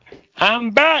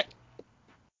I'm back.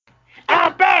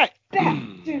 I'm back.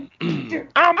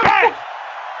 I'm back.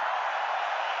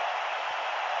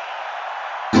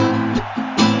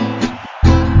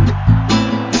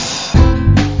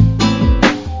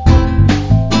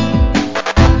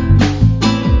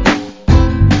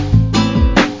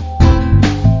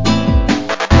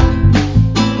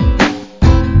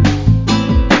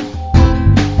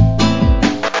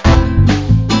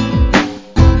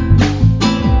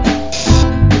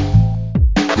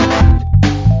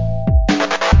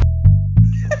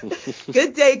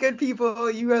 Good day, good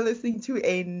people. You are listening to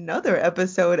another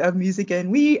episode of Music and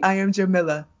We. I am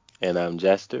Jamilah. And I'm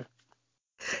Jester.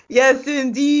 Yes,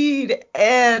 indeed.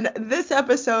 And this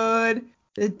episode,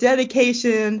 the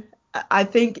dedication, I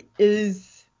think,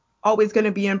 is always going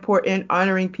to be important,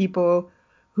 honoring people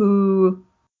who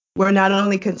were not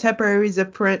only contemporaries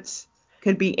of Prince,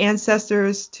 could be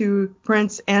ancestors to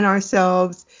Prince and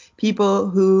ourselves, people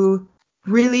who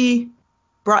really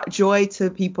brought joy to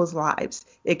people's lives.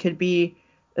 It could be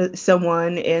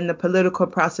someone in the political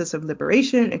process of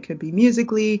liberation. It could be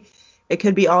musically. It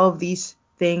could be all of these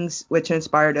things which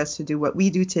inspired us to do what we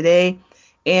do today.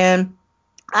 And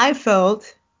I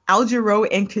felt Al Jarreau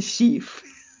and Kashif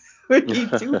would be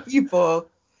two people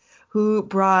who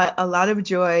brought a lot of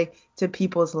joy to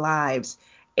people's lives.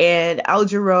 And Al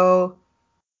Jarreau,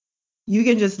 you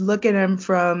can just look at him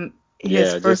from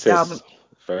his Just first album. his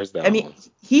first I mean, album.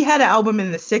 he had an album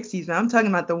in the 60s, but I'm talking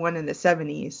about the one in the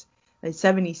 70s, like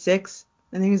 76,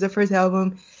 I think was the first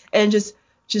album, and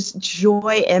just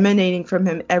joy emanating from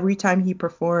him every time he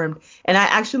performed. And I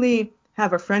actually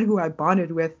have a friend who I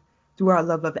bonded with through our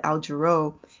love of Al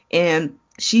Jarreau, and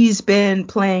she's been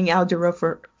playing Al Jarreau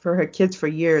for her kids for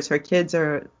years. Her kids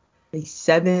are like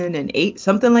 7 and 8,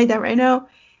 something like that right now,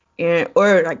 and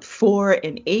or like 4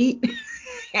 and 8,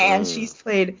 and she's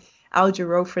played Al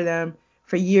Jarreau for them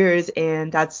for years, and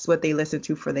that's what they listen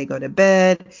to before they go to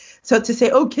bed. So to say,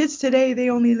 oh, kids today, they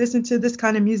only listen to this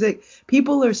kind of music,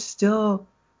 people are still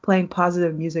playing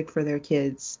positive music for their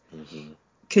kids. Mm-hmm.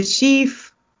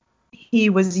 Kashif, he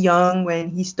was young when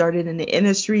he started in the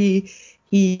industry.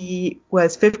 He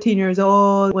was 15 years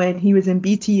old when he was in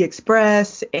BT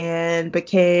Express and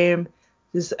became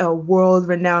just a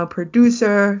world-renowned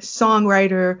producer,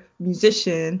 songwriter,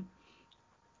 musician.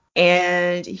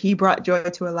 And he brought joy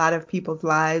to a lot of people's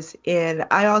lives. And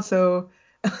I also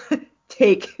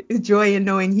take joy in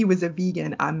knowing he was a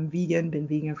vegan. I'm vegan, been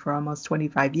vegan for almost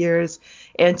 25 years.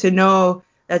 And to know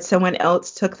that someone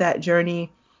else took that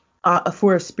journey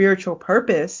for a spiritual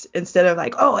purpose instead of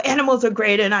like, oh, animals are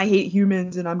great and I hate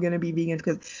humans and I'm going to be vegan.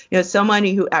 Because,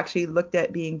 somebody who actually looked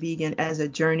at being vegan as a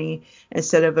journey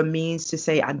instead of a means to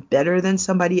say I'm better than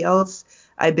somebody else.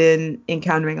 I've been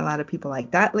encountering a lot of people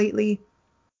like that lately.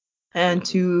 And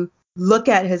to look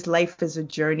at his life as a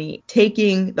journey,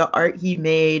 taking the art he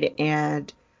made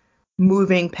and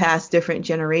moving past different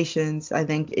generations, I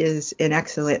think is an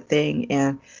excellent thing.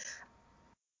 And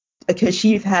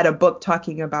Kashif had a book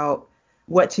talking about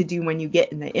what to do when you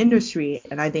get in the industry.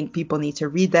 And I think people need to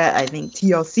read that. I think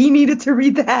TLC needed to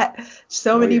read that.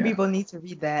 So many people need to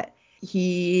read that.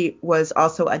 He was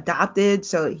also adopted,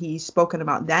 so he's spoken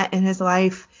about that in his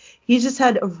life. He just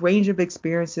had a range of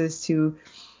experiences to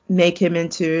make him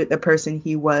into the person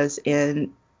he was,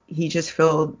 and he just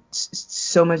filled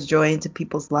so much joy into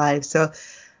people's lives. So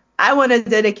I want to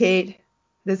dedicate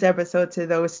this episode to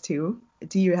those two.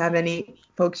 Do you have any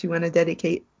folks you want to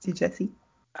dedicate to, Jesse?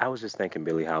 I was just thinking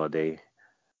Billie Holiday,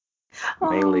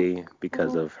 mainly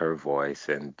because of her voice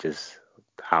and just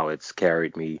how it's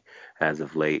carried me as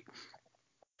of late.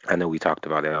 I know we talked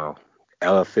about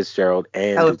Ella Fitzgerald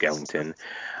and Duke Ellington.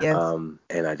 Yes.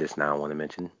 And I just now want to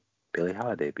mention Billie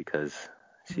Holiday because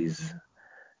she's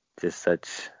just such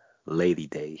Lady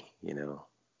Day.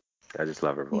 I just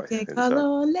love her You voice. can And call so,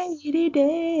 on Lady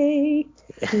Day.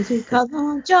 You can call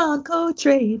on John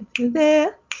Coltrane.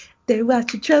 They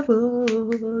watch your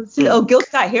troubles. Oh, Gil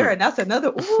Scott Heron. That's another.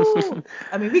 Ooh.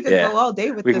 I mean, we could yeah, go all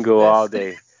day with we can this go all list.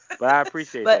 day. But I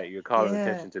appreciate But that you're calling yeah,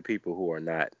 attention to people who are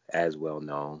not as well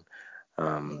known,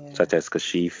 yeah. such as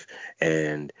Kashif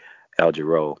and El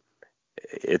Jarreau.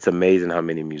 It's amazing how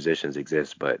many musicians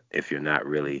exist, but if you're not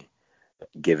really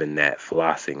given that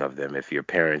flossing of them, if your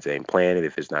parents ain't playing it,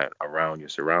 if it's not around your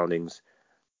surroundings,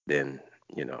 then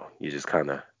you just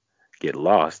kind of get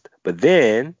lost. But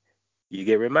then you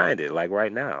get reminded, like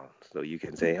right now, so you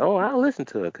can say, "Oh, I'll listen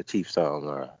to a Kashif song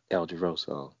or a El Jarreau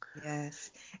song." Yes.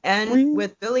 And We,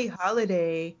 with Billie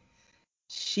Holiday,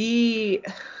 she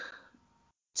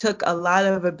took a lot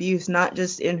of abuse, not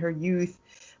just in her youth,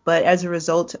 but as a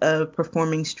result of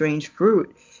performing Strange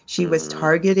Fruit. She was hmm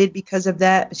targeted because of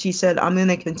that. She said, I'm going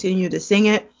to continue to sing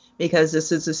it because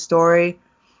this is a story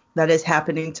that is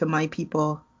happening to my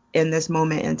people in this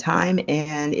moment in time,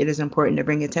 and it is important to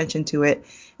bring attention to it.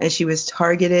 And she was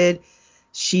targeted.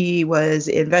 She was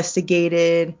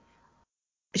investigated.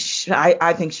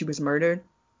 I think she was murdered.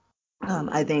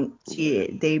 I think Yeah.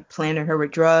 they planted her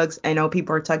with drugs. I know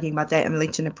people are talking about that in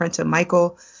relation to Prince and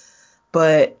Michael,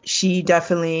 but she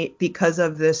definitely, because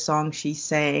of this song she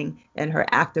sang and her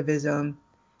activism,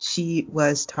 she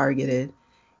was targeted.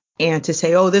 And to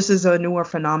say, oh, this is a newer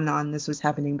phenomenon, this was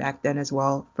happening back then as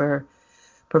well for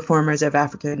performers of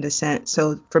African descent.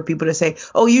 So for people to say,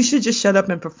 oh, you should just shut up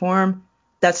and perform,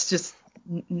 that's just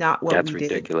not what That's we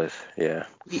did. ridiculous. Yeah.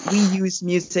 We use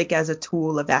music as a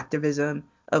tool of activism,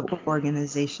 of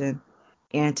organization.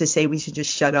 And to say we should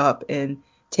just shut up and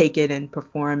take it and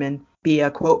perform and be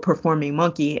a quote performing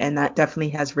monkey, and that definitely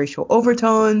has racial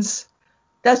overtones,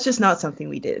 that's just not something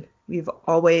we did. We've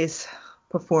always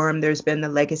performed. There's been the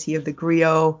legacy of the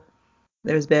griot.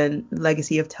 There's been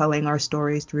legacy of telling our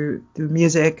stories through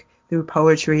music, through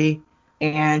poetry.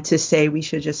 And to say we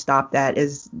should just stop that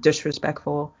is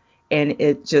disrespectful, and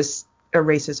it just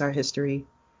erases our history.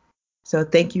 So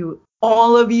thank you,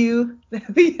 all of you.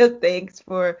 Thanks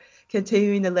for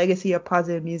continuing the legacy of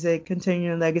positive music,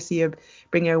 continuing the legacy of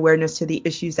bringing awareness to the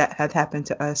issues that have happened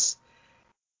to us.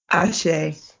 Ashe.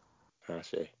 Yes.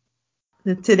 Ashe.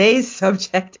 Today's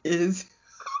subject is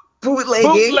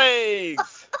bootlegging.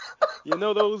 Bootlegs. You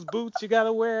know those boots you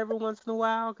gotta wear every once in a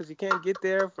while because you can't get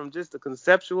there from just the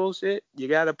conceptual shit. You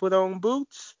gotta put on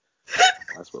boots.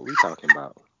 That's what we talking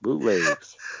about.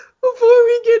 Bootlegs. Before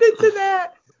we get into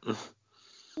that,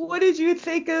 what did you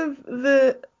think of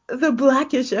the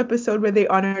Blackish episode where they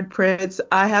honored Prince?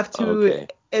 I have to Okay.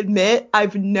 admit,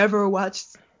 I've never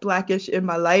watched Blackish in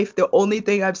my life. The only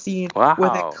thing I've seen were the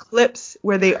Wow. clips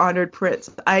where they honored Prince.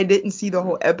 I didn't see the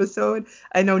whole episode.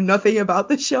 I know nothing about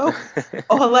the show.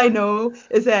 All I know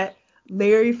is that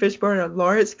Larry Fishburne or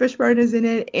Lawrence Fishburne is in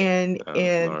it, and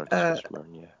Lawrence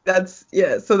Fishburne, yeah. that's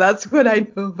yeah. So that's what I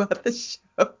know about the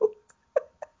show.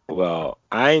 Well,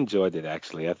 I enjoyed it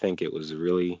actually. I think it was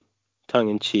really tongue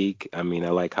in cheek. I mean, I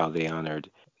like how they honored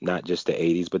not just the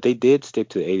 80s, but they did stick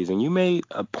to the 80s. And you made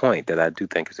a point that I do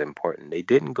think is important. They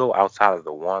didn't go outside of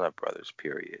the Warner Brothers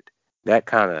period. That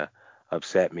kind of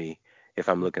upset me if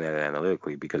I'm looking at it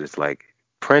analytically because it's like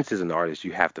Prince is an artist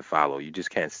you have to follow. You just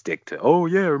can't stick to, oh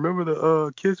yeah, remember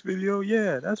the Kiss video?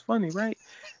 Yeah, that's funny, right?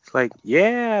 It's like,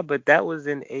 yeah, but that was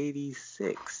in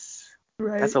 86.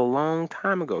 That's Right. a long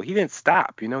time ago. He didn't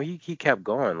stop, he kept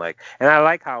going. Like, and I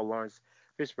like how Lawrence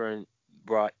Fishburne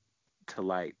brought to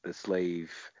light the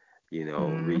slave,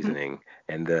 Hmm. reasoning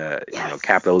and the, Yes.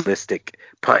 capitalistic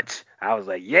punch. I was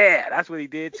like, yeah, that's what he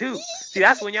did too. See,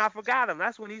 that's when y'all forgot him.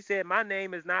 That's when he said, my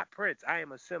name is not Prince. I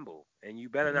am a symbol, and you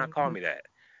better not call Mhm. me that,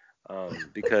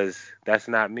 because that's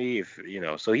not me. If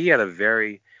so he had a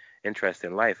very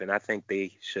interesting life, and I think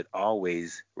they should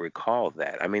always recall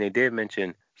that. I mean, they did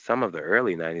mention some of the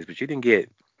early 90s, but you didn't get.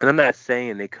 And I'm not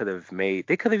saying they could have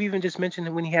even just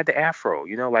mentioned when he had the afro,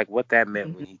 like what that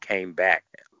meant when Mhm. he came back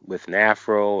with an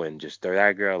afro and just third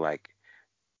eye girl. Like,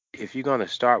 if you're gonna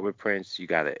start with Prince, you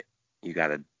gotta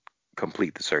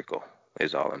complete the circle.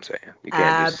 Is all I'm saying. You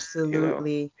can't just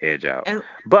Absolutely. hedge out. And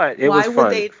But it was why would fun,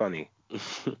 they? funny.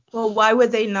 Well, why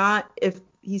would they not? If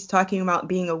he's talking about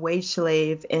being a wage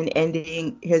slave and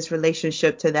ending his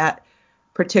relationship to that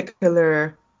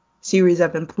particular series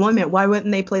of employment, why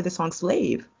wouldn't they play the song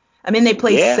 "Slave"? I mean, they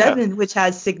play Yeah. Seven, which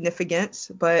has significance,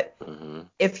 but Hmm.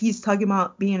 if he's talking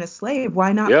about being a slave,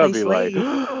 why not They'll play be like,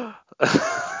 "Slave"?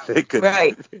 they could,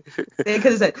 Right. They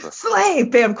could have they said could,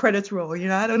 "Slave," bam, credits roll.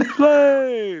 I don't know.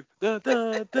 slave, da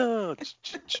da da,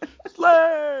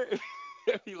 slave.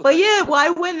 They'd be But like, yeah, why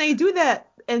wouldn't they do that?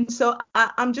 And so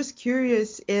I'm just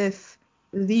curious if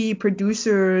the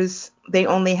producers they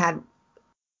only had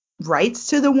rights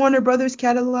to the Warner Brothers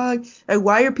catalog. Like,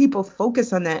 why are people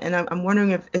focused on that? And I'm wondering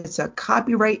if it's a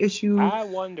copyright issue. I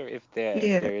wonder if there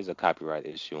Yeah. there is a copyright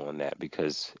issue on that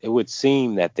because it would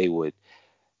seem that they would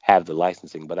have the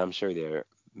licensing, but I'm sure there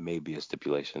may be a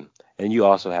stipulation. And you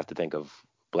also have to think of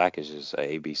Blackish as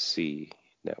a ABC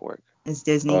network. It's Oh,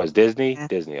 Disney. it's Disney? Yeah.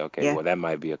 Disney. Okay. Yeah. Well, that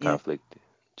might be a Yeah. conflict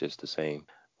just the same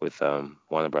with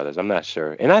Warner Brothers. I'm not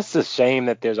sure. And that's a shame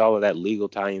that there's all of that legal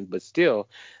tie-in, but still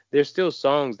there's still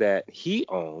songs that he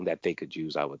owned that they could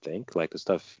use, I would think, like the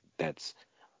stuff that's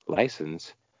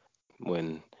licensed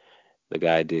when the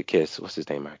guy did Kiss. What's his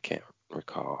name? I can't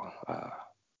recall.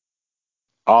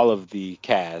 All of the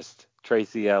cast,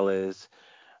 Tracy Ellis,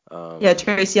 Yeah, um,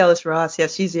 Tracy Ellis Ross. Yeah,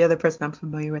 she's the other person I'm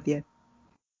familiar with. Yeah.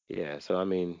 yeah, so I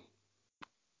mean,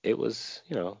 it was,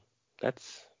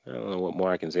 that's I don't know what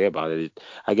more I can say about it.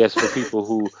 I guess for people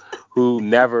who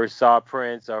never saw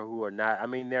Prince or who are not, I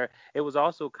mean, it was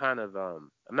also kind of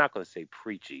I'm not going to say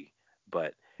preachy,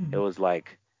 but it Mhm. was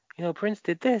like, Prince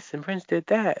did this and Prince did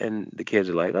that, and the kids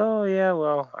are like, oh yeah,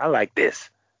 well, I like this.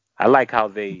 I like how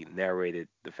they narrated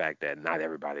the fact that not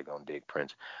everybody gonna dig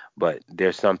Prince, but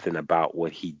there's something about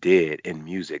what he did in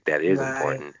music that is Right.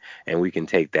 important, and we can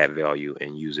take that value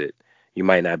and use it. You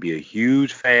might not be a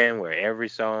huge fan where every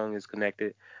song is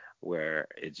connected, where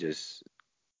it just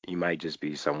you might just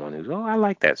be someone who's, oh, I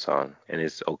like that song and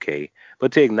it's okay.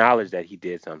 But to acknowledge that he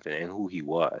did something and who he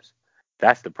was.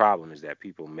 That's the problem, is that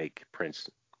people make Prince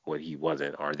what he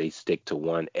wasn't, or they stick to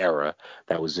one era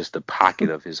that was just a pocket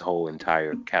of his whole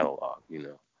entire catalog.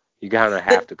 You kind of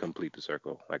have The, to complete the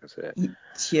circle, like I said. Y-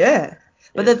 Yeah.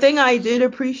 But the Yeah. thing I did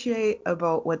appreciate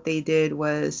about what they did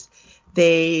was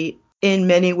they, in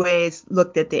many ways,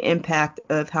 looked at the impact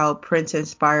of how Prince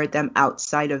inspired them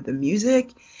outside of the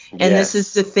music. And this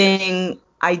is the Yes. Yes. thing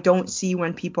I don't see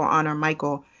when people honor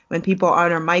Michael. When people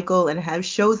honor Michael and have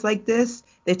shows like this,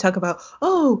 they talk about,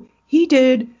 oh, he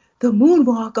did the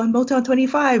moonwalk on Motown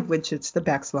 25, which it's the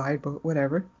backslide, but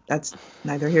whatever. That's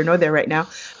neither here nor there right now.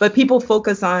 But people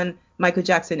focus on Michael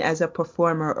Jackson as a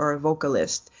performer or a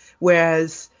vocalist.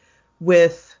 Whereas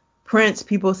with Prince,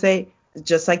 people say,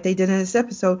 just like they did in this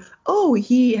episode, oh,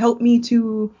 he helped me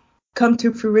to come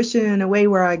to fruition in a way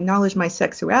where I acknowledge my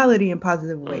sexuality in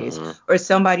positive ways. Hmm. Or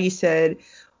somebody said,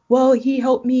 well, he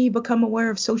helped me become aware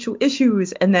of social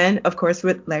issues. And then, of course,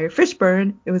 with Larry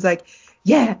Fishburne, it was like,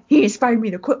 yeah, he inspired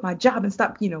me to quit my job and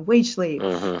stop being a wage slave.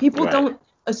 Hmm. People Right. don't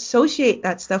associate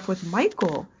that stuff with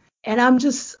Michael. And I'm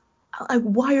just like,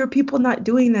 why are people not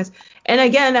doing this? And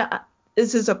again,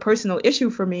 this is a personal issue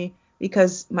for me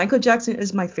because Michael Jackson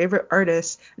is my favorite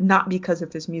artist, not because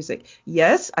of his music.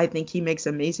 Yes, I think he makes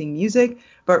amazing music,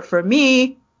 but for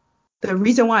me, the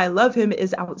reason why I love him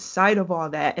is outside of all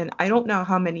that, and I don't know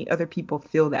how many other people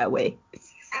feel that way.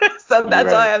 So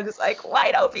that's why Right. I'm just like,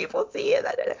 why don't people see it?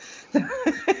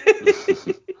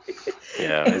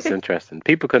 Yeah, it's interesting.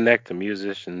 People connect to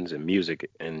musicians and music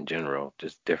in general,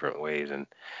 just different ways, and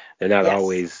they're not Yes.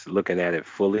 always looking at it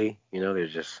fully. They're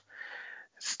just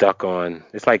stuck on.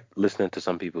 It's like listening to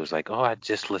some people. It's like, oh, I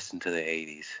just listened to the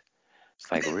 '80s.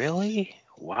 It's like, really?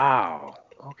 Wow.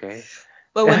 Okay.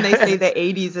 But when they say the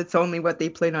 80s, it's only what they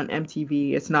played on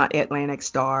MTV. It's not Atlantic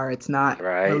Star. It's not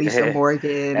Melissa Right.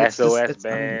 Morgan. SOS It's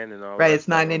not any, band and all the right. It's rest of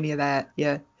not them. any of that.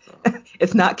 Yeah. No.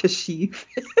 It's not Kashif.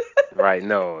 Right.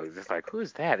 No. It's just like, who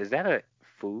is that? Is that a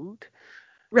food?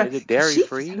 Right. Is it dairy Kashif is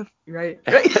free? right.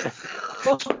 Right.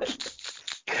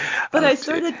 But I Okay.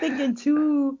 started thinking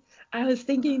too, I was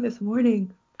thinking this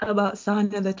morning about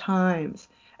Sign of the Times.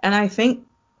 And I think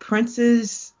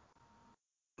Prince's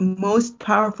most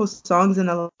powerful songs in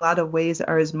a lot of ways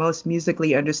are his most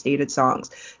musically understated songs.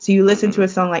 So you listen to Hmm. a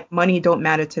song like Money Don't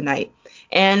Matter Tonight.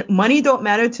 And Money Don't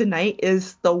Matter Tonight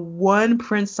is the one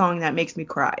Prince song that makes me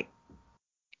cry.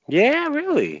 Yeah,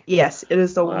 really. Yes, it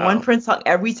is the one Wow. Prince song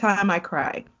every time I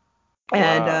cry.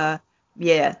 And Wow.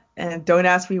 yeah, and don't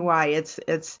ask me why. It's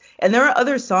and there are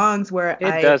other songs where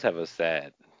It does have a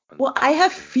sad I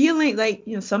have undertone. feeling like,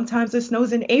 sometimes it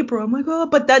snows in April. I'm like, oh,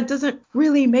 but that doesn't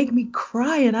really make me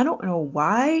cry, and I don't know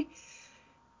why.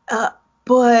 Uh,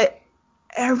 but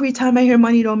every time I hear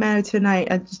Money Don't Matter Tonight,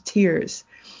 I just tears.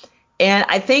 And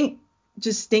I think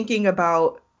just thinking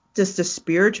about just the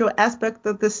spiritual aspect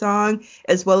of the song,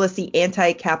 as well as the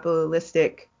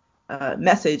anti-capitalistic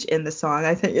message in the song,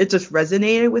 I think it just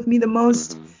resonated with me the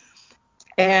most. Hmm.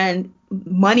 And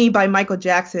Money by Michael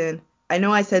Jackson, I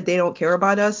know I said They Don't Care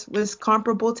About Us was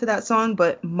comparable to that song,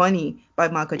 but Money by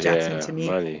Michael Jackson Yeah, to me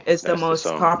money. is the That's the most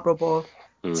song. comparable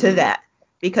to Hmm. that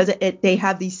because they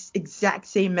have these exact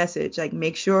same message, like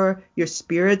make sure your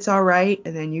spirit's all right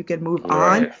and then you can move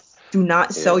on. Right. Do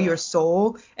not sell Yeah. your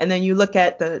soul. And then you look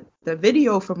at the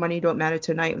video for Money Don't Matter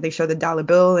Tonight. They show the dollar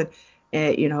bill and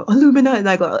Illumina,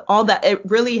 like all that. It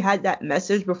really had that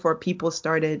message before people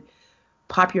started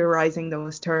popularizing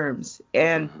those terms.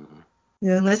 And Hmm.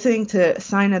 listening to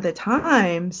Sign of the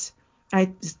Times,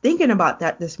 I was thinking about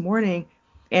that this morning,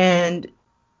 and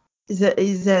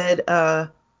he said, a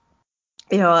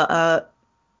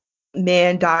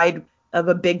man died of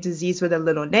a big disease with a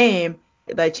little name.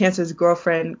 By chance, his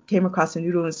girlfriend came across a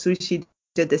noodle and sushi,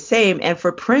 did the same. And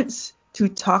for Prince to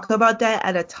talk about that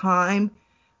at a time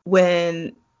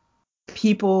when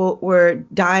people were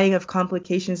dying of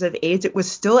complications of AIDS, it was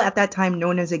still at that time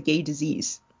known as a gay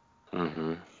disease.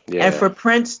 Hmm. And Yeah. for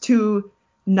Prince to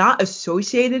not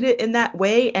associate it in that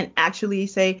way and actually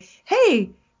say,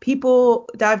 hey, people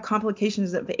die of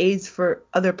complications of AIDS for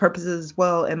other purposes as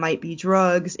well. It might be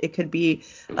drugs. It could be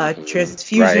Right. It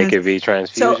transfusions. could be So,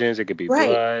 transfusions. It could be right.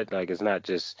 blood. Like it's not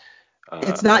just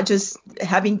It's uh, not just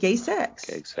having gay sex.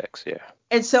 gay sex. Yeah.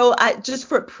 And so I just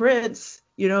for Prince,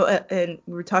 and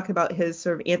we were talking about his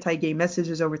sort of anti-gay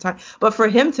messages over time, but for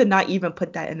him to not even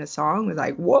put that in a song was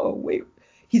like, whoa, wait,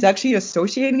 he's actually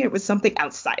associating it with something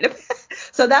outside of it.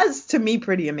 So that's to me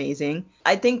pretty amazing.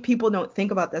 I think people don't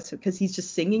think about that because he's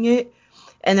just singing it.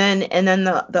 And then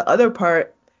the other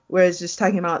part where it's just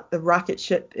talking about the rocket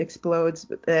ship explodes,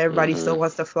 but everybody Hmm. still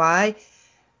wants to fly.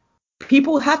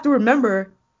 People have to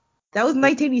remember that was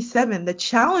 1987. The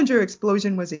Challenger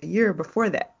explosion was a year before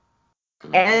that.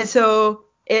 And Hmm. so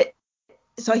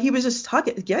he was just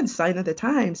talking again, sign of the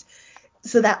times.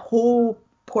 So that whole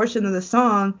portion of the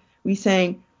song, we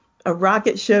sang a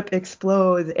rocket ship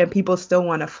explodes and people still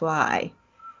want to fly.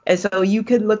 And so you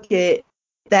could look at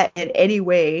that in any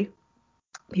way.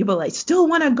 People like still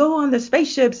want to go on the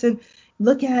spaceships and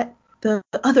look at the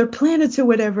other planets or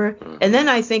whatever. And then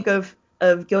Hmm. I think of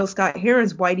Gil Scott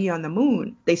Heron's Whitey on the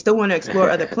Moon. They still want to explore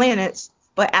other planets,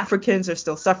 but Africans are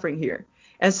still suffering here.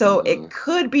 And so Hmm. it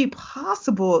could be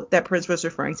possible that Prince was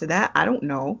referring to that. I don't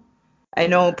know. I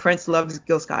know Yeah. Prince loves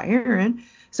Gil Scott Heron,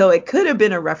 so it could have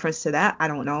been a reference to that. I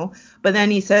don't know. But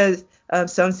then he says,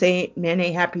 some say man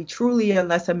ain't happy truly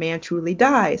unless a man truly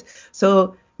dies.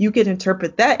 So you could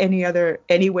interpret that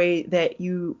any way that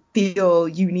you feel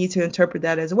you need to interpret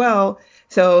that as well.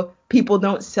 So people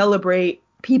don't celebrate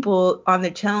people on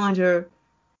the Challenger.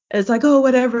 It's like, oh,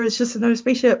 whatever, it's just another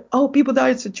spaceship. Oh, people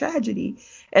died, it's a tragedy.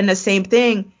 And the same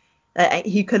thing,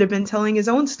 he could have been telling his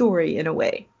own story in a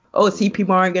way. Oh, see, Hmm.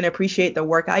 people aren't going to appreciate the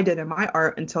work I did in my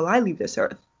art until I leave this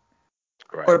earth.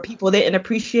 Or Right. people didn't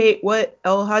appreciate what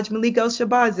El Hajj Malik El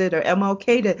Shabazz did or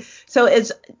MLK did. So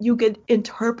you could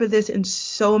interpret this in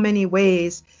so many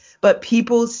ways, but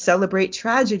people celebrate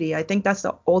tragedy. I think that's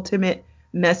the ultimate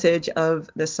message of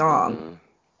the song. Hmm.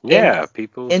 In Yeah.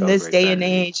 People in this celebrate day and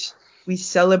tragedy. age, we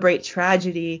celebrate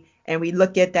tragedy and we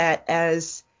look at that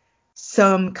as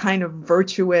some kind of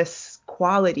virtuous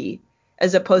quality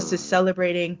as opposed to Hmm.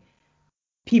 celebrating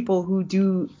people who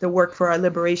do the work for our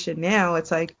liberation now.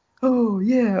 It's like, oh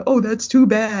yeah, oh that's too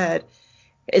bad.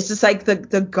 It's just like the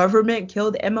government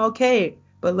killed MLK,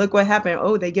 but look what happened.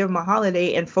 Oh, they give him a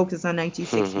holiday and focus on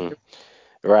 1963.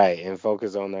 Right. And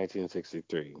focus on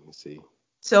 1963. You see.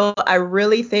 So I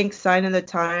really think Sign of the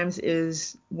Times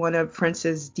is one of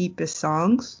Prince's deepest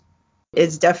songs.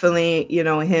 It's definitely,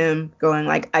 him going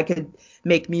like, I could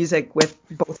make music with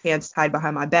both hands tied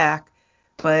behind my back,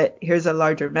 but here's a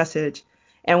larger message.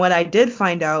 And what I did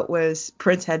find out was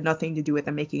Prince had nothing to do with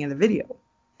the making of the video.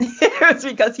 It was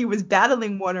because he was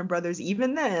battling Warner Brothers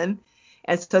even then.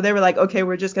 And so they were like, okay,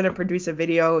 we're just going to produce a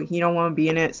video. He don't want to be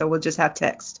in it, so we'll just have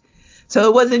text. So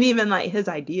it wasn't even like his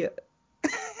idea.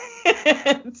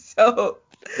 So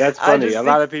That's I funny. just A think,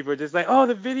 lot of people are just like, oh,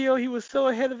 the video, he was so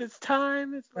ahead of his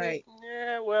time. It's like, right,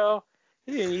 yeah, well,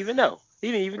 he didn't even know.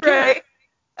 He didn't even care. right.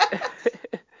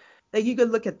 Like you could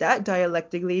look at that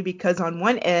dialectically because on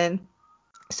one end,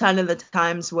 Sign of the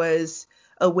Times was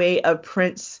a way of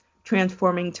Prince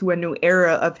transforming to a new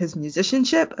era of his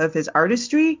musicianship, of his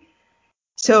artistry.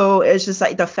 So it's just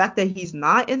like the fact that he's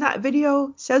not in that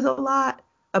video says a lot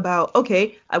about,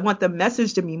 okay, I want the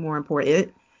message to be more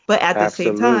important, but at the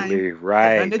same time, Absolutely. had nothing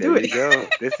Right. to There do with you it. go.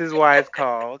 This is why it's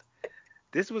called.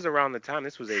 This was around the time,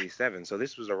 this was 87. So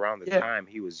this was around the Yeah, time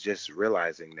he was just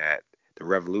realizing that the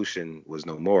revolution was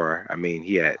no more. I mean,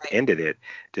 he had right, ended it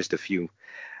just a few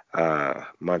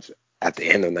months at the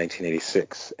end of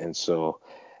 1986. And so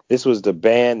this was the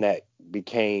band that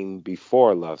became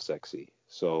before Love Sexy.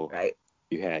 So right.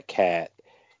 you had Cat,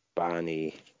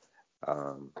 Bonnie,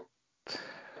 um,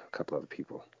 a couple other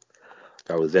people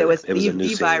that was in There it. was It was a new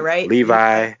Levi, scene. right? Levi.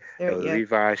 Levi, There, there was yeah,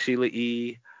 Levi, Sheila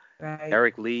E., right.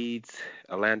 Eric Leeds,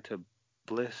 Atlanta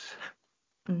Bliss.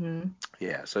 Hmm.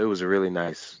 Yeah, so it was a really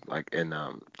nice, like, and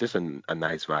just a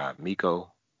nice vibe.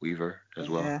 Miko Weaver as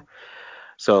well. Yeah,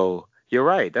 So you're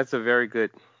right. That's a very good,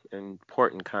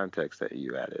 important context that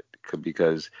you added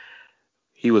because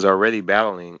he was already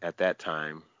battling at that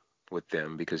time with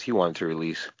them because he wanted to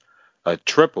release a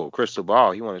triple Crystal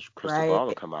Ball. He wanted Crystal right. Ball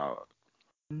to come out.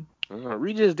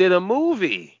 We just did a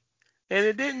movie and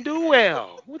it didn't do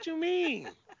well. What you mean?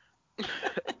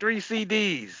 Three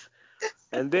CDs.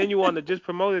 And then you want to just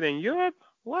promote it in Europe?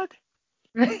 What?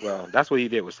 Right. Well, that's what he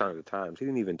did with Sign of the Times. He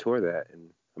didn't even tour that in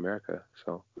America.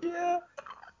 So Yeah.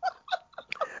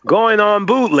 going on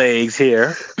bootlegs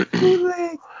here.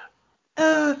 Bootleg.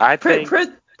 I think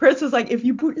Prince was like, if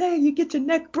you bootleg, you get your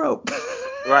neck broke.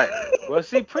 Right. Well,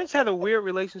 see, Prince had a weird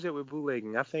relationship with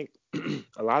bootlegging. I think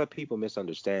a lot of people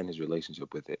misunderstand his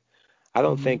relationship with it. I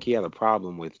don't Mhm. think he had a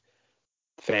problem with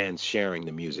fans sharing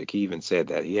the music. He even said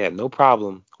that he had no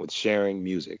problem with sharing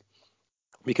music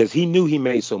because he knew he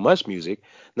made so much music.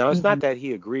 Now, it's not Mhm. that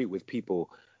he agreed with people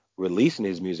releasing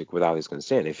his music without his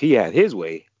consent. If he had his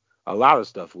way, a lot of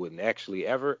stuff wouldn't actually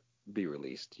ever be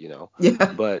released, you know.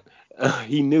 Yeah. But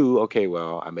he knew, okay,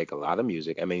 well, I make a lot of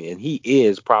music. I mean, and he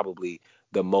is probably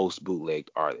the most bootlegged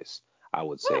artist, I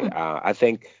would say. Hmm. I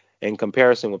think in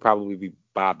comparison would probably be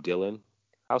Bob Dylan.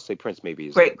 I'll say Prince maybe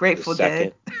is the Grateful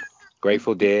second. Dead.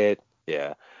 Grateful Dead.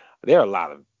 Yeah. There are a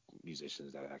lot of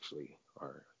musicians that actually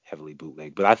are heavily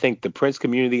bootleg. But I think the Prince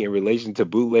community in relation to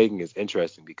bootlegging is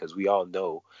interesting because we all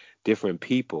know different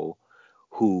people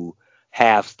who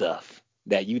have stuff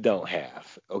that you don't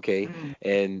have. Okay. Mm.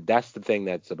 And that's the thing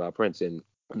that's about Prince. And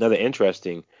another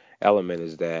interesting element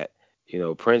is that,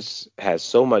 Prince has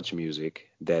so much music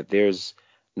that there's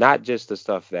not just the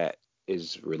stuff that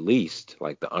is released,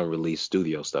 like the unreleased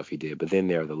studio stuff he did, but then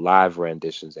there are the live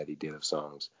renditions that he did of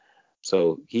songs.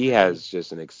 So he Right. has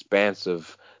just an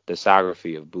expansive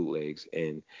discography of bootlegs,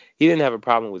 and he didn't have a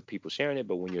problem with people sharing it.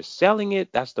 But when you're selling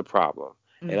it, that's the problem.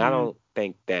 And I Mhm. don't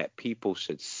think that people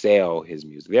should sell his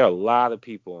music. There are a lot of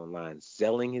people online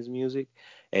selling his music,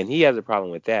 and he has a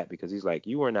problem with that because he's like,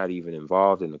 you are not even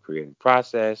involved in the creative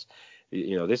process.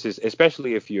 This is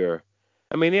especially if you're.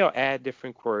 I mean, they'll add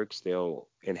different quirks, they'll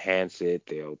enhance it,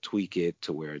 they'll tweak it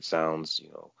to where it sounds,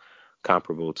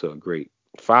 comparable to a great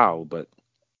file, but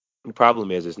the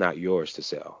problem is it's not yours to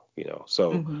sell.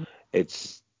 So Mhm.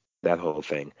 it's that whole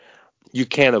thing. You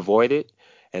can't avoid it.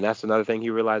 And that's another thing he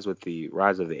realized with the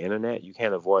rise of the internet. You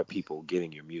can't avoid people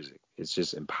getting your music. It's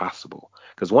just impossible.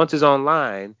 Because once it's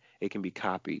online, it can be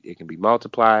copied, it can be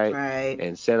multiplied Right.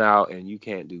 and sent out, and you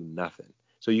can't do nothing.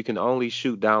 So you can only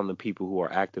shoot down the people who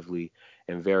are actively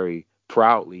and very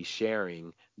proudly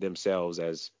sharing themselves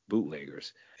as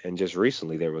bootleggers. And just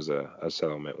recently, there was a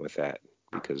settlement with that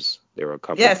because there were a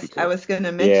couple of Yes, I people. was going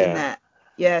to mention Yeah, that.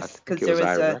 I Yes, think because it there was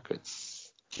was a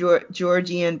iRecords.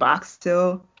 Georgian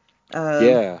Boxtel,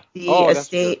 Yeah. the Oh,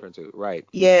 that's what you're estate. referring to. Right.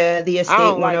 Yeah, the I estate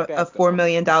don't won like a that $4 though.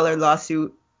 million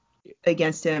lawsuit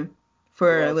against him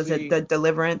for, Well, was it see, the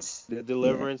Deliverance? the Yeah.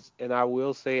 deliverance, and I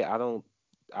will say I don't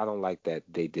like that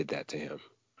they did that to him.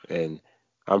 And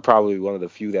I'm probably one of the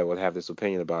few that would have this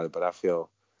opinion about it, but I feel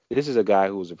this is a guy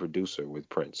who was a producer with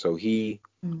Prince. So Mhm.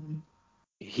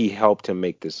 he helped him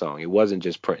make this song. It wasn't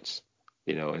just Prince.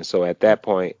 And so at that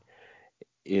point,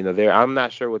 there I'm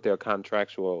not sure what their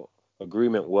contractual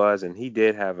agreement was, and he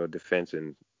did have a defense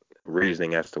and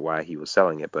reasoning as to why he was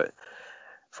selling it, but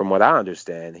from what I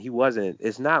understand, he wasn't.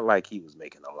 It's not like he was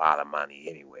making a lot of money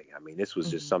anyway. I mean, this was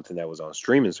just Mhm. something that was on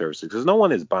streaming services because no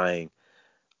one is buying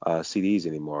CDs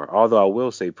anymore. Although I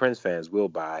will say, Prince fans will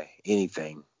buy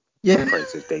anything from Yeah.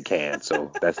 Prince if they can.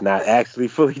 So that's not actually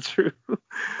fully true.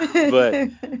 But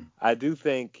I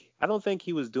don't think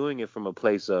he was doing it from a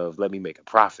place of let me make a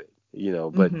profit,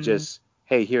 but Mhm. just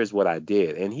hey, here's what I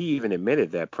did. And he even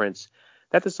admitted that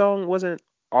the song wasn't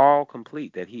all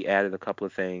complete, that he added a couple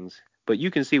of things. But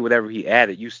you can see whatever he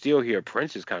added, you still hear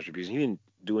Prince's contribution. He didn't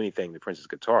do anything to Prince's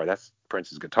guitar. That's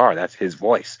Prince's guitar. That's his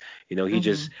voice. He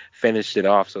just Mhm. finished it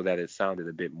off so that it sounded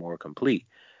a bit more complete,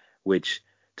 which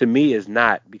to me is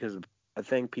not because a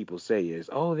thing people say is,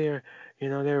 oh, they're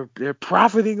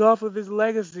profiting off of his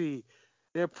legacy.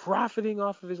 They're profiting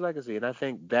off of his legacy, and I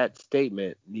think that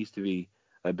statement needs to be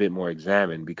a bit more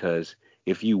examined because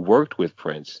if you worked with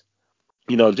Prince,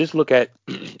 just look at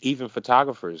even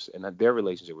photographers and their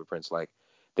relationship with Prince. Like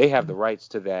they have the rights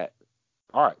to that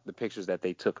art, the pictures that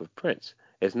they took of Prince.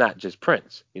 It's not just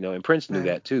Prince, and Prince knew Right.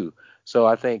 that too. So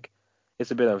I think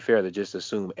it's a bit unfair to just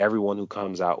assume everyone who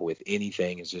comes out with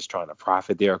anything is just trying to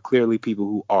profit. There are clearly people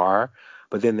who are,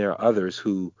 but then there are others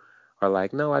who are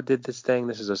like, no, I did this thing.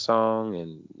 This is a song,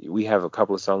 and we have a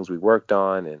couple of songs we worked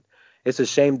on, and it's a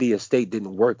shame the estate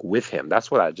didn't work with him. That's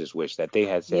what I just wish that they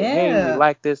had said, hey, we Yeah.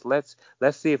 like this. Let's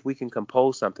see if we can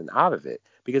compose something out of it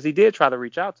because he did try to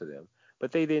reach out to them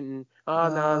but they didn't. Oh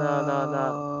no no no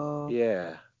no. Oh.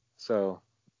 Yeah. So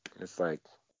it's like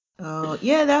Oh,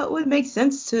 yeah, that would make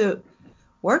sense to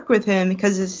work with him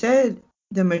because it said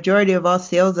the majority of all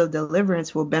sales of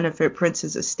Deliverance will benefit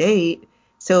Prince's estate.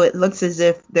 So it looks as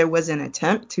if there was an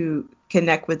attempt to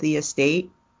connect with the estate.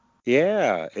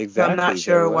 yeah, So I'm not exactly. There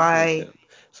sure was an why. attempt.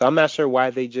 So I'm not sure why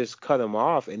they just cut him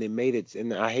off and it made it.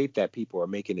 And I hate that people are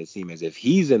making it seem as if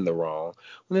he's in the wrong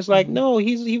when it's like, Mhm. no,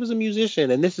 he was a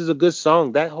musician and this is a good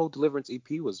song. That whole Deliverance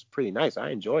EP was pretty nice. I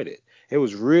enjoyed it. It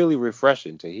was really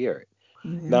refreshing to hear it.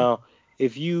 Yeah. Now,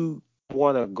 if you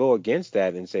want to go against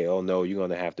that and say, oh no, you're going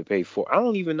to have to pay for. I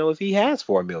don't even know if he has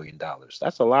 $4 million.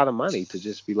 That's a lot of money to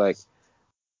just be like,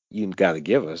 you got to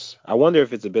give us. I wonder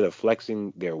if it's a bit of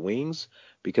flexing their wings,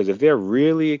 because if they're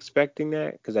really expecting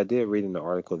that, because I did read in the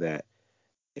article that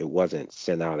it wasn't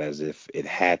sent out as if it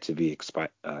had to be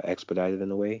expedited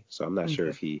in a way. So I'm not sure Okay.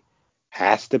 if he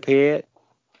has to pay it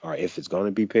or if it's going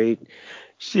to be paid.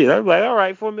 Shit, I'm like, all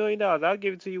right, $4 million. I'll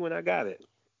give it to you when I got it,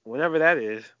 whenever that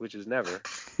is, which is never.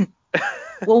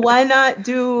 Well, why not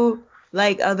do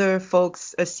like other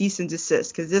folks a cease and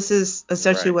desist? Because this is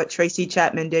essentially Right. what Tracy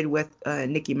Chapman did with Nicki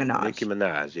Nicki Minaj.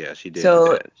 Minaj, yeah, she did do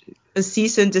So that. a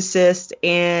cease and desist,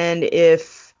 and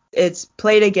if it's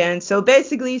played again, so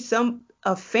basically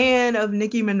a fan of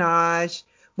Nicki Minaj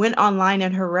went online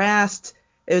and harassed.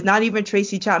 It was not even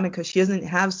Tracy Chapman because she doesn't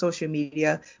have social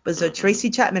media, but it's a Hmm. Tracy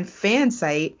Chapman fan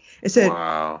site. It said,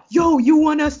 Wow. "Yo, you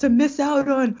want us to miss out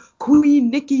on Queen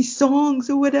Nicki's songs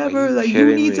or Are whatever? you Like you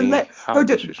kidding need to me? let How her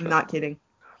do." I'm not disrespectful. kidding.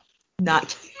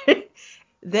 Not kidding.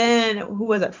 Then who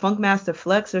was it? Funkmaster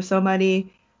Flex or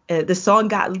somebody. The song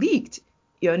got leaked.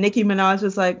 Nicki Minaj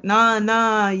was like, nah,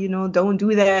 nah, don't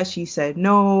do that. She said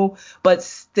no, but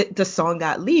the song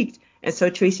got leaked. And so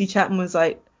Tracy Chapman was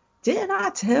like, didn't I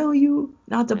tell you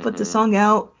not to put the Hmm. song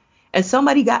out? And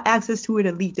somebody got access to it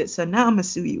and leaked it. So now I'm going to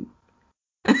sue you.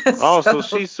 Oh, so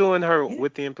So she's suing her yeah.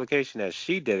 with the implication that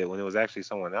she did it when it was actually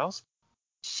someone else?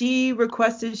 She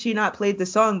requested she not played the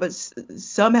song, but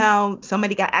somehow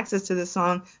somebody got access to the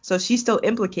song. So she's still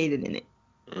implicated in it.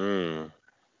 Mm.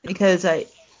 Because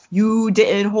you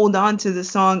didn't hold on to the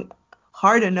song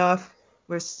hard enough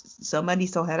where somebody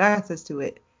still had access to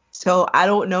it. So I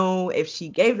don't know if she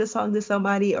gave the song to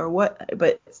somebody or what,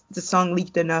 but the song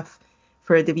leaked enough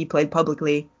for it to be played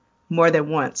publicly more than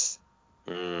once.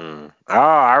 Mm. Oh,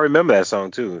 I remember that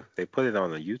song too. They put it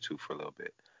on the YouTube for a little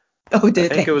bit. Oh, I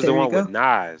did think they? it was the There you one with go.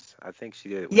 Nas. I think she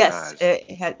did it with Yes, Nas.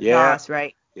 it had Yeah, Nas,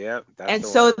 right? yeah, that's And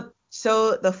the one.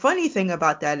 so the funny thing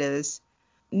about that is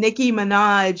Nicki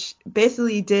Minaj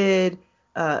basically did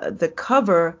the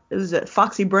cover. It was a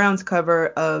Foxy Brown's cover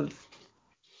of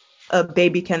a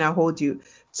Baby Can I Hold You.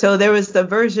 So there was the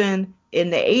version in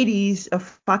the 80s of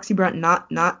Foxy Brown, not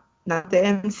the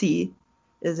MC,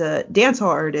 is a dancehall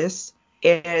artist.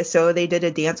 And so they did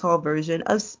a dancehall version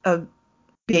of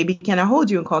Baby Can I Hold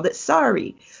You and called it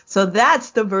Sorry. So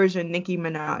that's the version Nicki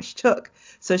Minaj took.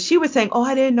 So she was saying, oh,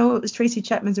 I didn't know it was Tracy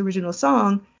Chapman's original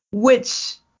song,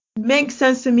 which makes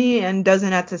sense to me and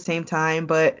doesn't at the same time,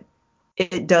 but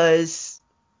it does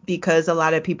because a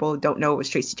lot of people don't know it was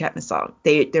Tracy Chapman's song.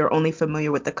 They're only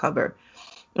familiar with the cover.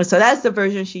 And so that's the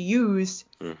version she used.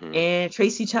 Hmm. And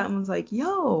Tracy Chapman was like,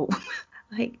 yo,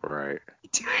 like, Right.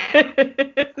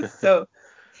 so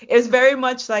it's very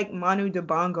much like Manu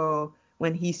Dibango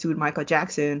when he sued Michael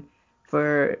Jackson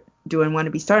for doing Wanna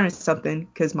Be Starting Something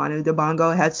because Manu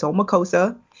Dibango had Soul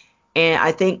Makossa. And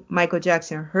I think Michael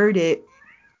Jackson heard it.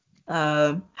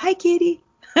 Hi, kitty.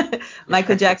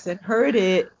 Michael Jackson heard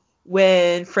it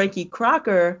when Frankie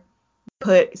Crocker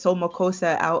put Soul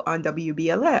Makossa out on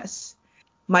WBLS.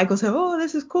 Michael said, oh,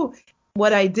 this is cool.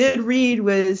 What I did read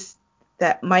was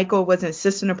that Michael was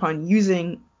insistent upon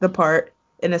using the part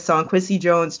in the song. Quincy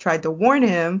Jones tried to warn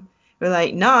him. They're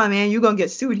like, nah, man, you're going to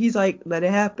get sued. He's like, let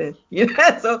it happen.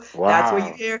 So that's where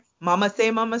you Wow. hear Mama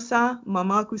say Mama sa,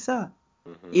 Mama kusa.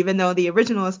 Hmm. Even though the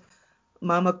original is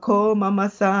Mama ko, Mama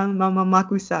sa, Mama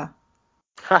makusa.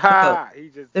 So Haha. He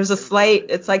just there's a slight,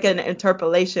 imitated it's it. like an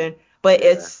interpolation, but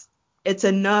Yeah. it's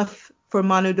enough for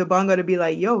Manu Dibango to be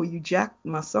like, yo, you jacked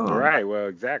my song. Right. Well,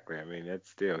 exactly. I mean, that's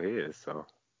still his. So.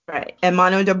 Right. And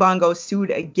Manu Dibango sued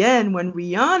again when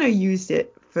Rihanna used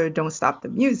it for Don't Stop the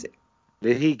Music.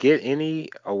 Did he get any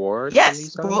awards from Yes,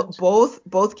 these songs?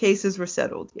 both cases were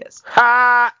settled. Yes.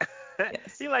 Ha!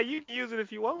 Yes. He like, you can use it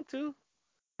if you want to.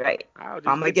 Right. I'll I'm just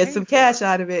gonna get get some paid for cash it.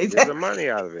 out of it. Get some Exactly. money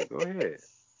out of it. Go ahead.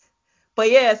 But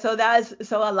yeah, so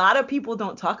a lot of people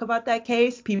don't talk about that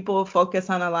case. People focus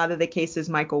on a lot of the cases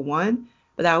Michael won,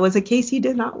 but that was a case he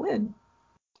did not win.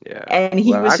 Yeah. And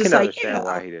he Well, was I just can like, understand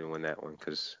why yeah, he didn't win that one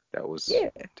because that was yeah.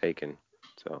 taken.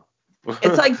 So.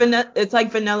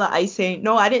 Vanilla Ice saying,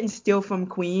 "No, I didn't steal from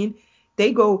Queen."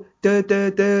 They go duh duh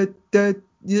duh duh.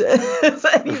 So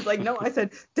he's like, "No, I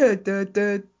said duh duh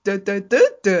duh duh duh duh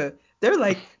duh." They're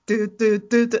like duh duh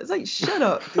duh duh. It's like, shut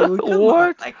up, dude. Come on,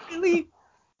 What? like really?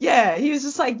 Yeah, he was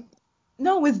just like,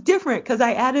 "No, it's different because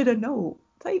I added a note."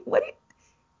 It's like, what?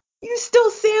 You still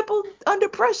sampled under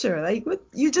pressure? Like, what?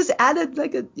 You just added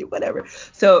like a whatever.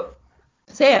 So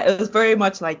yeah, it was very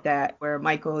much like that, where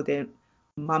Michael did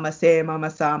Mama say, Mama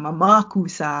sa, Mama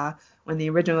kusa, when the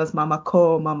original is Mama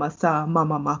ko, Mama sa,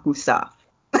 Mama makusa.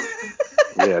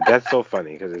 Yeah, that's so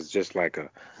funny because it's just like a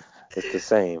It's the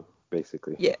same,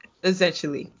 basically. Yeah,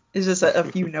 essentially. It's just a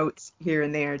few notes here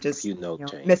and there, A just few note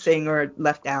change. missing or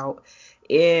left out.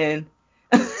 And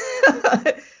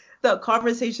the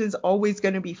conversation's always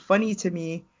going to be funny to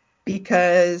me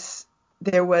because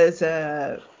there was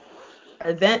a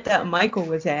event that Michael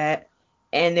was at,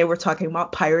 and they were talking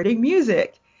about pirating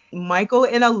music. Michael,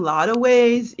 in a lot of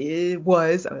ways,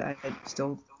 I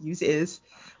still use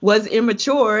was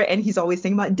immature, and he's always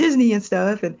thinking about Disney and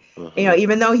stuff. And Hmm.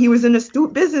 even though he was an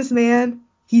astute businessman,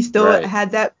 he still Right.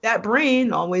 had that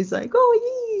brain, always like, oh,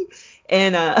 yee.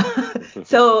 And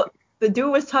so the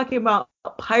dude was talking about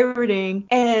pirating,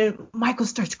 and Michael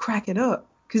starts cracking up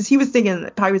because he was thinking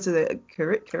Pirates of the Oh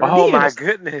Caribbean or my something.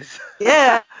 goodness.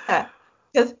 Yeah,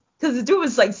 because the dude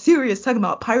was like serious talking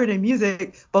about pirating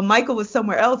music, but Michael was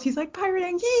somewhere else. He's like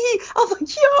pirating, yee. I was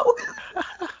like, yo,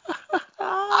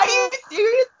 are you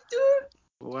serious, dude?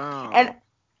 And Wow.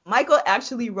 Michael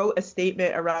actually wrote a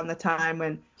statement around the time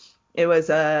when it was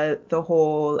the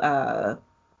whole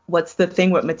what's the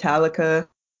thing with Metallica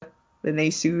when they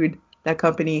sued that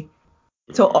company.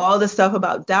 So Hmm. all the stuff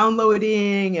about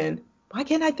downloading and why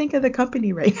can't I think of the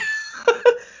company right now?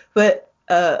 But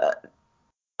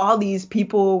all these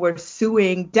people were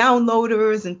suing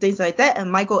downloaders and things like that.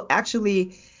 And Michael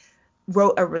actually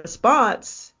wrote a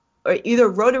response, or either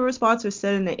wrote a response or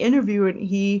said in an interview, and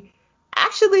he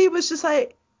actually was just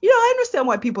like, I understand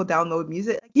why people download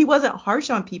music. Like, he wasn't harsh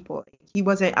on people. He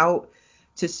wasn't out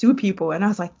to sue people. And I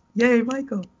was like, yay,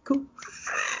 Michael, cool.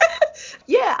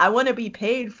 Yeah, I want to be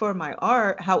paid for my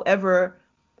art. However,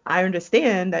 I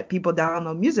understand that people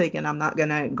download music, and I'm not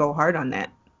gonna go hard on that.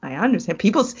 I understand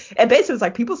and basically it's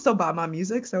like people still buy my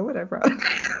music, so whatever.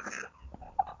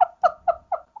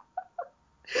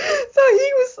 So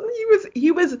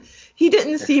he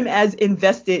didn't seem as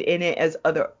invested in it as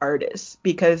other artists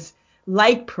because,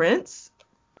 like Prince,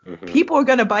 Hmm. people are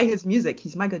gonna buy his music.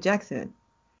 He's Michael Jackson,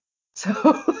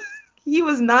 so he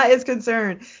was not as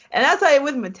concerned. And that's why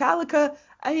with Metallica,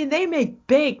 I mean, they make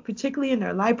bank, particularly in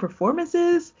their live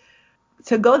performances.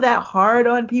 To go that hard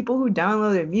on people who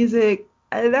download their music,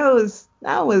 that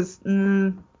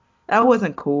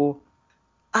wasn't cool.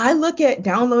 I look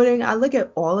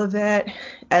at all of that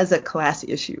as a class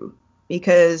issue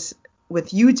because with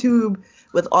YouTube,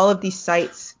 with all of these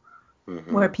sites Hmm.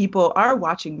 where people are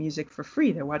watching music for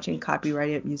free, they're watching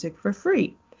copyrighted music for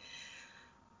free.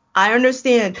 I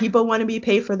understand people want to be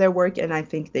paid for their work, and I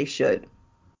think they should.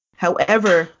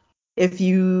 However, if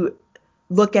you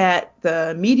look at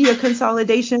the media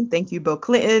consolidation, thank you, Bill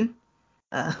Clinton,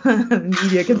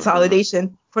 media Hmm.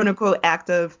 consolidation, quote unquote, Act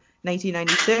of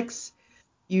 1996.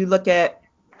 You look at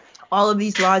all of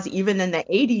these laws, even in the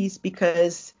 80s,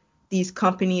 because these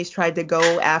companies tried to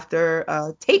go after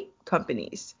tape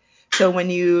companies. So when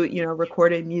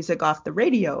recorded music off the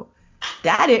radio,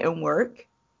 that didn't work.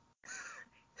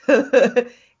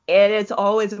 And it's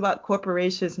always about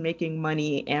corporations making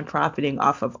money and profiting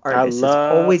off of I artists. It's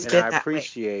love always and been that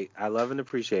way. I love and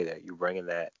appreciate that you bring in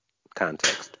that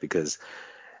context because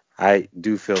I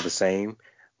do feel the same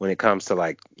when it comes to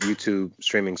like YouTube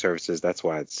streaming services. That's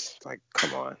why it's like,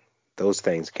 come on, those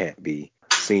things can't be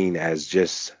seen as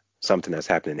just something that's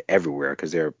happening everywhere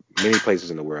because there are many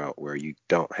places in the world where you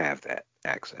don't have that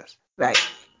access. Right.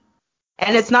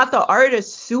 And it's not the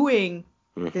artists suing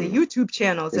the Hmm. YouTube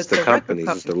channels, It's it's the the record companies,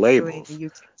 it's the companies suing the labels.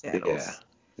 YouTube Yeah, channels.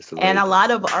 it's the And a labels.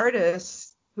 lot of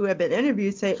artists who have been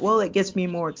interviewed say, well, it gets me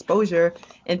more exposure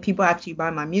and people actually buy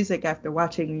my music after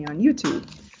watching me on YouTube.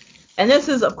 And this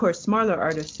is, of course, smaller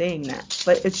artists saying that,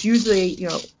 but it's usually,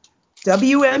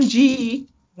 WMG,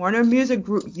 Warner Music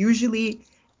Group, usually,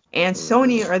 and Hmm.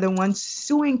 Sony are the ones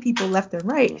suing people left and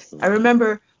right. I Hmm.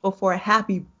 remember before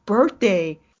Happy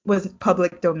Birthday was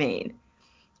public domain.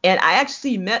 And I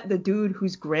actually met the dude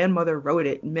whose grandmother wrote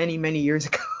it many, many years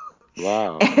ago.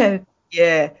 Wow. And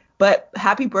yeah, but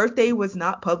Happy Birthday was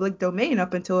not public domain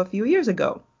up until a few years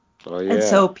ago. Oh And yeah,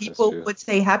 so that's people true. would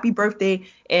say Happy Birthday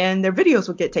and their videos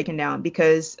would get taken down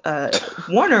because they owned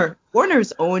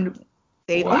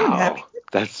Happy Wow, Birthday.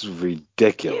 that's Yeah.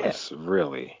 ridiculous,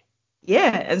 really.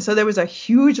 Yeah. And so there was a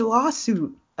huge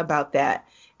lawsuit about that.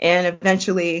 And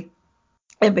eventually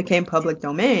it became public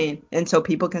domain. And so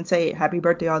people can say Happy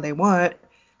Birthday all they want.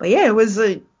 But yeah, it was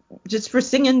just for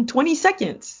singing 20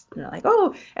 seconds. They're like,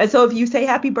 oh. And so if you say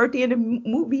Happy Birthday in a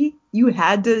movie, you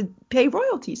had to pay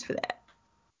royalties for that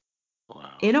Wow.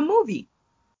 in a movie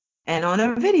and on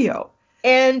a video.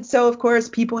 And so, of course,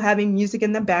 people having music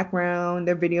in the background,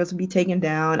 their videos would be taken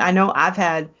down. I know I've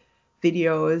had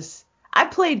videos. I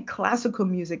played classical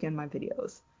music in my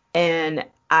videos, and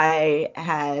I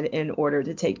had an order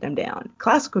to take them down.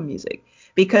 Classical music,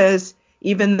 because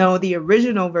even though the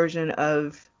original version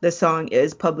of the song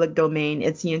is public domain,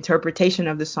 it's the interpretation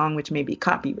of the song which may be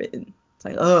copywritten. It's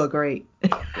like, oh, great.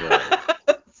 Right.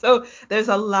 So there's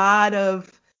a lot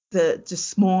of the just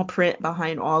small print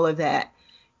behind all of that.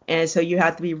 And so you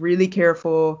have to be really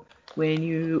careful when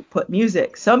you put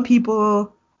music. Some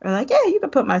people are like, yeah, you can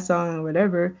put my song or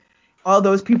whatever. All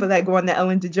those people that go on the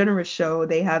Ellen DeGeneres show,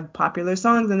 they have popular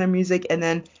songs in their music. And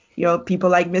then, people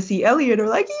like Missy Elliott are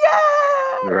like,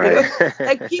 yeah, Right.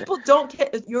 like people don't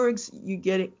get you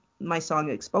get my song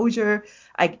exposure.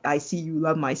 I see you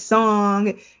love my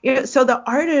song. So the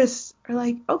artists are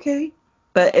like, okay,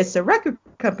 but it's the record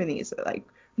companies that are like,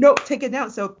 no, take it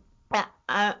down. So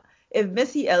if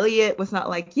Missy Elliott was not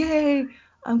like, yay,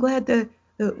 I'm glad the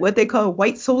what they call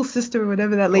white soul sister or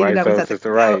whatever that lady White that was Soul at the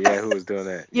Sister, right? crowd, Yeah, who was doing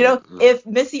that? Yeah. if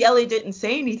Missy Elliott didn't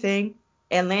say anything,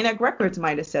 Atlantic Records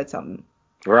might have said something.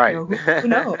 Right. Who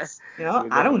knows? Who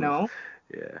I don't knows? know.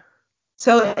 Yeah.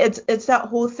 So it's that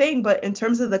whole thing. But in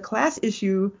terms of the class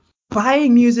issue,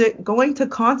 buying music, going to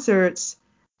concerts,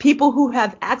 people who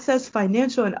have access,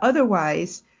 financial and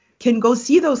otherwise, can go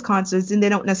see those concerts and they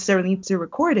don't necessarily need to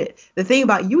record it. The thing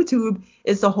about YouTube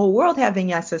is the whole world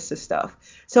having access to stuff.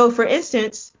 So for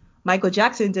instance, Michael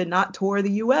Jackson did not tour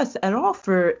the US at all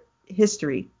for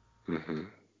history Hmm.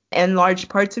 and large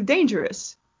parts of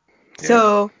Dangerous. Yep.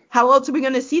 So how else are we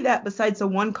going to see that besides the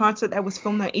one concert that was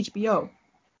filmed on HBO?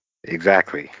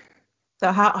 Exactly.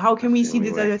 So how can That's we the see only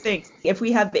these way. other things? If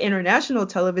we have the international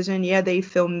television, yeah, they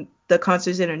film the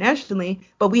concerts internationally,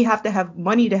 but we have to have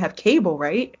money to have cable,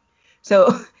 right?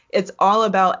 So it's all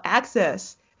about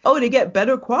access. Oh, to get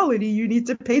better quality, you need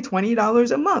to pay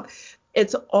 $20 a month.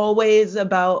 It's always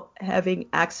about having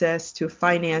access to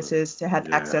finances to have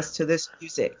Yeah. access to this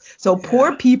music. So Yeah.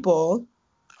 poor people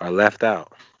Are left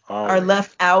out are always.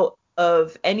 left out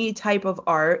of any type of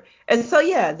art. And so,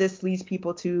 yeah, this leads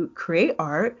people to create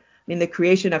art. I mean, the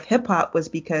creation of hip hop was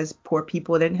because poor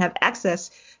people didn't have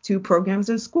access to programs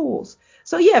in schools.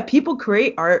 So, yeah, people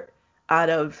create art out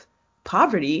of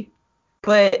poverty,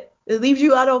 but it leaves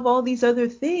you out of all these other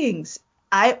things.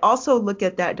 I also look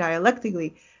at that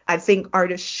dialectically. I think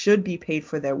artists should be paid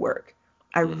for their work.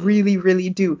 I Hmm. really, really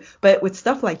do. But with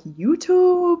stuff like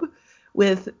YouTube,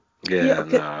 with, you Yeah. know,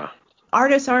 Nah.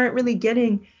 artists aren't really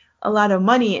getting a lot of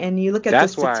money, and you look at the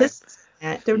That's why. statistics,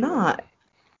 they're Yeah. not.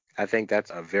 I think that's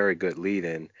a very good lead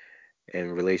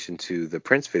in relation to the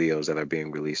Prince videos that are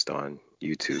being released on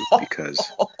YouTube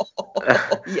because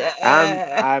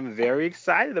Yeah. I'm very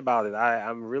excited about it.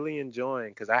 I'm really enjoying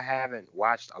because I haven't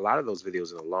watched a lot of those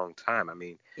videos in a long time. I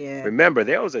mean, Yeah. remember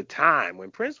there was a time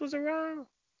when Prince was around,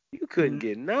 you couldn't Mhm.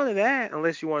 get none of that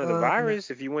unless you wanted a No. virus.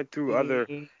 If you went through other,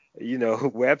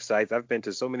 websites. I've been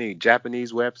to so many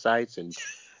Japanese websites and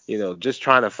just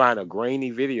trying to find a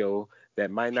grainy video that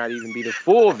might not even be the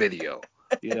full video.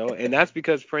 And that's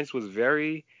because Prince was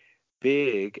very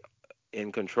big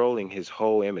in controlling his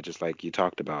whole image, just like you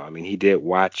talked about. I mean, he did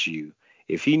watch you.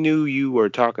 If he knew you were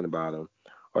talking about him,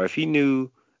 or if he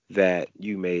knew that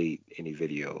you made any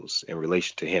videos in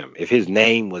relation to him, if his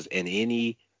name was in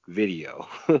any video,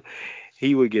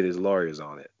 he would get his lawyers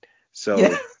on it.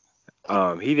 Yeah.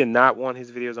 So he did not want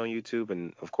his videos on YouTube,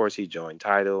 and of course he joined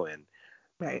Tidal. And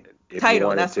Right. if you Title,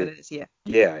 wanted that's what to, it is. Yeah.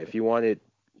 yeah, if you wanted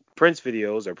Prince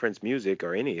videos or Prince music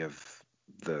or any of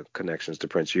the connections to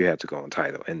Prince, you had to go on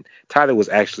Tidal. And Tidal was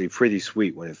actually pretty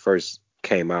sweet when it first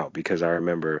came out because I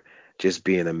remember just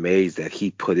being amazed that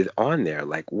he put it on there.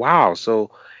 Like, wow,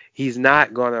 so he's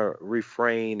not gonna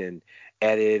refrain and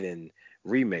edit and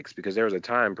remix because there was a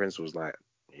time Prince was like,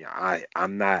 yeah,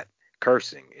 I'm not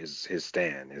cursing is his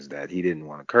stand, is that he didn't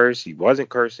want to curse, he wasn't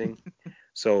cursing.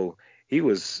 So he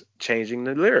was changing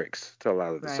the lyrics to a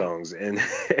lot of the Right. songs. And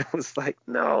it was like,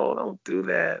 no, don't do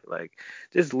that. Like,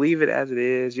 just leave it as it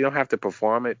is. You don't have to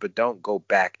perform it, but don't go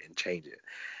back and change it.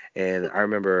 And I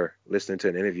remember listening to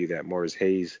an interview that Morris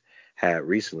Hayes had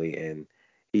recently, and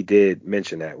he did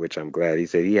mention that, which I'm glad. He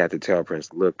said he had to tell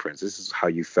Prince, look, Prince, this is how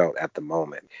you felt at the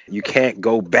moment. You can't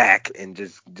go back and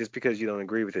just because you don't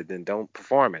agree with it, then don't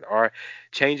perform it or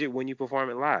change it when you perform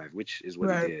it live, which is what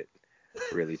he Right. did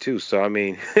really too. So I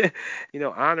mean,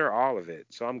 honor all of it.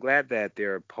 So I'm glad that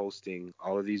they're posting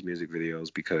all of these music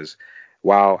videos because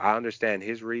while I understand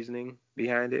his reasoning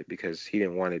behind it because he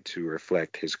didn't want it to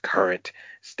reflect his current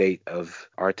state of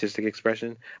artistic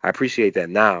expression, I appreciate that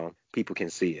now people can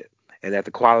see it and that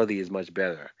the quality is much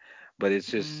better. But it's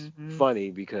just Hmm.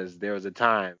 funny because there was a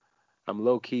time I'm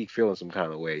low key feeling some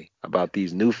kind of way about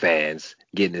these new fans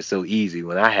getting it so easy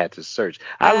when I had to search.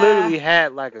 I Uh, literally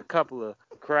had like a couple of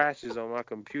crashes on my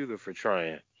computer for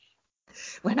trying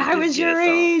when to I just was get a your song.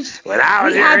 age, When I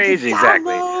was we your had to age,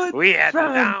 exactly. download We had to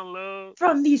from download.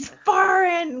 from these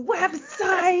foreign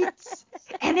websites,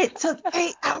 and it took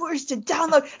 8 hours to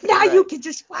download. Now you can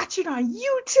just watch it on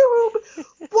YouTube.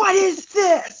 What is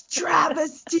this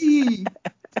travesty?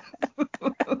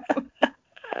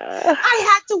 I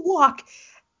had to walk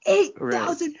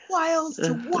Right. 8,000 miles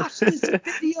to watch this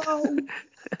video,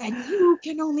 and you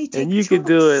can only And take you could 12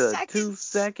 do it in seconds. 2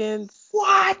 seconds.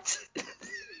 What?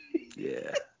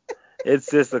 Yeah. It's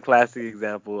just a classic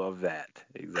example of that.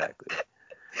 Exactly.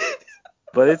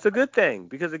 But it's a good thing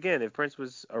because, again, if Prince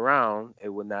was around, it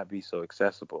would not be so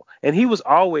accessible. And he was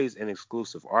always an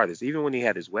exclusive artist, even when he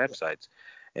had his websites.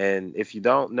 And if you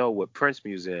don't know what Prince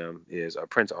Museum is, or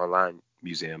Prince Online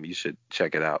Museum, you should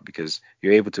check it out because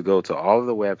you're able to go to all of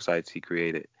the websites he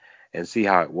created and see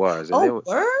how it was. And Oh, then,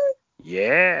 word?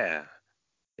 yeah,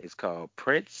 it's called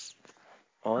Prince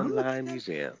I'm looking Online at,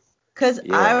 Museum. because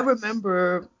I Yeah.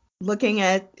 remember looking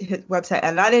at his website,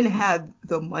 and I didn't have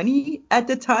the money at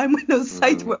the time when those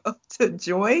sites Hmm. were up to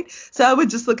join. So I would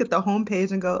just look at the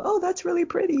homepage and go, oh, that's really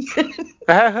pretty.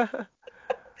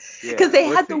 Because Yeah. they What's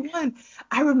had the he? one,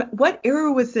 I remember, what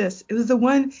era was this? It was the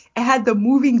one, it had the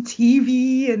moving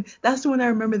TV, and that's the one I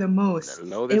remember the most.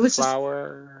 It Lotus was just,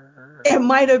 flower. it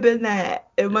might have been that.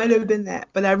 It might have Yeah. been that.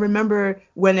 But I remember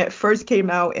when it first came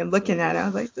out and looking at it, I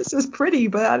was Hmm. like, this is pretty,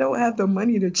 but I don't have the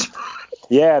money to try.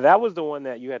 Yeah, that was the one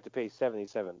that you had to pay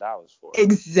 $77 for.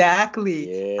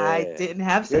 Exactly. I Yeah. didn't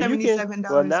have Yeah, you can.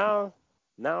 Well, $77.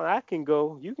 now I can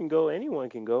go. You can go. Anyone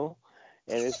can go,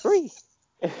 and it's free.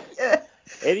 Yeah.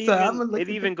 It So I'm even gonna it look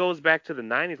at the. even goes back to the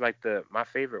 90s. Like my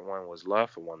favorite one was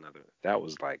Love for One Another. That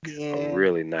was like a Yeah.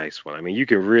 really nice one. I mean, you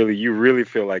really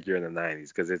feel like you're in the 90s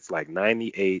because it's like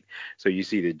 98. So you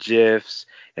see the GIFs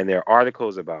and there are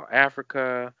articles about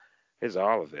Africa. It's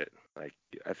all of it. Like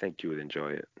I think you would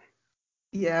enjoy it.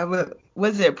 Yeah, but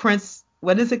was it Prince?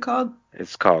 What is it called?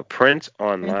 It's called Prince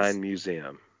Prince. Online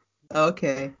Museum.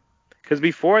 Okay. Because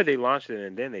before they launched it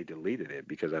and then they deleted it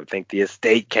because I think the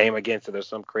estate came against it or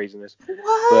some craziness.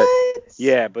 But What?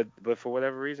 yeah, but for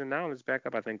whatever reason now it's back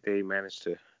up. I think they managed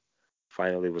to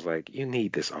finally was like, you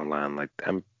need this online. Like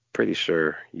I'm pretty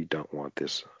sure you don't want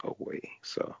this away.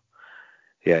 So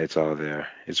yeah, it's all there.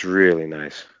 It's really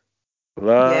nice.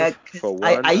 Yeah, Love because for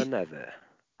one another.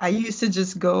 I used to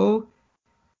just go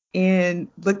and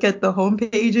look at the home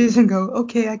pages and go,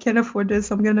 okay, I can't afford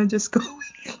this. I'm gonna just go.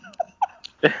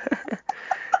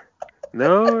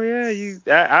 No,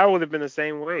 yeah, I would have been the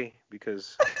same way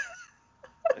because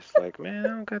it's like, man, I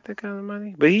don't got that kind of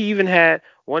money. But he even had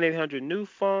 1-800 New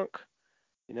Funk.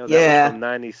 That was Yeah, from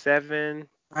 '97.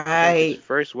 I think his right.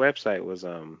 first website was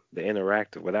the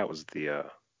interactive. Well, that was the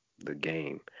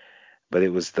game, but it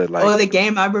was the Oh, like the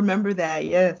game. I remember that.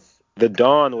 Yes, the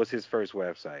Dawn was his first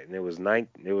website, and it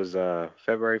was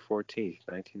February 14th,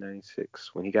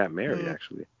 1996 when he got married mm,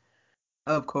 actually.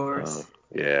 of course.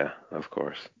 Yeah, of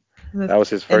course. Look, That was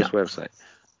his and first website.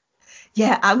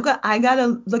 yeah, I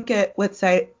gotta look at what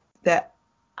site that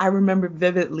I remember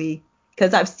vividly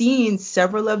because I've seen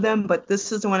several of them, but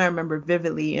this is the one I remember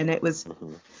vividly, and it was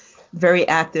Hmm. very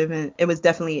active and it was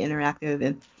definitely interactive,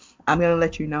 and I'm gonna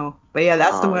let you know. But yeah,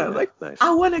 that's the Oh one. I'm yeah, like, nice.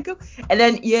 I wanna go, and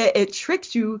then yeah, it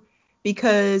tricks you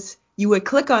because you would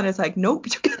click on it, it's like, nope,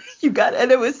 you got,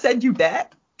 and it would send you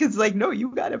back because like, no,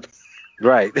 you gotta.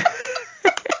 Right.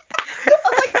 I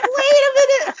was like, wait a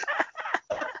minute.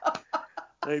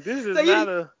 Like this So is not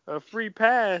you, a free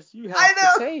pass. You I have to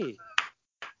know. pay.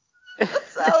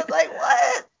 So I was like,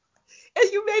 what?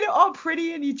 And you made it all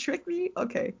pretty and you tricked me?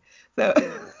 Okay. So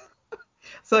Yeah.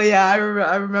 so yeah, I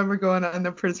remember going on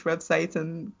the Prince websites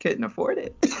and couldn't afford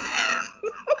it.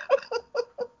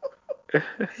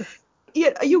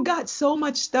 Yeah, you got so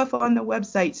much stuff on the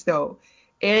websites though.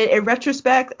 And in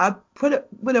retrospect,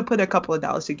 would have put a couple of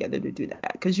dollars together to do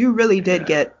that because you really did Yeah.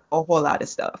 get a whole lot of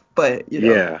stuff. But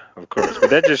Yeah, of course. But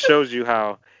that just shows you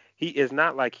how he is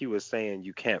not like he was saying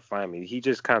you can't find me. He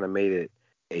just kind of made it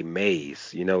a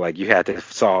maze. Like you had to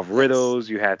solve yes, riddles.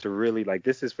 You had to really like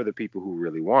this is for the people who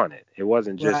really want it. It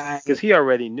wasn't just because right. he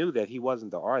already knew that he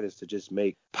wasn't the artist to just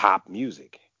make pop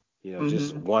music.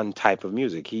 Just Hmm. one type of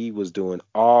music. He was doing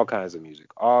all kinds of music,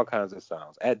 all kinds of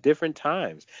sounds at different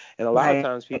times. And a lot of Right.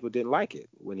 times people didn't like it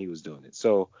when he was doing it.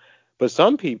 So but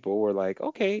some people were like,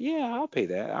 okay, yeah, I'll pay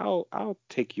that. I'll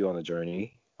take you on a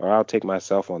journey, or I'll take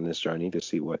myself on this journey to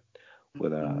see what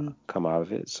would Hmm. come out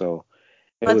of it. So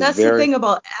it But was that's the very, thing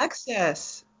about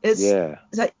access. yeah,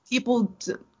 Is that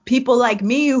people like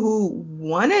me who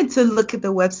wanted to look at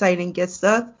the website and get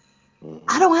stuff,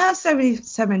 I hmm, don't have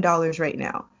 $77 right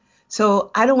now.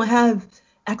 So I don't have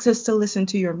access to listen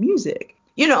to your music.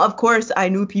 Of course I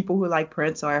knew people who like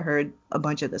Prince, so I heard a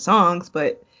bunch of the songs,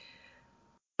 but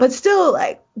But still,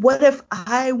 like, what if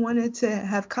I wanted to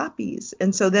have copies?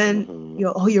 And so then, Hmm.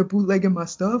 oh, you're bootlegging my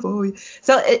stuff.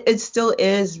 So it still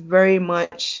is very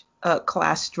much a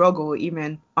class struggle,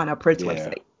 even on a Prince Yeah.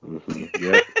 website.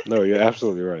 Yep. No, you're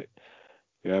absolutely right.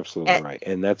 You're absolutely and, right.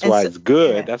 And that's and why so, it's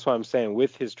good. yeah. That's why I'm saying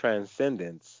with his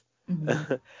transcendence,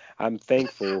 Hmm. I'm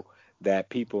thankful that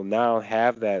people now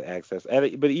have that access.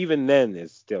 But even then,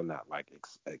 it's still not like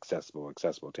accessible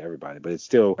to everybody. But it's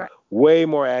still Right. way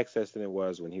more access than it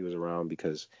was when he was around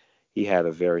because he had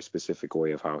a very specific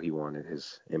way of how he wanted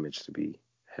his image to be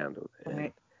handled. And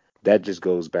Right. that just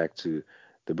goes back to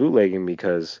the bootlegging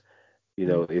because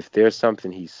Mm-hmm. if there's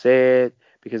something he said,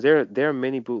 because there are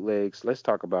many bootlegs. Let's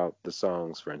talk about the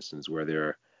songs, for instance, where there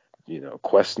are,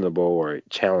 questionable or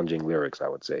challenging lyrics, I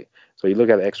would say. So you look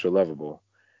at Extra Lovable,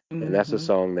 and that's a Mm-hmm.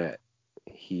 song that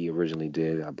he originally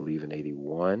did, I believe, in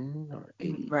 81 or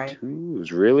Right. 82. It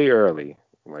was really early,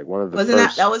 like one of the Wasn't that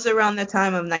first. was around the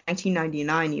time of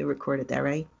 1999 you recorded that,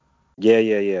 right? Yeah,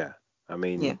 yeah, yeah. I Yeah.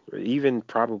 mean, even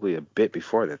probably a bit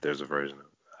before that, there's a version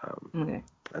of. Okay.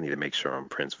 I need to make sure on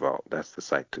Prince Vault. That's the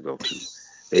site to go to.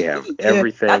 They have Yeah,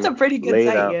 that's everything a pretty good laid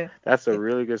site. out. Yeah. That's a Yeah.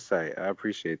 really good site. I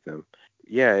appreciate them.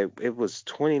 Yeah, it was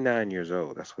 29 years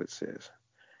old. That's what it says.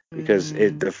 Because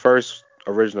Mm, the first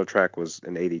original track was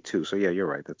in 82. So yeah, you're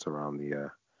right. That's around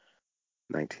the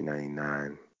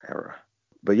 1999 era.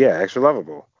 But yeah, Extra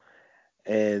Lovable.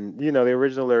 And the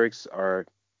original lyrics are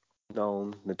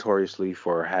known notoriously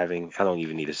for having, I don't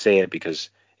even need to say it because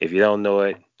if you don't know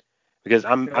it, because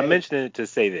I'm right. mentioning it to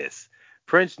say this.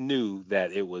 Prince knew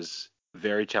that it was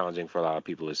very challenging for a lot of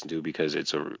people to listen to because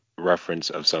it's a reference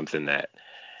of something that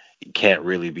can't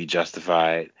really be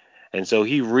justified. And so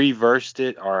he reversed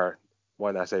it, or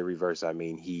when I say reverse, I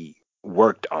mean he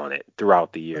worked on it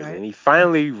throughout the years. And Right. he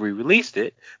finally re-released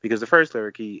it because the first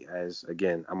lyric he as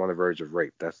again, I'm on the verge of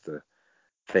rape. That's the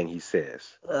thing he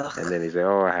says. And Ugh. then he said,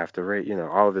 "Oh, I have to rape,"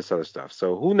 all of this other stuff.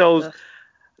 So who knows. Ugh.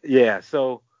 Yeah,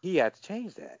 so he had to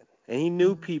change that. And he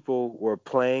knew Mm, people were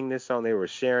playing this song, they were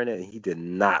sharing it, and he did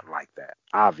not like that,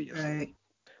 obviously. right.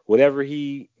 Whatever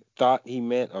he thought he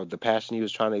meant or the passion he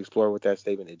was trying to explore with that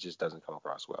statement, it just doesn't come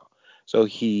across well. So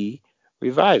he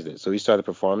revised it. So he started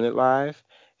performing it live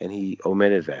and he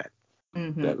omitted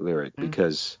Mm-hmm. that lyric Mm,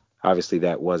 because obviously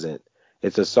that wasn't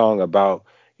it's a song about,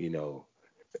 you know,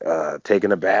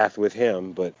 taking a bath with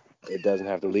him, but it doesn't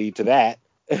have to lead to that,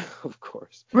 of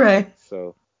course. right.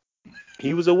 So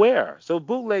he was aware. So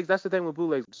bootlegs, that's the thing with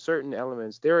bootlegs. Certain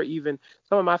elements, there are even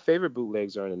some of my favorite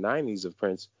bootlegs are in the 90s of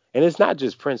Prince. And it's not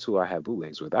just Prince who I have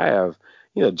bootlegs with. I have,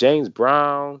 James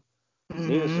Brown,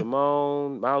 Nina Mm-hmm.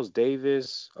 Simone, Miles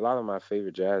Davis, a lot of my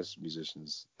favorite jazz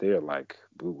musicians, they're like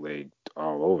bootleg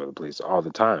all over the place all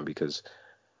the time because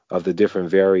of the different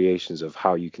variations of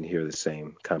how you can hear the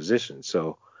same composition.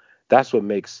 So that's what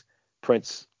makes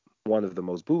Prince one of the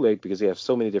most bootleg because he has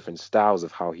so many different styles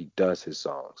of how he does his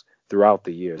songs throughout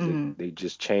the years. Mm-hmm. They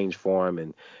just change form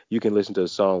and you can listen to a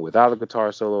song without a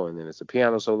guitar solo and then it's a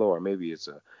piano solo or maybe it's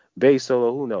a bass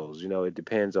solo. Who knows? It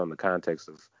depends on the context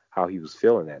of how he was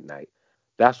feeling that night.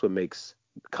 That's what makes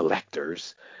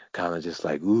collectors kind of just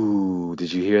like, ooh,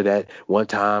 did you hear that one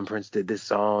time Prince did this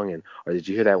song and or did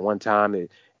you hear that one time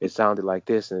it sounded like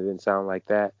this and it didn't sound like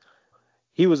that.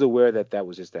 He was aware that that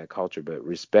was just that culture, but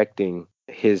respecting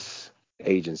his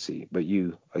agency. But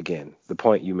you, again, the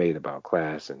point you made about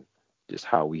class and just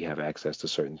how we have access to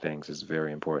certain things is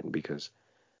very important because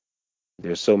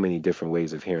there's so many different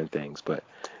ways of hearing things. But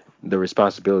the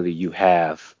responsibility you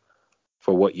have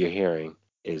for what you're hearing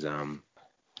is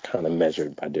kind of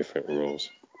measured by different rules.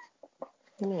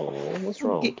 Oh, what's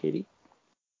wrong, Okay. kitty?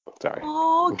 Sorry.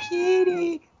 Oh,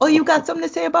 kitty. Oh, you got something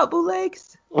to say about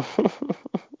bootlegs?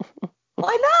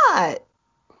 Why not?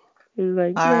 He's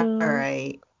like, All no.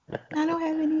 right. I don't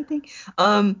have anything.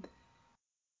 Um,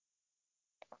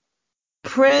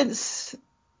 Prince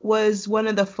was one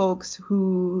of the folks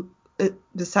who,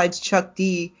 besides Chuck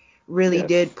D, really Yes.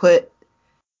 did put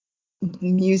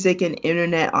music and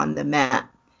internet on the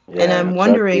map. And Yeah, I'm Chuck D.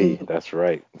 wondering, That's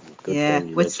right. Good yeah, thing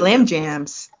you with mentioned Slam him.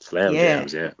 Jams, Slam yeah.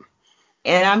 jams, yeah.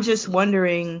 And I'm just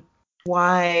wondering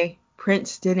why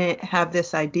Prince didn't have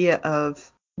this idea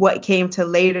of what came to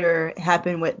later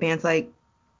happen with bands like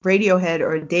Radiohead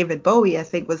or David Bowie, I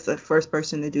think was the first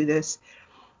person to do this,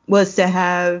 was to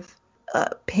have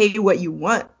pay what you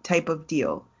want type of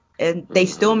deal. And they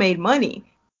still Hmm. made money.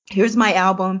 Here's my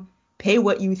album, pay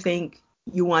what you think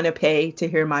you want to pay to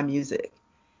hear my music.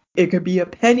 It could be a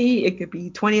penny, it could be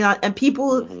 $20, and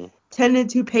people Hmm. tended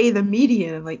to pay the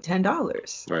median like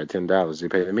 $10. Right, $10. You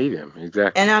pay the medium. And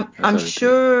Exactly. I'm That's I'm how they pay.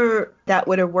 sure that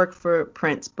would have worked for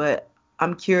Prince, but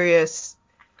I'm curious.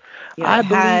 Yeah, I it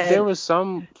believe there had, was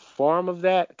some form of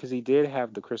that because he did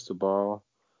have the crystal ball.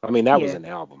 I mean, that was yeah, an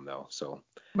album though, so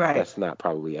right, that's not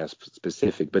probably as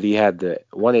specific. But he had the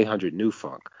 1-800 New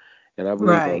Funk, and I believe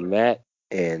right. on that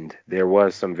end there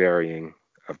was some varying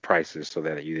of prices so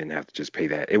that you didn't have to just pay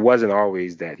that. It wasn't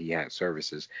always that he had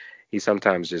services. He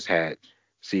sometimes just had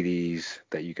CDs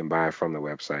that you can buy from the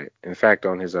website. In fact,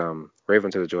 on his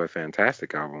Raven to the Joy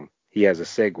Fantastic album, he has a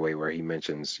segue where he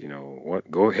mentions,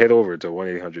 go head over to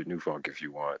 1-800 New Funk if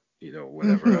you want,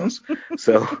 whatever Hmm. else.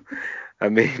 So, I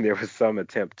mean, there was some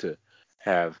attempt to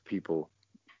have people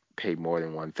pay more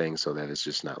than one thing so that it's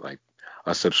just not like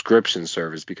a subscription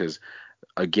service because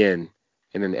again,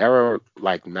 in an era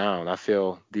like now, and I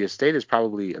feel the estate is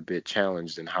probably a bit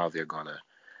challenged in how they're gonna.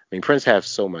 I mean, Prince has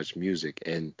so much music,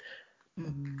 and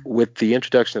Hmm. with the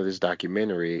introduction of this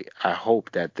documentary, I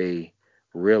hope that they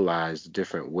realize the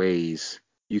different ways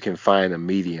you can find a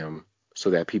medium so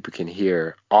that people can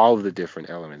hear all of the different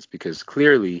elements because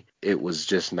clearly it was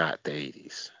just not the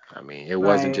 80s. I mean, it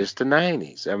wasn't Right. just the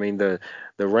 90s. I mean, the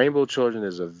Rainbow Children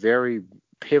is a very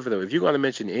pivotal. If you're going to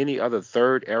mention any other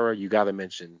third era, you got to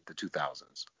mention the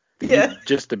 2000s. Yeah.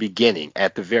 Just the beginning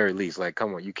at the very least. Like,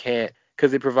 come on, you can't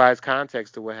because it provides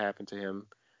context to what happened to him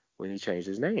when he changed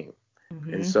his name.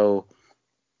 And Hmm. so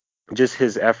just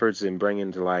his efforts in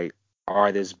bringing to light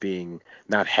artists being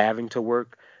not having to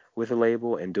work with a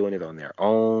label and doing it on their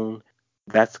own,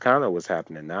 that's kind of what's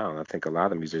happening now. And I think a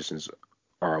lot of musicians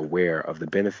are aware of the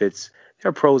benefits. There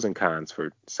are pros and cons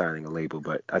for signing a label,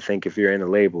 but I think if you're in a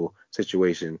label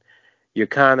situation, you're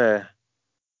kind of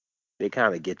they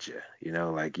kind of get you,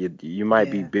 like you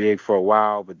might be Yeah. big for a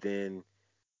while, but then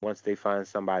once they find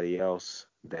somebody else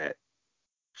that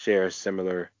share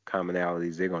similar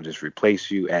commonalities, they're going to just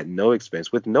replace you at no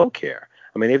expense with no care.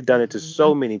 I mean, they've done it to Hmm.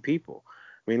 so many people.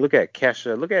 I mean, look at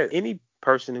Kesha. Look at any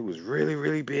person who was really,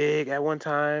 really big at one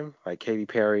time, like Katy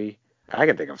Perry. I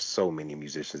can think of so many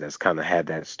musicians that's kind of had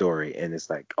that story. And it's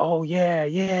like, oh, yeah,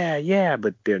 yeah, yeah.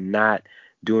 But they're not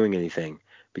doing anything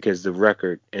because the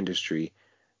record industry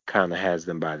kind of has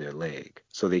them by their leg.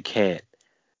 So they can't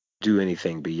do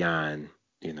anything beyond,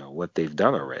 what they've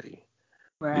done already.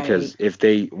 Because Right. if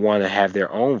they want to have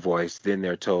their own voice, then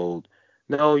they're told,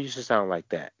 no, you should sound like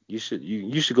that. You should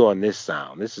go on this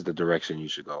sound. This is the direction you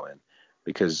should go in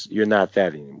because you're not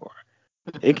that anymore.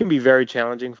 It can be very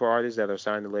challenging for artists that are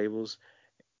signed to labels.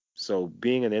 So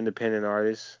being an independent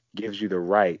artist gives you the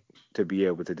right to be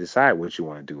able to decide what you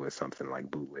want to do with something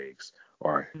like bootlegs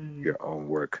or Mm. your own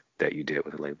work that you did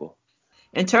with a label.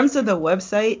 In terms of the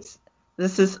websites,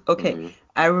 this is okay. Hmm.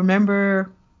 I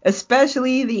remember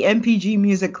especially the MPG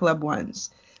Music Club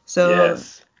ones. So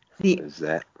Yes. the There's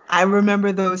that. I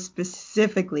remember those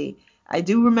specifically. I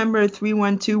do remember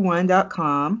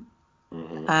 3121.com.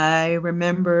 Hmm. I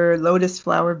remember Lotus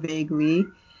Flower vaguely.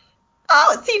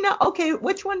 Oh, see now, okay,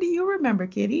 which one do you remember,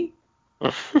 Kitty?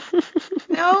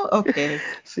 No? Okay.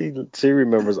 She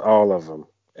remembers all of them,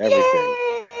 everything.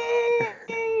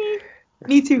 Yay!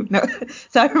 Me too. No.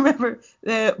 So I remember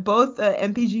both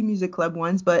MPG Music Club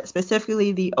ones, but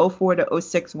specifically the '04 to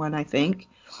 '06 one, I think,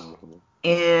 Hmm.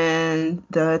 and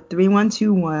the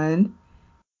 3121,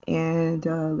 and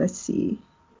let's see.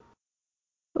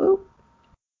 Oh,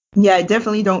 yeah, I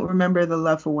definitely don't remember the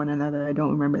Love for One Another. I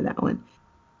don't remember that one.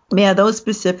 Yeah, those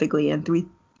specifically, and three.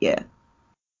 Yeah,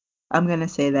 I'm gonna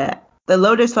say that. The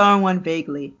Lotus Flower one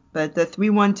vaguely, but the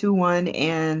 3121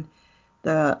 and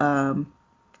the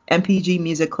MPG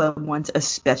Music Club ones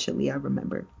especially, I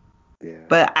remember. Yeah.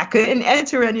 But I couldn't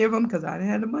enter any of them because I didn't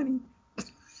have the money.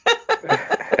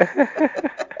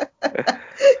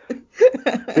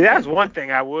 See, that's one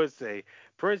thing I would say.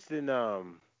 Princeton,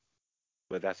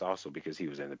 but that's also because he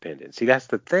was independent. See, that's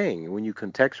the thing when you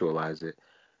contextualize it.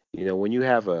 When you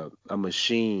have a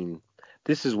machine,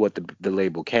 this is what the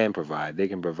label can provide. They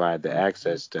can provide the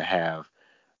access to have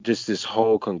just this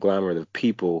whole conglomerate of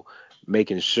people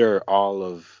making sure all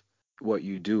of what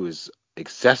you do is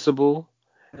accessible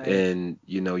Right. and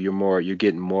you're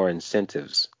getting more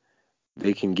incentives.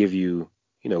 They can give you,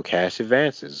 cash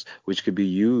advances, which could be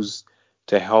used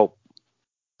to help,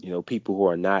 people who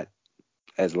are not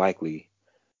as likely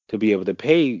to be able to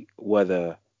pay what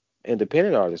a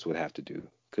independent artist would have to do.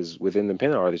 Because with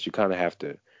independent artists, you kind of have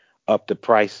to up the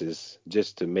prices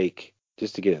just to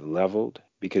get it leveled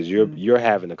because you're Mm-hmm.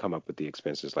 having to come up with the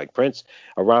expenses. Like Prince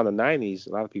around the 90s,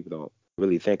 a lot of people don't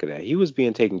really think of that. He was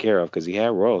being taken care of because he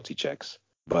had royalty checks,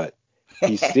 but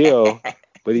he still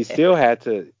he still had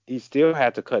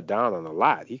to cut down on a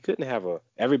lot. He couldn't have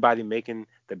everybody making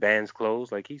the band's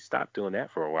clothes. Like he stopped doing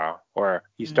that for a while, or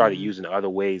he started Mm-hmm. using other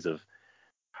ways of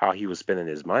how he was spending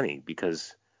his money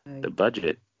because the Right.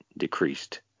 budget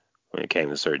decreased. when it came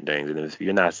to certain things. And if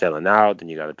you're not selling out, then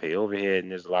you got to pay overhead,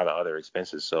 and there's a lot of other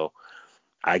expenses. So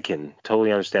I can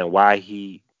totally understand why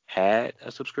he had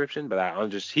a subscription, but I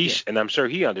understand Yeah. and I'm sure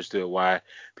he understood why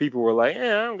people were like,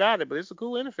 "Yeah, I don't got it, but it's a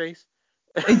cool interface."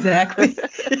 Exactly.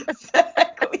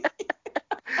 Exactly.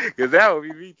 Because that would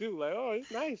be me too. Like, oh,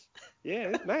 it's nice. Yeah,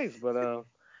 it's nice, but Ooh,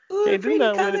 can't do pretty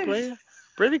nothing with it, colors. player.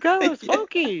 Pretty colors, Yeah.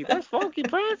 funky. That's funky,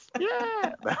 Prince.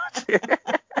 Yeah.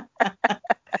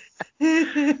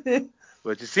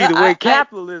 But you see the way I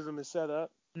capitalism is set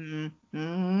up.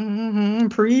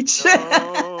 preach.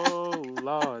 Oh,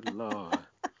 Lord, Lord.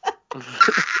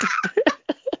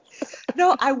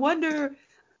 No, I wonder.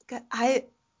 I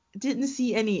didn't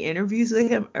see any interviews with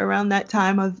him around that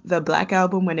time of the Black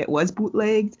Album when it was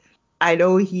bootlegged. I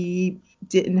know he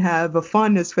didn't have a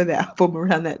fondness for the album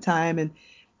around that time, and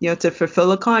to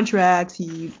fulfill a contract,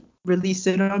 he released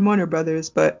it on Warner Brothers.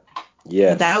 But that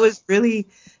Yes, was really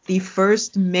the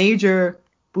first major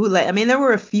bootleg. I mean, there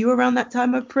were a few around that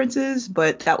time of Prince's,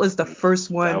 but that was the first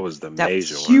that one was the that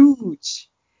was major one. huge.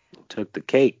 Took the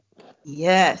cake.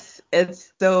 Yes,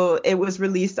 it's so it was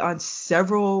released on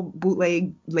several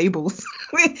bootleg labels.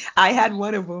 I had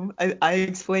one of them. I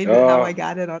explained it how I Oh,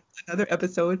 got it on another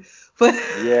episode, but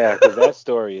yeah, because that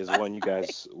story is one you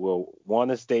guys will want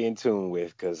to stay in tune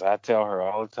with, because I tell her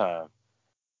all the time.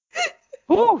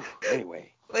 Whew.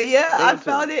 Anyway, but yeah, stay I in tune.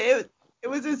 found it. It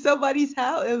was in somebody's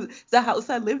house. It was the house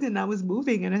I lived in. I was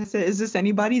moving, and I said, "Is this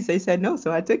anybody's?" They said no,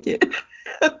 so I took it.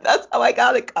 That's how I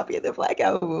got a copy of the Black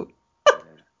Album. Yeah.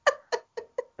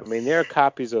 I mean, there are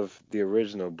copies of the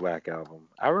original Black Album.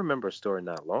 I remember a story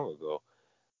not long ago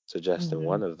suggesting Hmm.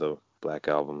 one of the Black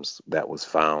Albums that was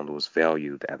found was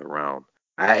valued at around,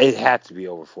 it had to be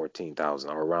over 14,000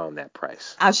 or around that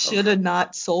price. I should have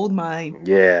not sold mine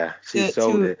Yeah, she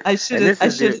sold to it. I should And have this I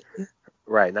is should. the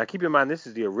right. Now keep in mind this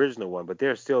is the original one, but there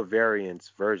are still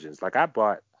variants versions. Like I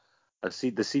bought the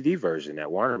CD version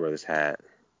that Warner Brothers had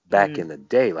back Mm, in the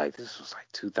day. Like this was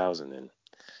like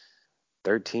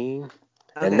 2013,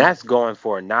 and okay. that's going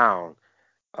for now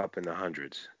up in the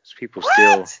hundreds. People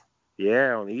still, What?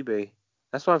 yeah, on eBay.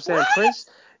 That's what I'm saying. What? Prince,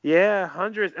 yeah,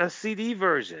 hundreds a CD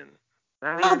version,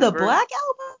 not Oh, even the the version. Black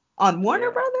Album on Warner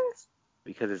Yeah, Brothers?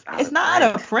 because it's out It's of not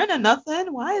out of print. print or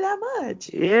nothing. Why that much?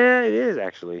 Yeah, it is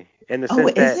actually, in the Oh, sense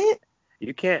is that it?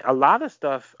 you can't. A lot of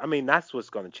stuff. I mean, that's what's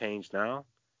going to change now,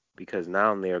 because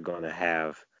now they're going to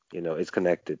have, it's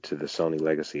connected to the Sony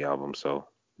Legacy album, so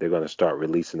they're going to start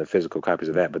releasing the physical copies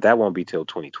of that. But that won't be till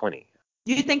 2020.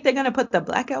 Do you think they're gonna put the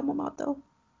Black Album out though?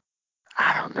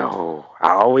 I don't know.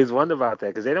 I always wonder about that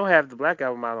because they don't have the Black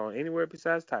Album out on anywhere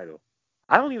besides Tidal.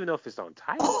 I don't even know if it's on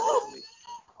Tidal actually.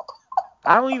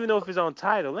 I don't even know if it's on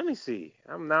Tidal. Let me see.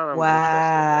 I'm interested now.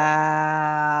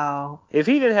 Wow. If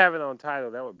he didn't have it on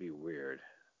Tidal, that would be weird.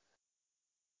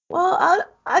 Well,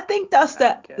 I think that's I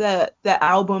the guess. the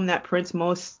album that Prince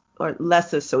most or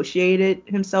less associated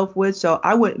himself with, so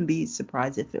I wouldn't be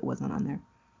surprised if it wasn't on there.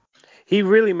 He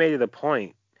really made it a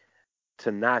point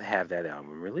to not have that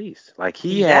album released. Like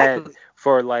he had Exactly.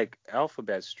 for like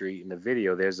Alphabet Street in the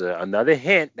video. There's another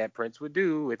hint that Prince would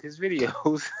do with his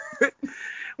videos,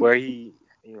 where he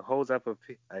holds up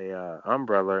a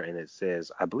umbrella and it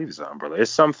says, I believe it's an umbrella.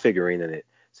 It's some figurine and it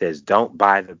says, "Don't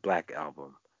buy the Black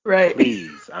Album, Right.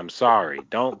 please. I'm sorry.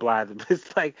 Don't buy the."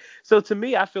 It's like so to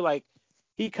me. I feel like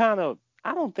he kind of.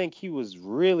 I don't think he was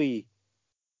really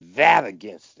that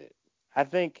against it. I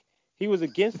think he was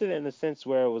against it in the sense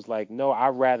where it was like, no, I'd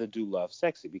rather do Love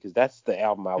Sexy because that's the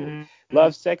album I would. Mm-hmm.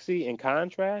 Love Sexy, in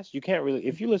contrast, you can't really,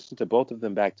 if you listen to both of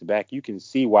them back to back, you can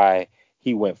see why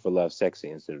he went for Love Sexy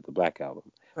instead of the Black Album.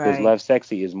 Because Right. Love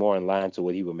Sexy is more in line to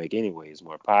what he would make anyway. It's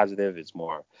more positive, it's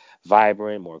more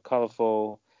vibrant, more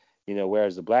colorful,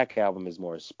 whereas the Black Album is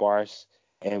more sparse.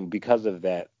 And because of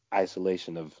that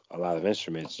isolation of a lot of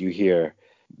instruments, you hear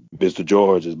Mr.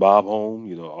 George, is Bob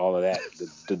home? All of that,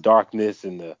 the darkness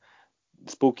and the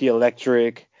spooky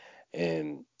electric,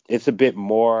 and it's a bit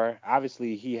more.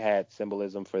 Obviously, he had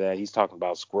symbolism for that. He's talking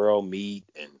about squirrel meat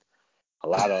and a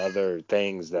lot of other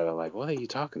things that are like, what are you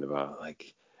talking about?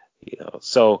 Like,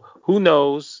 so who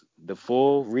knows the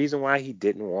full reason why he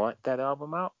didn't want that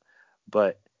album out?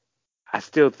 But I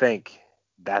still think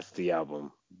that's the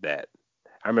album that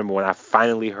I remember when I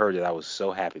finally heard it. I was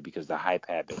so happy because the hype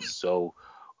had been so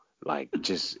like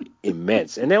just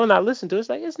immense. And then when I listen to it, it's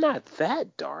like it's not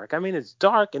that dark. I mean, it's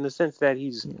dark in the sense that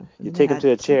Yeah, you and it take him had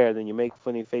to a some. chair, then you make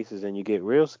funny faces, and you get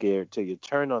real scared till you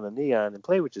turn on the neon and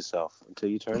play with yourself until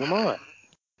you turn them on.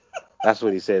 That's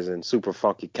what he says in Super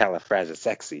Funky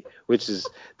Califragisexy, which is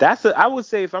I would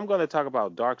say if I'm going to talk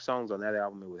about dark songs on that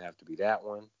album, it would have to be that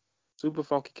one, Super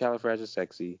Funky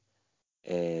Califragisexy,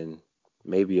 and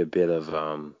maybe a bit of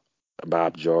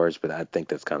Bob George, but I think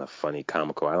that's kind of funny,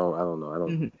 comical. I don't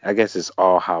know. Hmm. I guess it's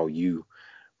all how you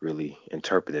really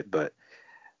interpret it, but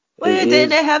it But didn't is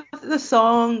they have the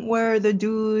song where the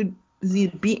dude is he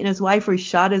beating his wife or he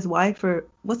shot his wife or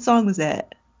what song was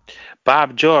that?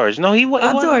 Bob George. No, it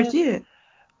Bob George, wasn't. yeah.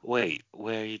 Wait,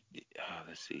 where?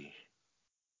 Let's see.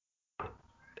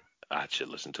 I should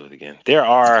listen to it again. There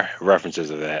are references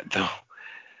of that though,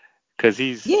 because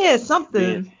he's Yeah, being.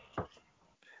 something.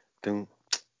 Dun-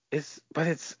 but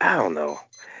it's I don't know.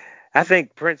 I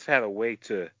think Prince had a way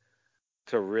to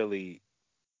really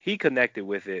he connected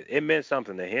with it. It meant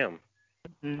something to him,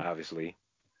 Mhm. obviously,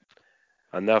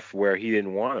 enough where he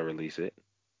didn't want to release it.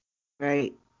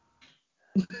 Right.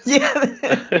 Yeah.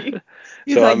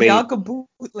 He's So I like, mean, y'all can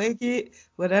bootleg it,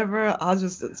 whatever. I'll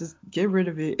just get rid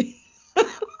of it.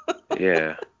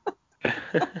 yeah,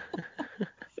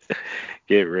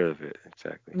 get rid of it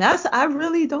exactly. I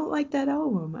really don't like that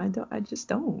album. I just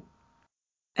don't.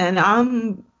 And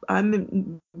I'm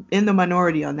in the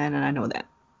minority on that, and I know that.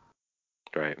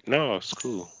 Right. No, it's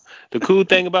cool. The cool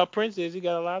thing about Prince is he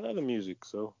got a lot of other music,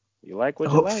 so you like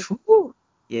what you Oh, like. phew.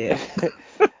 Yeah,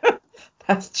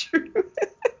 that's true.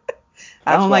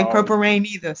 I That's don't why I like always. Purple Rain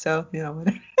either, so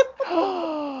whatever.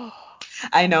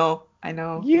 I know.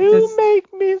 You Just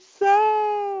make me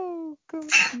so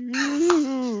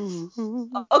confused.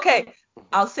 okay.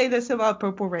 I'll say this about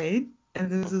Purple Rain, and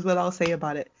this is what I'll say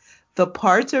about it. The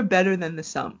parts are better than the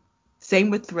sum. Same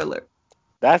with Thriller.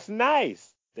 That's nice.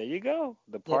 There you go.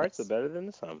 The parts are Yes, better than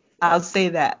the sum. I'll Yep. say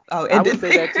that. I'll I end would it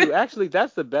say that there. too. Actually,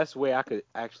 that's the best way I could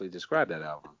actually describe that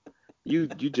album. You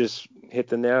just hit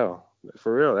the nail.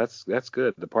 For real. That's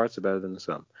good. The parts are better than the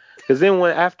sum. Because then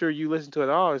when after you listen to it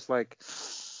all, it's like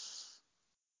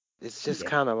it's just Yeah.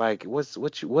 kind of like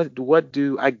what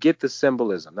do I get the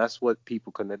symbolism? That's what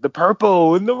people connect. The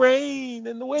purple and the rain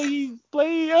and the way he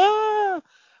played.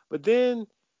 But then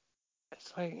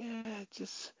it's like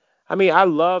just I mean I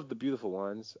love the beautiful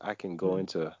ones. I can go Mhm.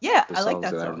 into Yeah, the I like songs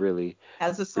that that I song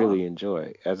as a really song,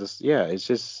 enjoy. Yeah, it's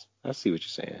just I see what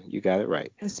you're saying. You got it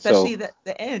right. especially So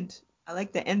the end. I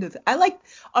like the end of it. I like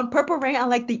on Purple Rain. I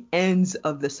like the ends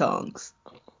of the songs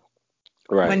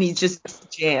when right, he just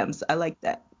jams. I like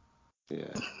that.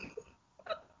 yeah.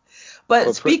 But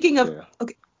Well, speaking of, yeah.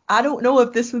 okay, I don't know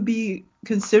if this would be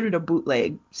considered a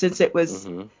bootleg since it was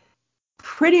Mhm.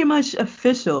 pretty much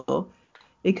official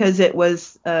because it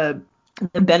was the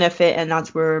benefit and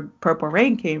that's where Purple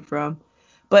Rain came from.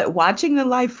 But watching the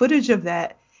live footage of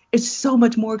that is so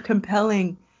much more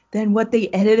compelling than what they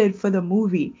edited for the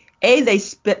movie. A, they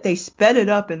sped it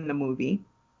up in the movie.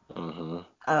 Mhm.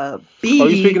 Oh,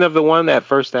 you speaking B, of the one that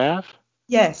first half?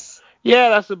 yes, Yeah,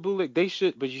 that's a bootleg. They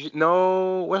should, but you should,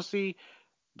 no. Well, see,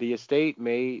 the estate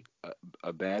made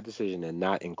a bad decision in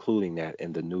not including that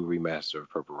in the new remaster of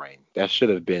Purple Rain. That should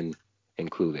have been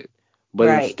included. But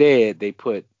right, instead, they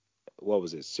put, what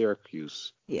was it,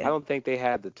 Syracuse. I yeah, don't think they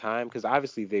had the time because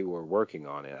obviously they were working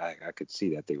on it. I could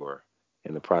see that they were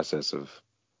in the process of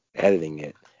editing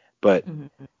it, but hmm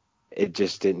it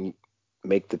just didn't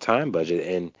make the time budget.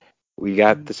 And we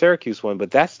got the Syracuse one,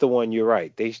 but that's the one you're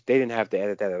right. They didn't have to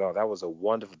edit that at all. That was a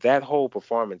wonderful that whole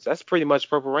performance. That's pretty much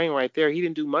Purple Rain right there. He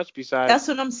didn't do much that's besides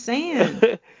what I'm saying.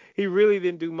 he really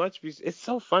didn't do much. It's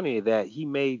so funny that he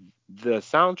made the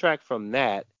soundtrack from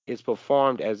that is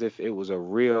performed as if it was a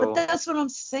But real that's what I'm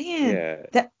saying. yeah.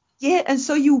 That yeah, and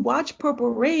so you watch Purple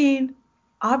Rain.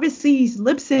 Obviously, he's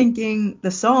lip syncing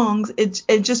the songs. It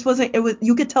just wasn't. It was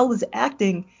you could tell it was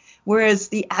acting. Whereas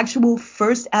the actual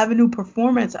First Avenue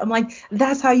performance, I'm like,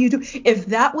 that's how you do. If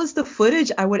that was the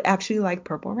footage, I would actually like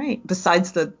Purple Rain.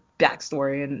 Besides the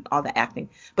backstory and all the acting,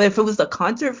 but if it was the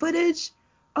concert footage,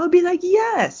 I would be like,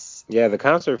 yes, Yeah, the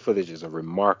concert footage is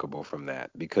remarkable from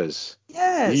that because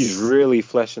he's yes, really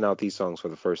fleshing out these songs for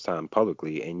the first time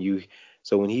publicly, and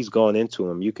so when he's gone into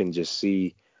them, you can just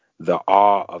see the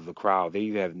awe of the crowd. They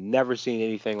have never seen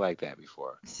anything like that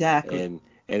before, exactly.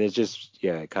 and it's just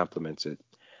yeah, it complements it.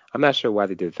 I'm not sure why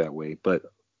they did it that way, but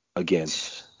again,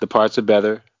 the parts are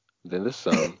better than the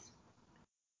sum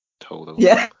total.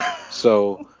 Yeah.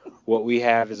 So what we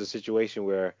have is a situation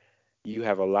where you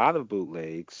have a lot of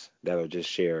bootlegs that are just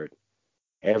shared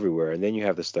everywhere. And then you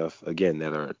have the stuff again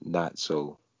that are not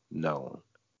so known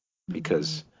Mhm.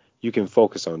 because you can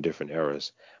focus on different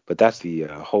eras. But that's the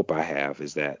hope I have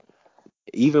is that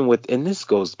even with, and this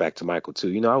goes back to Michael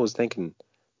too. I was thinking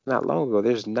not long ago,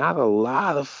 there's not a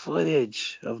lot of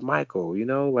footage of Michael.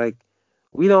 Like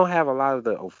we don't have a lot of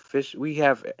the official. We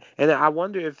have, and I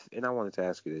wonder if, and I wanted to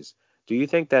ask you this: do you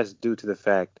think that's due to the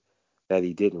fact that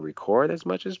he didn't record as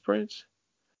much as Prince,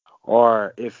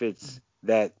 or if it's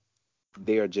that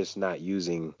they are just not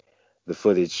using the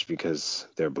footage because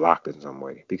they're blocked in some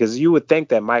way. Because you would think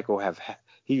that Michael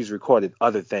he's recorded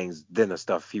other things than the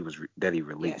stuff that he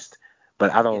released. Yes.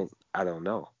 But Yes. I don't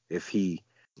know if he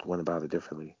went about it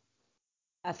differently.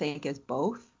 I think it's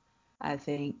both. I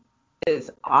think it's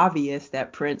obvious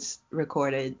that Prince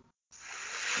recorded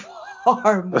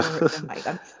far more than Mike.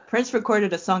 I mean, Prince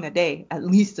recorded a song a day, at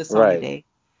least a song a Right. day.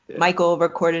 Yeah. Michael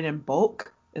recorded in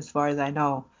bulk, as far as I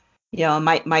know. You know,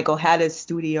 Michael had his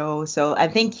studio, so I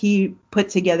think he put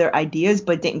together ideas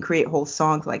but didn't create whole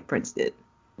songs like Prince did.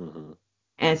 Hmm.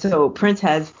 And so Prince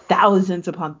has thousands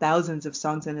upon thousands of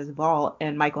songs in his vault,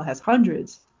 and Michael has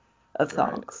hundreds of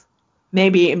Right. songs.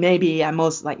 Maybe at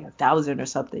most like 1,000 or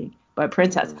something. But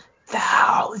Prince has Hmm.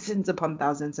 thousands upon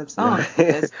thousands of songs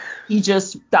because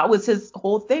that was his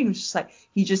whole thing. Just like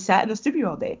he just sat in the studio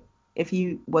all day. If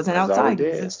he wasn't That's all he outside, he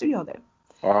was in did. the studio all day.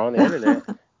 Or on the internet.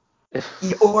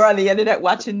 Or on the internet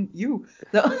watching you.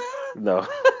 So No.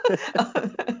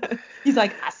 he's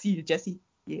like, I see you, Jesse.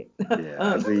 Yeah. Yeah,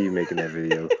 I see you making that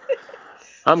video.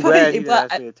 I'm but glad he didn't ask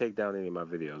but me to take down any of my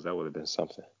videos. That would have been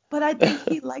something. But I think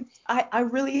he liked, I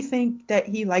really think that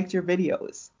he liked your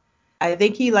videos. I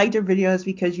think he liked your videos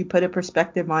because you put a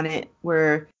perspective on it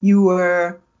where you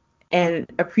were an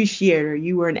appreciator,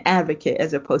 you were an advocate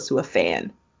as opposed to a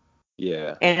fan.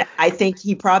 Yeah. And I think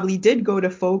he probably did go to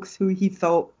folks who he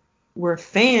felt were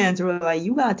fans who were like,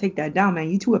 you gotta take that down, man.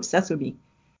 You too obsessed with me.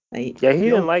 Like, Yeah, he you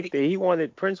didn't don't like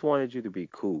that. Prince wanted you to be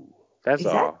cool. That's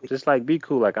all. exactly. Just like be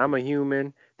cool. Like I'm a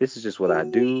human. This is just what I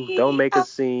do. Don't make a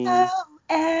scene.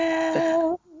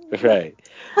 C-O-L-L. Right.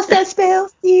 What's that spell?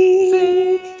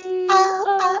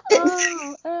 C-O-L.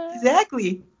 C-O-O-L.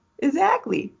 Exactly.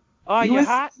 Exactly. Are He you was.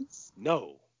 hot?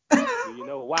 No. Do you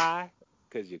know why?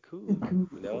 Because you're cool. Because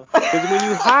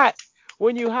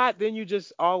when you hot, then you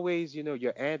just always,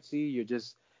 you're antsy.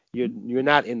 You're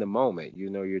not in the moment.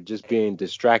 You're just being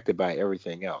distracted by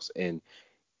everything else. And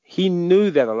he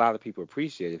knew that a lot of people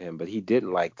appreciated him, but he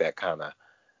didn't like that kind of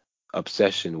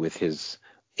obsession with his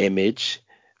image,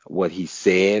 what he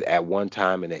said at one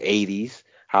time in the 80s,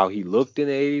 how he looked in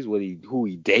the 80s, who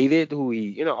he dated,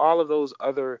 all of those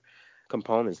other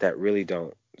components that really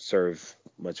don't serve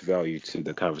much value to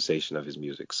the conversation of his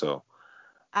music. So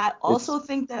I it's also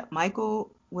think that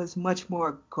Michael was much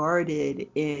more guarded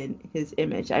in his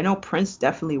image. I know Prince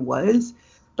definitely was,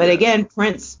 but yeah. again,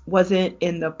 Prince wasn't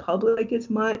in the public as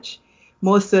much.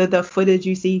 Most of the footage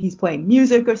you see, he's playing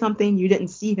music or something. You didn't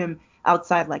see him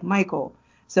outside like Michael.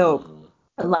 So Hmm.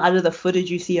 a lot of the footage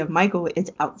you see of Michael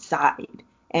is outside.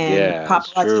 And Yeah, it's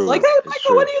paparazzi's like, true. hey, It's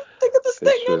Michael, what true. do you think of this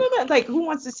It's thing? No, true. no, no. Like, who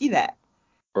wants to see that?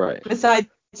 Right. Besides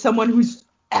someone who's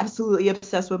absolutely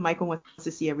obsessed with Michael wants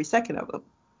to see every second of him.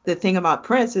 The thing about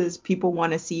Prince is people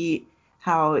want to see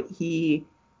how he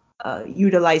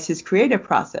utilized his creative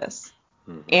process.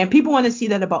 Hmm. And people want to see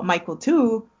that about Michael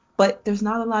too, but there's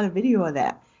not a lot of video of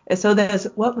that. And so there's,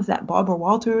 what was that, Barbara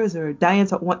Walters or Diane,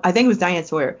 I think it was Diane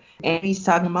Sawyer, and he's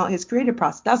talking about his creative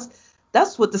process.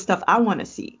 That's what the stuff I want to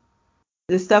see.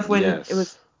 The stuff when it was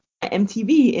Yes. at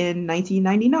MTV in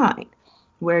 1999,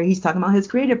 where he's talking about his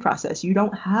creative process. You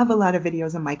don't have a lot of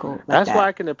videos of Michael like That's why I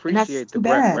that, can and that's appreciate the too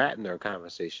Brett bad. Ratner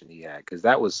conversation he had, because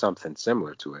that was something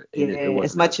similar to it. Yeah, It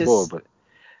wasn't as full, but as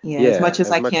yeah, much as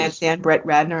as I much can't as stand Brett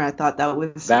Ratner, I thought that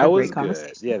was that a was great good.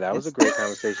 conversation. Yeah, that was a Yes. great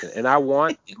conversation. And I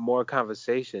want more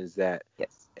conversations that Yes.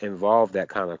 involve that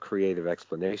kind of creative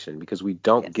explanation because we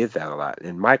don't Yes. get that a lot.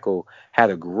 And Michael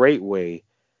had a great way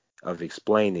of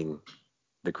explaining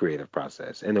the creative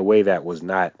process in a way that was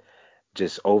not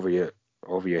just over your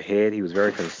head. He was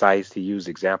very concise. He used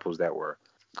examples that were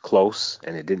close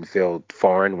and it didn't feel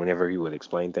foreign whenever he would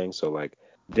explain things. So like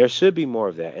there should be more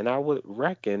of that. And I would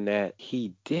reckon that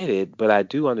he did it, but I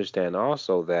do understand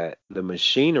also that the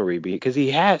machinery, because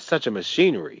he had such a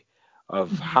machinery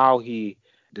of Mhm. how he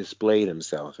displayed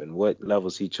himself and what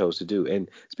levels he chose to do. And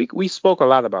we spoke a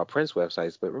lot about Prince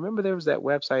websites, but remember there was that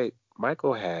website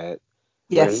Michael had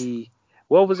where Yes.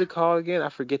 what was it called again? I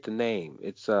forget the name.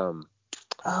 It's Oh,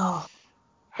 I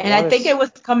and I want think to. it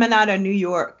was coming out of New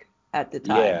York at the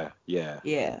time. Yeah, yeah.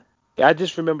 Yeah. Yeah, I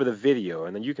just remember the video,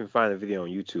 and then you can find the video on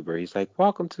YouTube where he's like,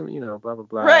 "Welcome to, blah blah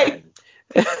blah." Right.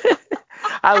 And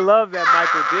I love that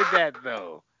Michael did that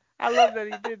though. I love that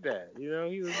he did that.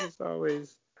 He was just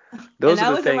always. And Those are that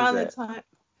the was things around the that time,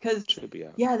 because, should be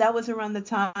out. yeah, that was around the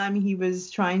time he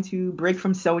was trying to break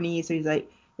from Sony. So he's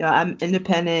like, I'm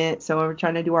independent, so we're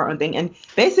trying to do our own thing. And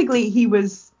basically, he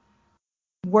was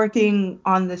working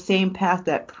on the same path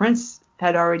that Prince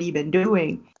had already been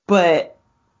doing, but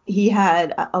he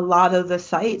had a lot of the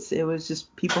sites. It was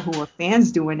just people who were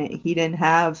fans doing it. He didn't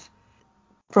have,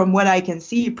 from what I can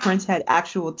see, Prince had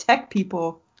actual tech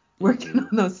people working Hmm. on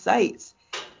those sites.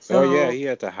 Oh yeah, So he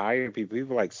had to hire people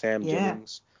like Sam yeah,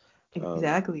 Jennings. Um,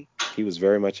 exactly. he was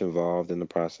very much involved in the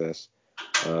process.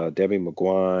 Debbie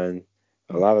McGuan,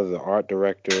 a lot of the art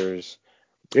directors.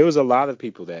 There was a lot of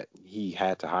people that he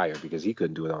had to hire because he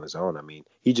couldn't do it on his own. I mean,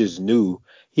 he just knew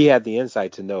he had the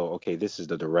insight to know, okay, this is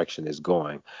the direction it's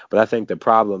going. But I think the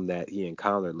problem that he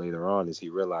encountered later on is he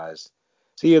realized,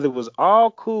 see, it was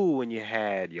all cool when you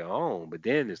had your own, but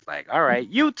then it's like, all right,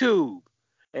 YouTube,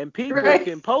 and people Right,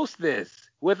 can post this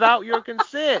without your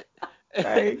consent,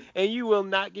 right, and you will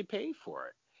not get paid for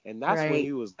it. And that's when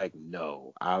he right, was like,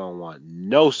 no, I don't want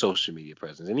no social media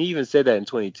presence. And he even said that in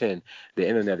 2010, the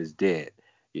internet is dead,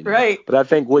 you know. right. But I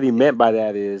think what he meant by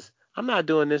that is, I'm not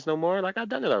doing this no more. Like I've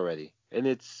done it already.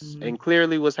 Mm, And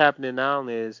clearly what's happening now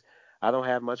is I don't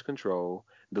have much control.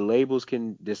 The labels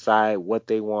can decide what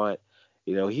they want.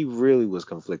 You know, he really was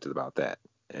conflicted about that.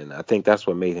 And I think that's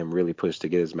what made him really push to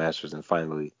get his master's and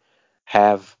finally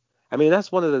have. I mean,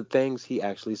 that's one of the things he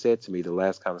actually said to me the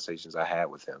last conversations I had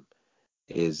with him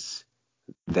is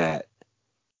that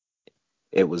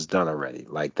it was done already.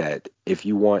 Like that, if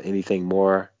you want anything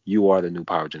more, you are the new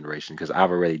power generation because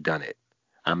I've already done it.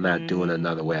 I'm not doing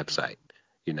another mm, website,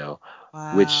 you know,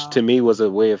 which to wow. me was a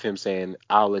way of him saying,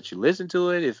 I'll let you listen to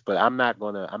it, if, but I'm not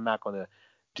gonna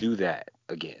do that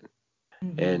again.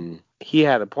 Hmm. And he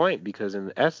had a point because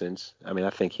in essence, I mean, I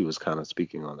think he was kind of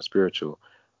speaking on a spiritual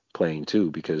plane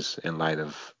too, because in light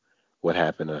of what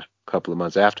happened a couple of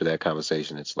months after that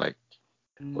conversation, it's like,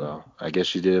 Mm, well, I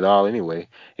guess you did it all anyway.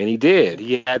 And he did. right.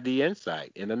 He had the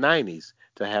insight in the 90s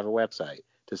to have a website,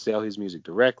 to sell his music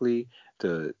directly,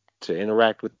 to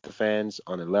interact with the fans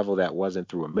on a level that wasn't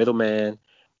through a middleman,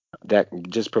 that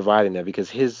just providing that because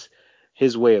his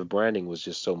way of branding was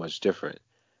just so much different.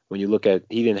 When you look at,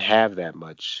 he didn't have that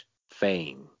much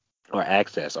fame or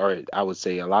access, or I would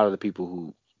say a lot of the people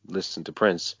who listen to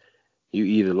Prince, you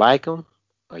either like him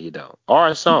or you don't, or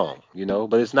a song,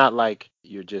 but it's not like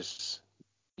you're just,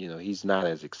 he's not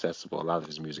as accessible. A lot of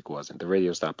his music wasn't. The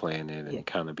radio stopped playing it and Yeah. it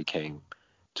kind of became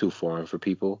too foreign for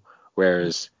people.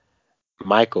 Whereas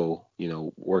Michael,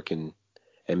 working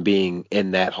and being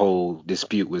in that whole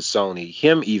dispute with Sony,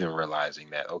 him even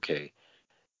realizing that, okay,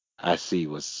 I see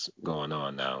what's going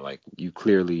on now. Like you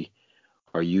clearly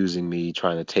are using me,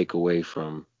 trying to take away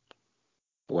from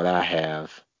what I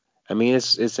have. I mean,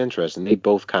 it's interesting. They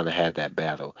both kind of had that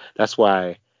battle. That's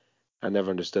why I never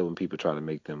understood when people try to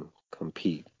make them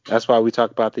compete. That's why we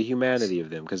talk about the humanity of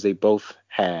them because they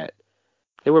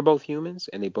were both humans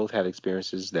and they both had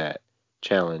experiences that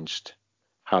challenged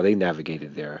how they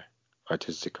navigated their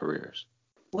artistic careers.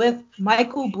 With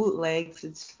Michael Bootlegs,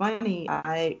 it's funny.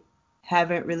 I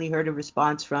haven't really heard a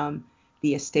response from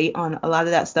the estate on a lot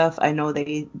of that stuff. I know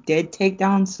they did take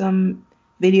down some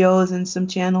videos and some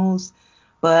channels,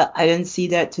 but I didn't see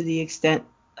that to the extent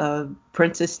of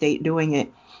Prince Estate doing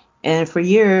it. And for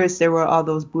years, there were all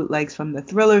those bootlegs from the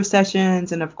Thriller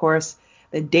sessions and, of course,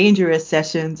 the Dangerous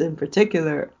sessions in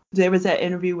particular. There was that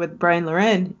interview with Brian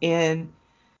Loren, and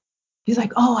he's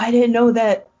like, "Oh, I didn't know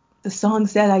that the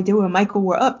songs that I did with Michael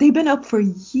were up. They've been up for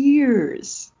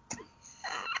years."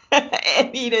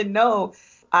 And he didn't know.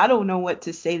 I don't know what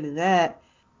to say to that.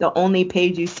 The only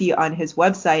page you see on his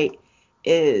website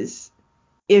is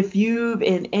if you've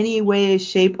in any way,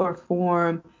 shape, or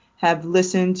form have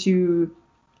listened to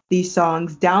these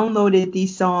songs, downloaded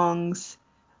these songs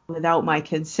without my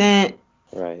consent,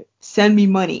 Right. send me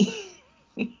money.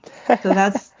 So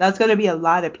that's going to be a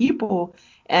lot of people,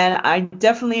 and I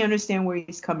definitely understand where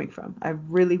he's coming from. I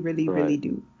really, really, really Right.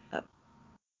 do.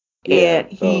 Yeah. And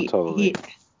Oh, he totally.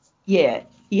 yeah,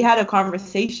 he had a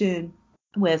conversation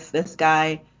with this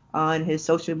guy on his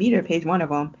social media page, one of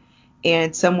them,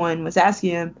 and someone was asking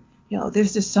him,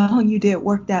 there's this song you did,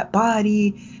 Work That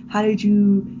Body. How did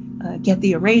you get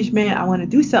the arrangement? I want to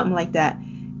do something like that.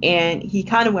 And he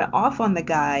kind of went off on the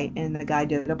guy, and the guy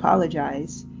did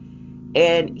apologize.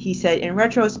 And he said, in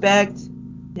retrospect,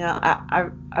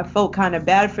 I felt kind of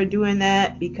bad for doing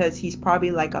that because he's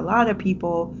probably like a lot of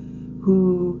people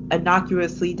who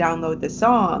innocuously download the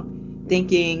song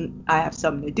thinking I have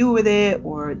something to do with it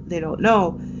or they don't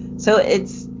know. So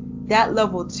it's that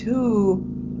level too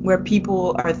where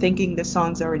people are thinking the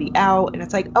song's already out and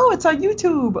it's like, oh, it's on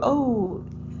YouTube. Oh,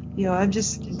 I'm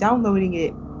just downloading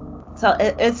it. So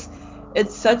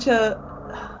it's such a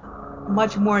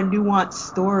much more nuanced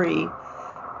story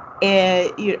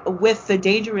and with the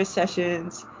dangerous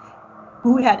sessions,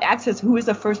 who had access, who was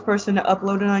the first person to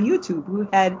upload it on YouTube, who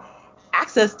had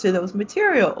access to those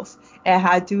materials. It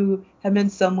had to have been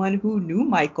someone who knew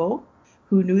Michael,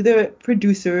 who knew the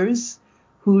producers,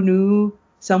 who knew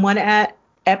someone at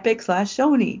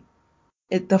Epic/Sony.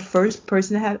 The first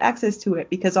person to have access to it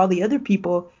because all the other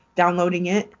people downloading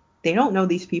it, they don't know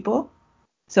these people.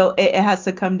 So it has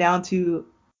to come down to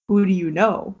who do you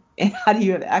know and how do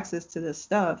you have access to this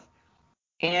stuff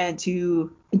and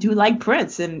to do like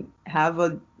Prince and have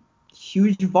a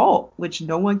huge vault which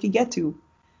no one can get to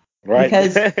Right.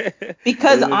 because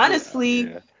because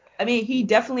honestly, Yeah. I mean he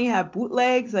definitely had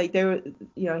bootlegs like there were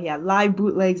he had live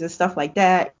bootlegs and stuff like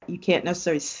that. You can't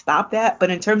necessarily stop that, but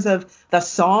in terms of the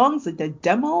songs, like the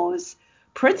demos,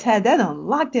 Prince had that on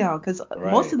lockdown because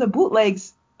most Right. of the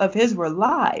bootlegs of his were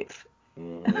live.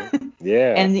 Hmm.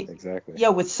 Yeah, And exactly. yeah,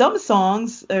 with some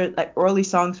songs or like early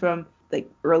songs from like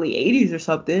early 80s or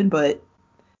something, but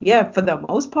yeah, for the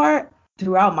most part,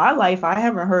 throughout my life, I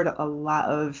haven't heard a lot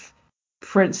of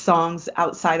Prince songs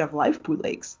outside of live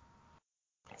bootlegs.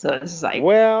 So it's like,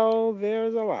 Well,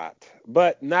 there's a lot,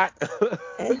 but not.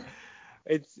 eh,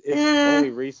 It's eh, only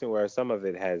recent where some of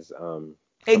it has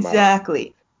come out.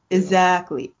 exactly, You know.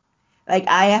 exactly. Like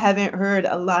I haven't heard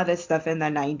a lot of stuff in the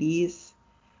 90s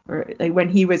or like when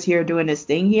he was here doing his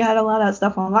thing, he had a lot of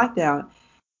stuff on lockdown.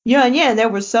 Yeah, and yeah, there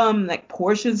were some like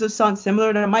portions of songs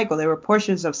similar to Michael. There were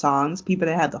portions of songs, people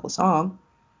that had the whole song.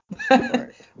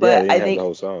 Right. Yeah, they But didn't I have the think,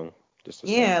 whole song, just a yeah,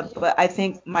 sample. but I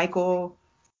think Michael,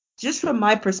 just from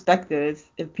my perspective,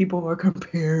 if people were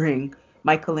comparing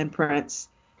Michael and Prince,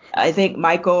 I think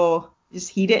Michael just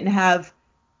he didn't have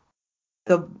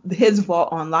the his vault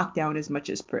on lockdown as much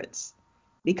as Prince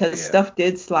because Yeah. stuff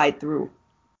did slide through.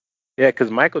 Yeah,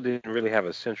 because Michael didn't really have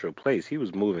a central place. He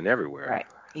was moving everywhere. Right.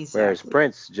 Whereas Exactly.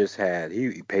 Prince just had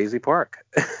Paisley Park.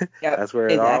 Yep. That's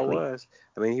where it all Exactly. was.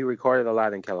 I mean, he recorded a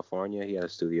lot in California. He had a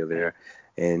studio there,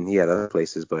 and he had other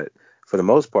places. But for the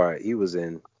most part, he was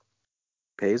in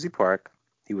Paisley Park.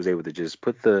 He was able to just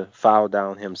put the file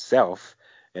down himself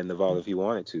in the vault if he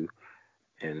wanted to,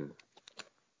 and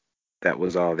that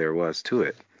was all there was to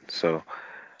it. So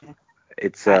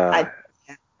it's I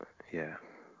yeah.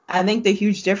 I think the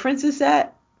huge difference is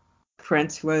that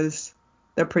Prince was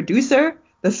the producer,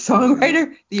 the Hmm.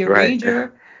 songwriter, the Right.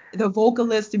 arranger, the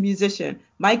vocalist, the musician.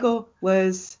 Michael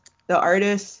was the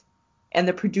artist, and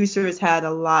the producers had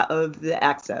a lot of the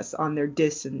access on their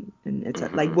discs, and it's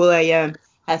like Hmm. will.i.am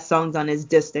has songs on his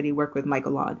disc that he worked with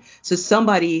Michael on. So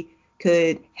somebody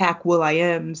could hack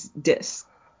will.i.am's disc,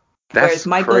 whereas That's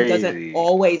Michael doesn't crazy.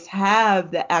 always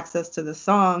have the access to the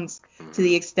songs to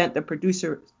the Hmm. extent the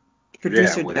Yeah,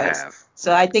 producer would does. have.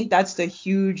 So I Right. think that's the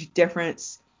huge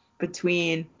difference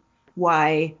between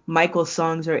why Michael's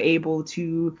songs are able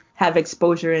to have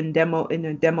exposure in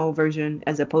a demo version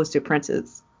as opposed to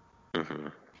Prince's. Hmm.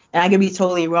 And I could be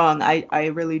totally wrong. I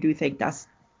really do think that's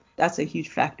a huge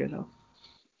factor though.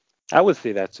 I would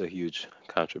say that's a huge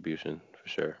contribution for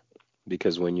sure.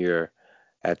 Because when you're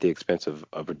at the expense of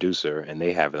a producer and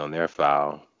they have it on their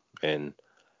file, and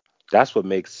that's what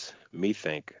makes me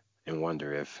think and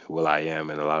wonder if Will I Am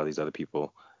and a lot of these other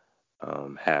people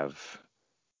have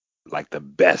like the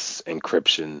best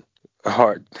encryption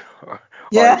hard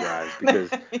hard Yeah. drives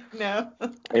because No.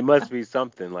 it must be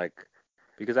something like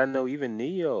because I know even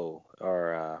Neo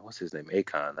or what's his name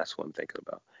Akon, that's what I'm thinking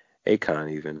about.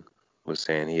 Akon even was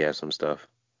saying he has some stuff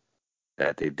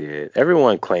that they did.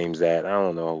 Everyone claims that. I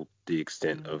don't know the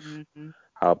extent of Hmm.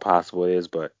 how possible it is,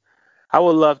 but I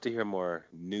would love to hear more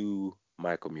new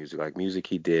Michael music, like music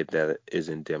he did that is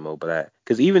in demo. But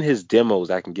because even his demos,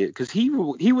 I can get because he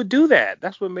would do that.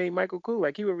 That's what made Michael cool.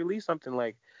 Like he would release something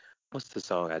like what's the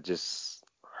song? I just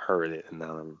heard it and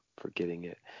now I'm forgetting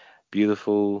it.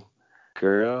 Beautiful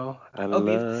girl, I'm Oh, in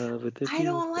beautiful. love with the I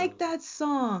don't beautiful. like that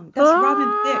song. That's Robin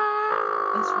Thicke.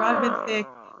 That's Robin Thicke.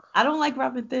 Ah, I don't like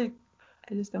Robin Thicke.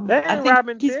 I just don't. that I ain't think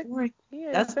Robin he's Thicke. boring. He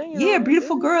ain't That's singing yeah, on it,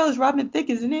 Beautiful is he? Girl is Robin Thicke,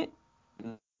 isn't it?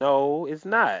 No, it's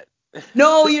not.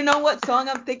 No, you know what song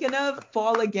I'm thinking of?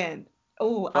 Fall Again.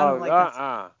 Oh, I don't Fall, like that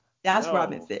song. That's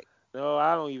Robin no, Thicke. no,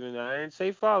 I don't even. I didn't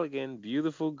say fall again.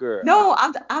 Beautiful girl. No,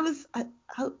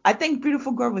 I think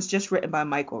Beautiful Girl was just written by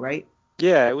Michael, right?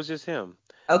 Yeah, it was just him.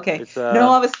 Okay. It's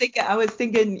No, I was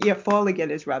thinking yeah, Fall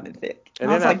Again is Robin Thicke. And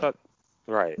and I then was I like, thought,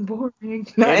 right, boring.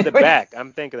 No, in the anyway. back.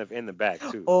 I'm thinking of in the back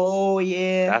too. Oh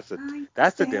yeah. That's a I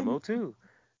that's the stand. demo too.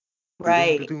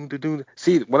 Do-doom, Right. do-doom, do-doom.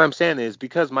 See, what I'm saying is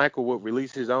because Michael would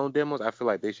release his own demos, I feel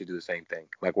like they should do the same thing.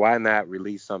 Like, why not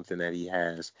release something that he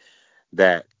has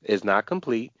that is not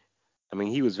complete? I mean,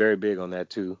 he was very big on that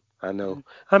too. I know.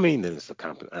 I mean, it's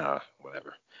a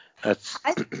whatever. That's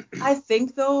I I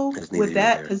think though that's neither with here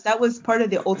nor that there. because that was part of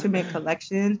the Ultimate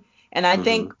Collection, and I Hmm.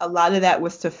 think a lot of that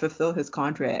was to fulfill his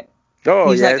contract.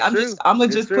 Oh He's yeah, like, it's true. I'm gonna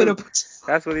It's just put a true. bunch of songs.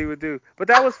 That's what he would do. But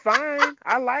that was fine.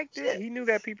 I liked it. He knew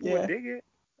that people would Yeah, dig it.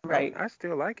 right. I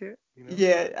still like it.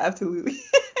 Yeah, absolutely.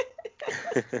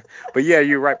 But yeah,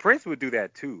 you're right. Prince would do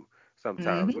that too.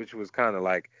 sometimes, Hmm. which was kind of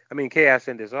like, I mean, Chaos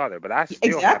and Disorder, but I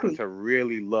still happen Exactly. to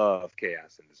really love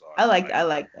Chaos and I Disorder. like Like, I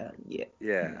like that. Yeah.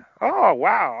 yeah. Yeah. Oh,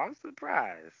 wow. I'm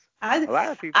surprised. I A lot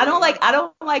of I people don't don't like like I it.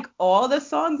 don't like all the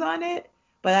songs on it,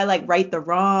 but I like Right the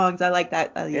Wrongs. I like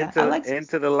that. Yeah, I like.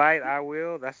 Into the Light, I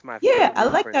Will. That's my Yeah, I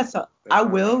favorite like Prince. that song. That's I one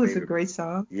of my Will is a favorite. great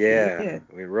song. Yeah, Yeah.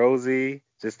 with Rosie,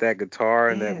 just that guitar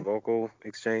and that Yeah. vocal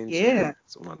exchange. Yeah, Yeah.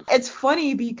 it's wonderful. It's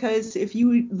funny because if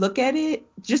you look at it,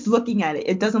 just looking at it,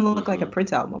 it doesn't look like a Hmm.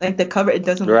 Prince album. Like the cover, it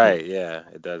doesn't look like Right, yeah,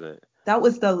 it doesn't. that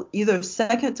was the either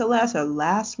second to last or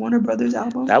last Warner Brothers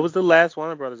album. That was the last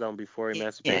Warner Brothers album before Yeah.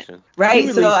 Emancipation. He Right.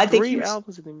 So released I think he three was,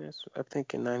 albums in I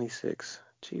think in '96.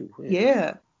 Gee whiz.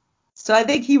 yeah. So I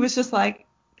think he was just like,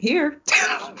 here.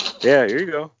 Yeah, here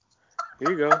you go.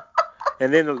 Here you go.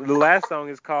 And then the last song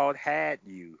is called Had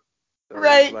You. So he's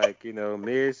Right. like,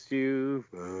 miss you,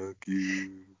 fuck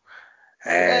you,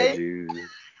 had Right. you.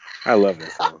 I love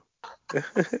that song.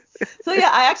 So yeah,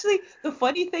 I actually the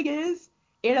funny thing is,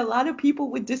 and a lot of people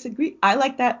would disagree. I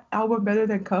like that album better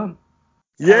than Come.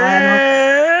 I know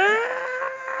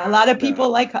Yeah. a lot of No. people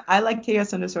like I like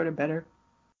Chaos and Disorder better,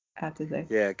 I have to say.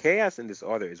 Yeah, Chaos and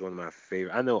Disorder is one of my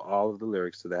favorite. I know all of the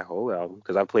lyrics to that whole album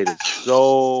because I played it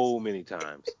so many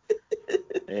times.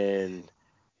 And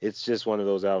it's just one of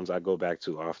those albums I go back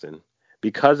to often.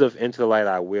 Because of Into the Light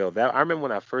I Will. That I remember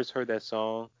when I first heard that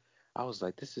song, I was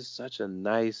like, this is such a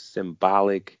nice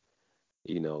symbolic,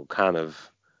 kind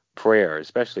of prayer,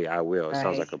 especially I Will. It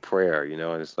sounds Right. like a prayer,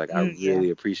 and it's like I Yeah. really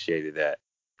appreciated that.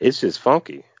 It's just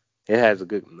funky. It has a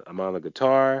good amount of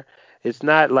guitar. It's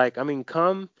not like, I mean,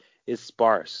 Come is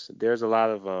sparse. There's a lot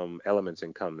of elements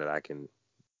in Come that I can,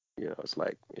 it's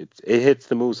like it hits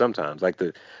the mood sometimes. Like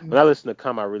when I Mm. listen to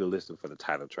Come, I really listen for the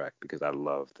title track because I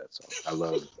love that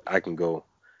song. I can go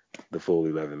the full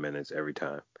 11 minutes every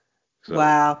time. So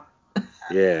Wow.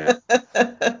 yeah.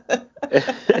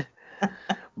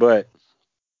 but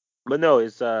but no,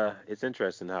 it's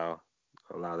interesting how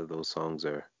a lot of those songs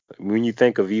are. When you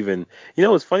think of even,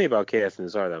 what's funny about Chaos and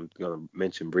His Heart, I'm gonna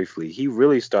mention briefly. He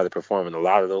really started performing a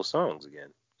lot of those songs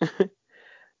again.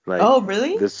 Like Oh,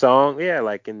 really? the song, yeah,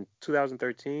 like in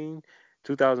 2013,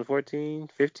 2014,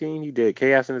 15, he did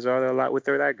Chaos and His Heart a lot with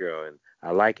Third Eye Girl, and I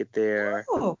Like It There.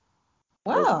 Oh,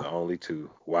 Those are the wow. only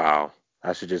two. Wow.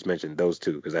 I should just mention those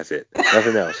two because that's it.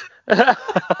 Nothing else. See,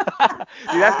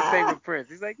 that's the thing with Prince.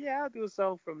 He's like, yeah, I'll do a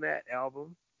song from that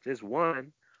album. Just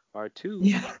one or two.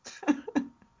 Yeah.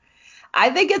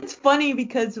 I think it's funny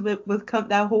because with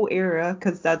that whole era,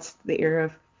 because that's the era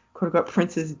of quote unquote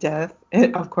Prince's death,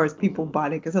 and of course people Hmm.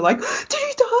 bought it because they're like, did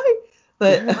he die?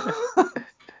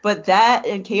 But that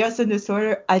and Chaos and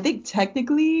Disorder, I think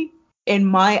technically, in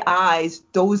my eyes,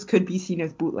 those could be seen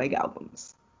as bootleg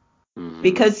albums Hmm.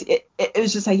 because it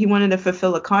was just like he wanted to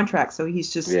fulfill a contract, so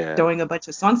he's just Yeah. throwing a bunch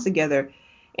of songs together.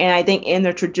 And I think in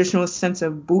the traditional sense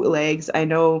of bootlegs, I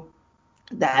know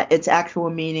that its actual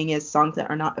meaning is songs that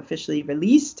are not officially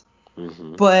released.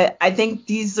 Hmm. But I think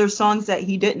these are songs that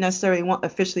he didn't necessarily want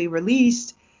officially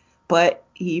released, but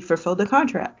he fulfilled the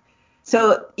contract.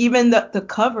 So even the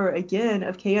cover again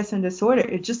of Chaos and Disorder,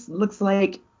 it just looks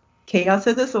like Chaos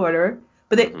and Disorder,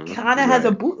 but it Hmm. kind of has a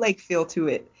Right. bootleg feel to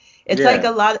it. It's like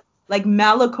Yeah. a lot like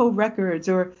Malico Records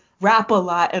or Rap a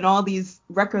Lot, and all these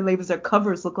record labels or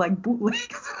covers look like bootlegs.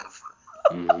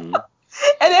 Hmm.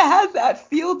 And it has that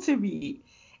feel to me.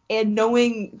 And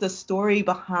knowing the story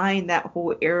behind that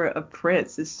whole era of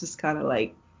Prince, it's just kind of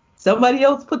like somebody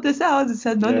else put this out. It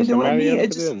has nothing Yeah. to do with Somebody me. else It put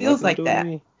it just in. feels Nothing to like do with that.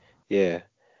 me. Yeah.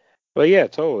 But yeah,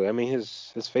 totally. I mean,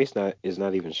 his face not is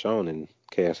not even shown in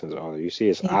Chaos and Disorder. You see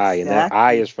his eye, and that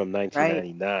eye is Exactly. from Right.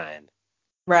 1999.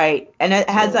 Right. And it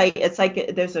has So like it's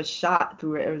like there's a shot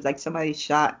through it. It was like somebody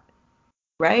shot.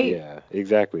 Right. yeah,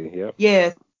 exactly. Yep.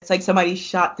 Yeah. It's like somebody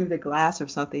shot through the glass or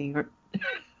something. Or,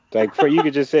 Like for you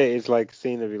could just say it's like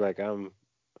seen to be like I'm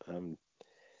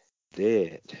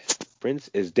dead. Prince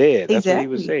is dead. That's what he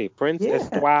would exactly. say. Prince Yeah.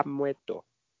 está muerto.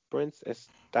 Prince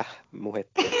está muerto.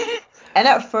 And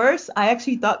at first, I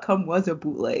actually thought Come was a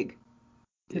bootleg,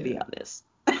 to be Yeah. honest.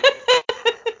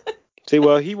 See,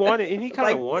 well, he wanted, and he kind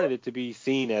of Like, wanted what? it to be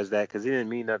seen as that because it didn't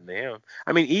mean nothing to him.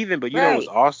 I mean, even, but it was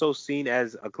Right. also seen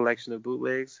as a collection of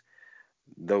bootlegs.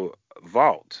 The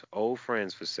Vault, Old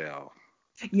Friends for Sale,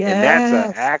 and that's an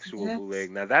Yes. actual Yes.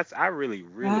 bootleg. Now, that's I really,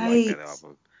 really like that Right.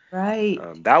 album.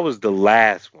 Right. That was the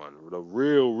last one, the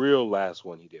real, real last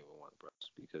one he did with Warner Bros.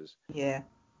 Because Yeah.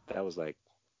 that was like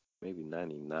maybe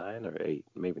 99 or 8,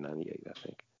 maybe 98, I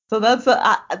think. So that's what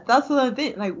I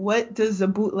think. Like, what does a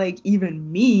bootleg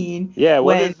even mean Yeah,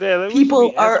 what when is that? Like, we should people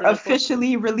be are answering that question.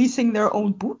 officially releasing their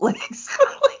own bootlegs?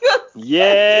 Like,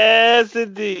 Yes,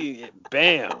 indeed.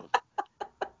 Bam.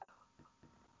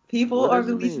 People What are does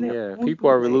it releasing mean? their Yeah, own people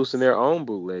are releasing bootlegs. their own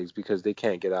bootlegs because they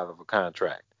can't get out of a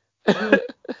contract. Mm.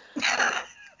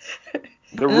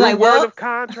 The And they're root like, word well, of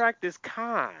contract is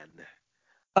con.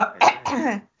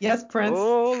 And, yes, Prince.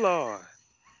 oh Lord,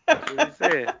 that's what he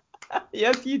said.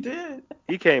 Yes, you did.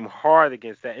 He came hard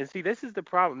against that. And see, this is the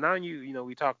problem. Now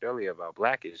we talked earlier about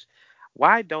Blackish.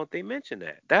 Why don't they mention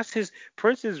that? That's his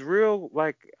Prince's real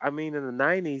like I mean in the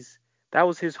 90s, that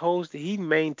was his host. He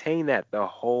maintained that the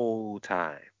whole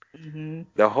time. Hmm.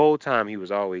 The whole time he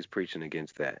was always preaching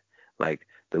against that. Like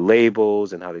the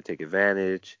labels and how they take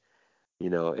advantage.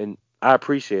 And I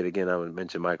appreciate again. I would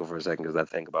mention Michael for a second because I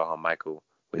think about how Michael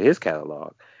with his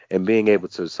catalog and being able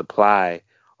to supply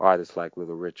artists like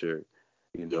Little Richard,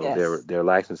 their Yes. their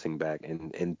licensing back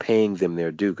and paying them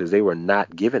their due because they were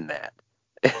not given that,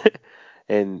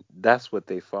 and that's what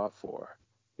they fought for.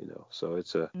 So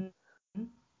it's a Mhm.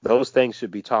 those things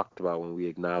should be talked about when we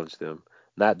acknowledge them,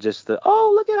 not just the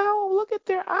look at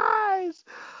their eyes.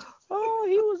 Oh,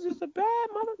 he was just a bad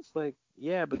mother. It's like,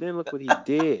 yeah, but then look what he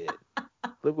did.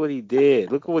 Look what he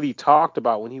did. Look what he talked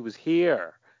about when he was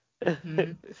here.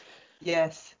 Mhm.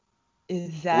 Yes, When he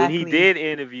exactly. did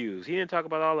interviews, he didn't talk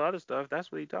about all the other stuff.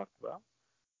 That's what he talked about.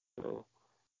 So,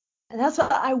 And that's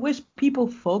what I wish people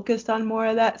focused on more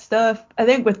of that stuff. I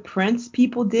think with Prince,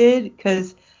 people did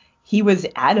because he was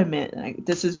adamant. Like,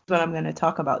 this is what I'm going to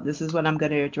talk about. This is what I'm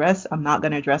going to address. I'm not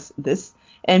going to address this.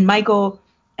 And Michael,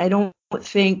 I don't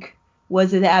think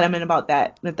was as adamant about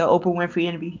that. With the Oprah Winfrey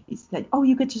interview, he said, "Oh,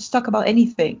 you could just talk about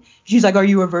anything." She's like, "Are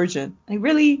you a virgin?" Like,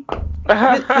 really,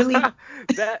 really?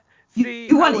 that You see,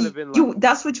 you I want would have been like, you?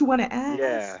 That's what you want to ask?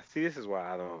 yeah. See, this is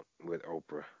why I don't with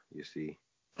Oprah. You see,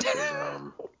 because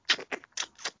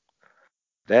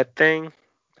that thing,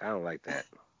 I don't like that.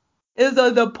 It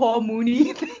was the Paul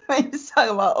Mooney thing. I was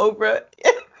talking about Oprah.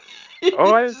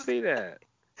 Oh, I didn't Just, see that.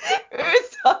 we were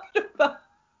talking about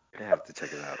I have to check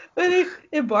it out.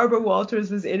 when Barbara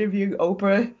Walters was interviewing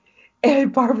Oprah,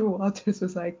 and Barbara Walters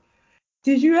was like,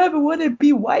 "Did you ever want to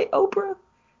be white, Oprah?"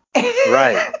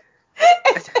 Right.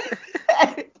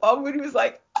 And Paul Mooney was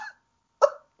like,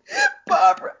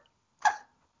 "Barbara,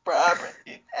 Barbara,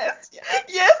 yes,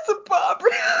 yes,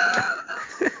 Barbara."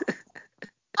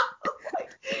 Like,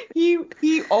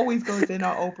 he always goes in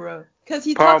on Oprah because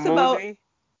he Paul talks about. Mooney.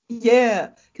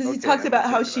 Yeah, because he Okay, talks I'm gonna about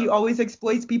how check it she out. always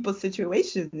exploits people's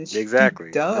situations, and she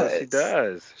Exactly. No, she does.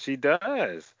 does. She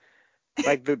does.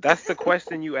 Like that's the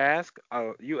question you ask.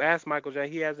 You ask Michael J.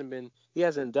 He hasn't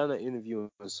done an interview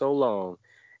in so long,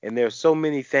 and there's so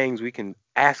many things we can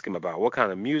ask him about. What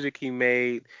kind of music he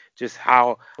made, just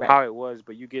Right. how it was.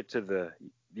 But you get to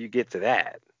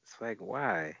that. It's like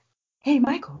why? Hey,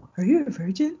 Michael, are you a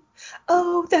virgin?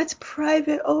 Oh, that's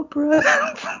private, Oprah.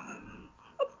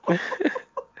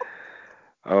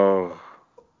 Oh,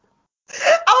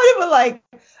 I would have been like,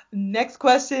 next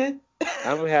question,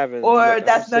 I'm having or look. I'm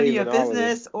that's none of your saving all of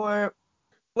this. business, or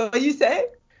what do you say?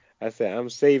 I said I'm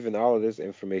saving all of this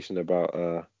information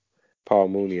about Paul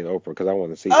Mooney and Oprah because I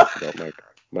want to see Oh, this about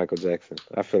Michael Jackson.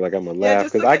 I feel like I'm gonna yeah, laugh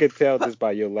just because look I at. could tell just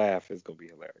by your laugh it's gonna be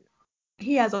hilarious.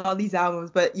 He has all these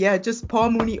albums, but yeah, just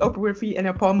Paul Mooney, Oprah Winfrey, and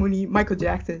then Paul Mooney, Michael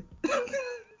Jackson.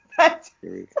 That's,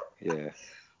 Yeah.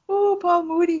 oh, Paul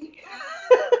Mooney.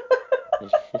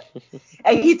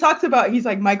 And he talks about he's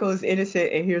like Michael is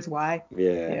innocent and here's why.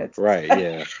 Yeah. Yeah. Right.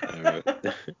 Yeah.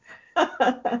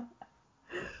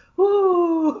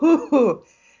 Ooh.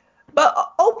 But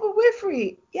Oprah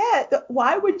Winfrey, yeah.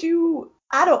 Why would you?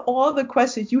 Out of all the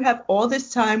questions, you have all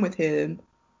this time with him,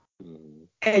 Mhm.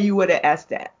 and you would have asked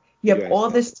that. You You have asked all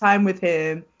that. this time with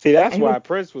him, See, that's and he why would.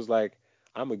 Prince was like,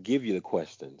 "I'm gonna give you the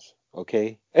questions,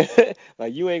 okay?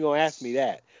 Like you ain't gonna ask me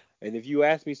that, and if you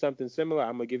ask me something similar,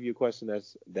 I'm gonna give you a question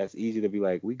that's easy to be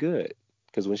like, we good."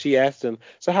 Because when she asked him,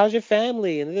 "So how's your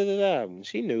family?" and da, da, da,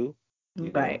 she knew,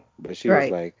 Right. but she was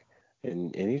Right. like,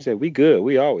 and he said, "We good.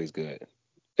 We always good."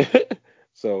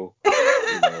 So,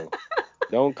 you know,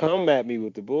 don't come at me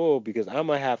with the bull because I'm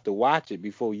gonna have to watch it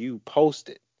before you post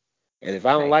it. And if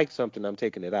I don't Right. like something, I'm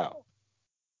taking it out.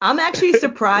 I'm actually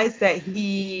surprised that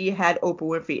he had Oprah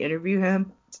Winfrey interview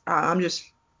him. I'm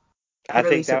just I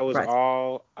really think that was surprised.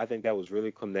 all. I think that was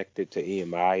really connected to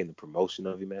EMI and the promotion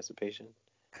of Emancipation,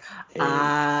 and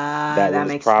Ah, that that was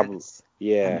makes probably sense. That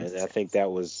yeah. makes And I think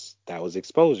sense. that was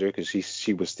exposure because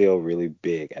she was still really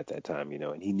big at that time,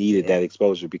 and he needed Yeah. that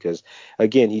exposure because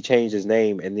again he changed his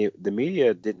name and the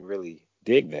media didn't really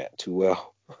dig that too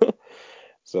well.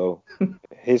 So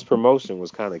his promotion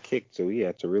was kind of kicked, so he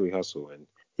had to really hustle and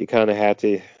he kind of had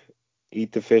to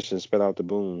eat the fish and spit out the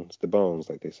bones,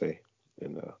 like they say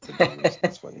in the movies.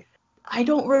 It's funny. I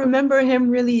don't remember him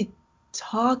really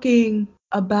talking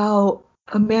about.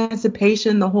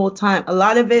 emancipation the whole time. A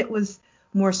lot of it was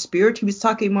more spiritual. He was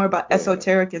talking more about Yeah.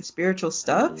 esoteric and spiritual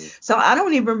stuff. Hmm. So I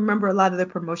don't even remember a lot of the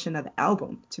promotion of the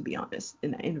album, to be honest,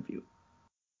 in that interview.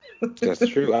 That's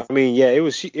true. I mean, yeah, it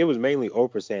was mainly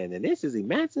Oprah saying, and this is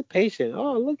emancipation.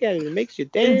 Oh, look at it. It makes you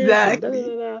dance and da da Exactly.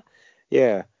 da da.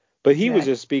 Yeah. But he was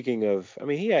Exactly. just speaking of, I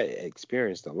mean, he had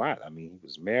experienced a lot. I mean, he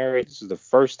was married. This is the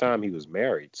first time he was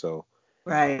married. So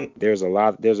Right. there's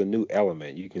a new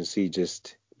element. You can see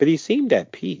just, but he seemed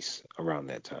at peace around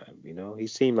that time. He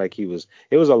seemed like it was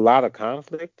a lot of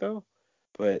conflict though,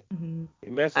 but Hmm. I mean,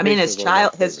 emancipation is one of my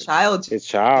his favorite. child His just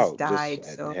child just died.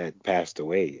 So, had passed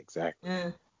away. Exactly.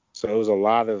 yeah. So there was a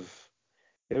lot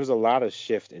of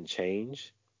shift and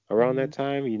change around that Hmm.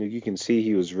 time. You can see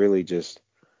he was really just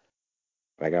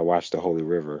like I watched the Holy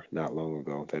River not long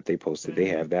ago that they posted. They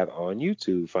Hmm. have that on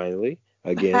YouTube finally.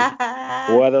 Again,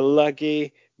 what a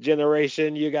lucky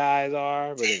generation you guys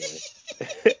are. But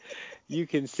anyway, you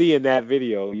can see in that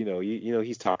video,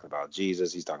 he's talking about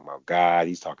Jesus, he's talking about God,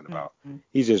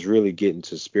 he's just really getting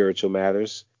to spiritual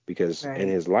matters because in Right.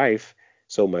 his life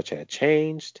so much had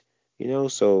changed,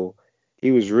 so he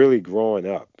was really growing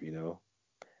up,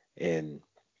 and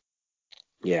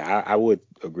yeah, I would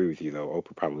agree with you though.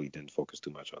 Oprah probably didn't focus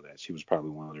too much on that. She was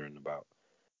probably wondering about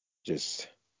just,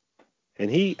 and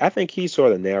I think he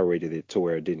sort of narrated it to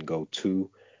where it didn't go too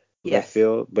left Yes.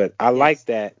 field. But I like Yes.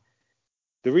 that.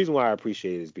 The reason why I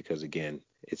appreciate it is because again,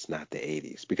 it's not the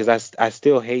 80s. Because I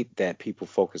still hate that people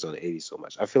focus on the 80s so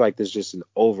much. I feel like there's just an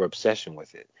over obsession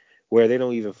with it, where they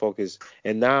don't even focus.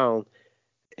 And now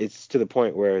it's to the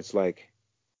point where it's like,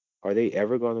 are they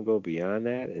ever going to go beyond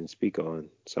that and speak on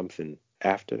something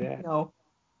after that? No.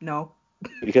 No.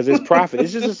 Because it's profit.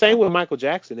 It's just the same with Michael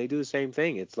Jackson. They do the same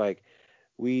thing. It's like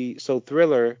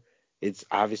Thriller. It's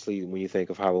obviously when you think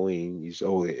of Halloween,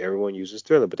 everyone uses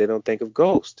Thriller, but they don't think of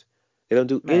Ghost. They don't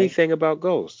do Right. anything about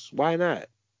Ghosts. Why not?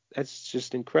 That's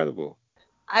just incredible.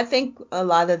 I think a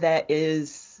lot of that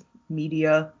is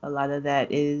media. A lot of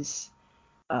that is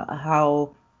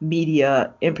how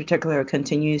media in particular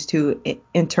continues to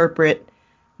interpret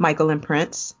Michael and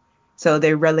Prince. So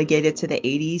they're relegated to the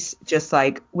 80s, just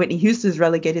like Whitney Houston's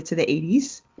relegated to the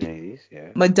 80s. 80s, yeah.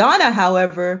 Madonna,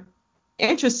 however,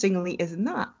 interestingly, is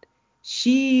not.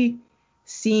 She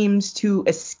seems to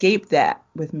escape that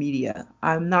with media.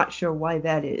 I'm not sure why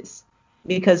that is.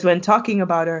 Because when talking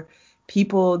about her,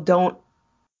 people don't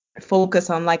focus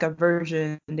on like a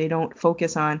version. They don't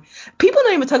focus on. People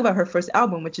don't even talk about her first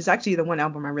album, which is actually the one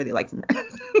album I really like from her,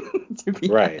 to be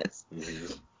Right. honest.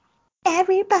 Hmm.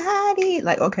 Everybody,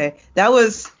 like, okay, that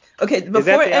was okay Is before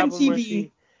that the album where MTV.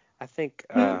 she? I think.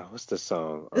 Hmm? What's the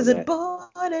song Is on it that?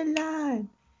 Borderline?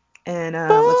 And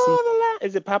what's the? Borderline.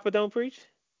 Is it Papa Don't Preach?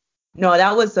 No,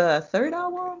 that was the third Okay.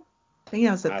 album. I think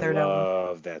that was the I third album.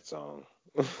 love that song.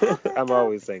 Papa I'm don't.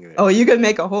 always singing it. Oh, you could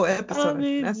make a whole episode I'm on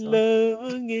that in song.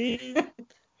 love again.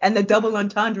 And the double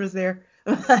entendres there.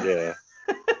 Yeah.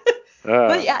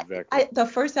 But yeah, Exactly. the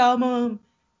first album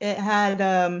it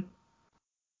had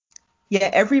yeah,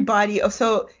 everybody. Oh,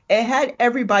 so it had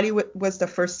everybody was the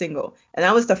first single, and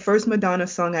that was the first Madonna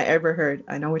song I ever heard.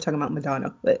 I know we're talking about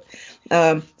Madonna, but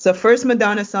it's the first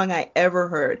Madonna song I ever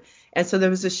heard. And so there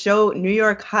was a show, New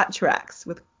York Hot Tracks,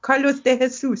 with Carlos de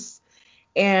Jesus,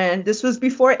 and this was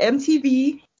before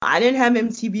MTV. I didn't have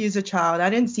MTV as a child. I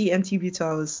didn't see MTV till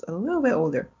I was a little bit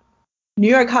older. New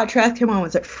York Hot Tracks came on.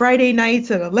 Was it Friday nights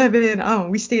at 11? Oh,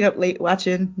 we stayed up late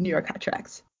watching New York Hot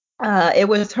Tracks. It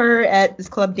was her at this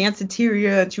club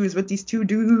Danceteria, and she was with these two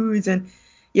dudes, and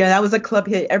yeah, that was a club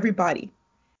hit. Everybody,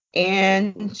 Hmm.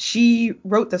 and she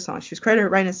wrote the song. She was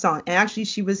credited writing the song, and actually,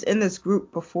 she was in this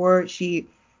group before she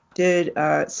did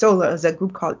solo. It was a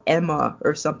group called Emma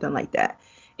or something like that,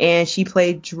 and she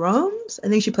played drums. I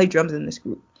think she played drums in this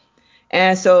group.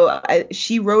 And so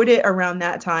she wrote it around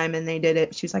that time, and they did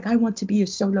it. She was like, I want to be a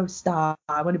solo star.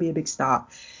 I want to be a big star.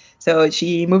 So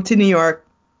she moved to New York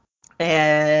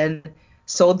and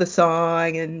sold the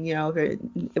song, and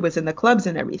it was in the clubs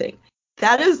and everything.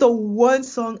 That is the one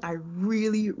song I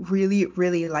really, really,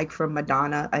 really like from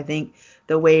Madonna. I think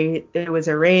the way it was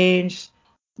arranged,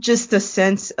 just the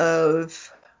sense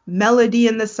of melody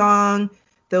in the song,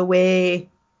 the way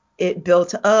it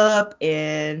built up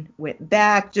and went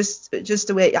back, just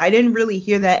the way I didn't really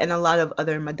hear that in a lot of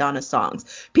other Madonna songs.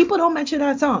 People don't mention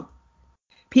that song.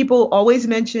 People always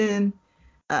mention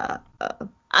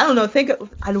I don't know.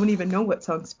 I don't even know what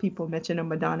songs people mention of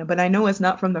Madonna, but I know it's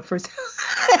not from the first.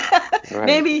 Right.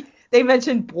 Maybe they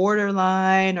mentioned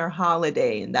Borderline or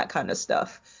Holiday and that kind of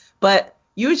stuff. But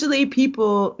usually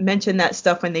people mention that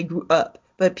stuff when they grew up.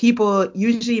 but people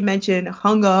usually mention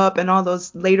Hung Up and all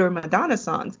those later Madonna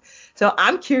songs. So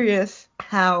I'm curious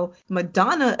how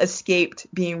Madonna escaped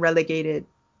being relegated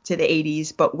to the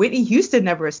 80s, but Whitney Houston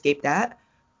never escaped that.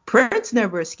 Prince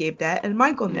never escaped that, and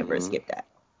Michael never Hmm. escaped that.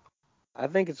 I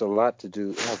think it's a lot to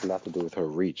do. It has a lot to do with her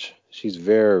reach. She's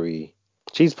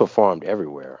performed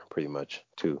everywhere pretty much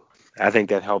too. I think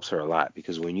that helps her a lot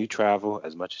because when you travel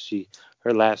as much as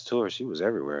her last tour, she was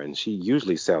everywhere and she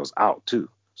usually sells out too.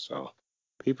 So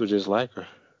people just like her.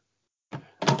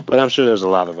 But I'm sure there's a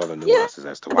lot of other Yeah, nuances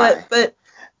as to but why. but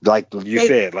Like you they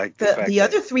said, like the fact the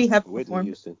that other three have Whitney performed.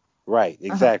 Houston, right? Uh-huh.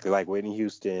 Exactly, like Whitney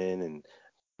Houston and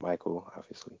Michael,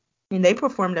 obviously. I mean, they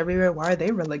performed everywhere. Why are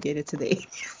they relegated to the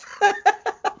 80s?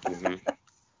 Hmm.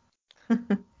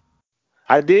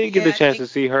 I did get Yeah, the I chance think. to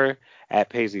see her at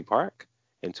Paisley Park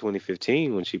in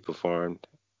 2015 when she performed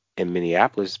in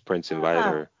Minneapolis. Prince invited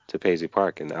Ah, her to Paisley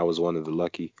Park, and I was one of the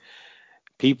lucky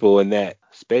people in that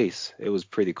space. It was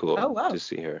pretty oh cool to wow.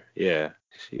 see her. Yeah,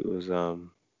 she was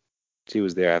she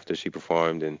was there after she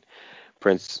performed, and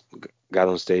Prince got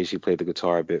on stage. She played the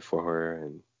guitar a bit for her,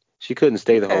 and she couldn't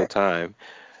stay the whole Okay. time.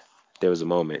 There was a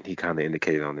moment he kind of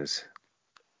indicated on his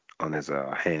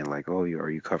hand like, "Oh, are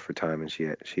you cut for time?" And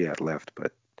she had left,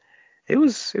 but it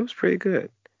was pretty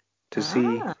good to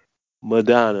see Ah,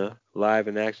 Madonna live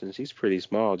in action. She's pretty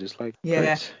small, just like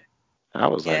yeah, Prince. I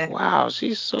was like, yeah. wow,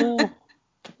 she's so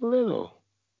little.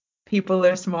 People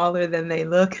are smaller than they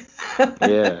look.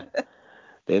 Yeah,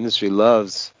 the industry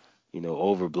loves,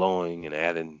 overblowing and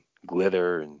adding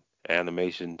glitter and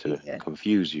animation to Yeah.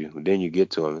 confuse you. Then you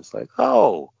get to them, it's like,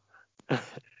 oh,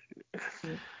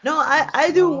 No, she's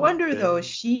I do small. wonder though.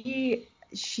 Okay.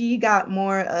 She got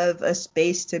more of a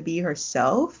space to be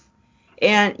herself.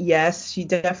 And yes, she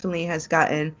definitely has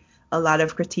gotten a lot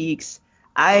of critiques.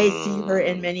 I see her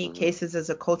in many Hmm. cases as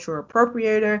a cultural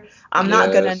appropriator. I'm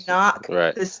not gonna Yes, knock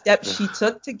right. the steps she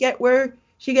took to get where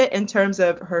she get in terms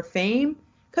of her fame,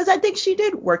 because I think she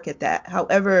did work at that.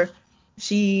 However,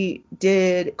 she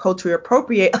did culturally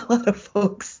appropriate a lot of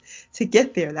folks to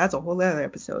get there. That's a whole other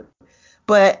episode.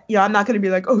 But I'm not gonna be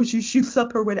like, oh, she shoots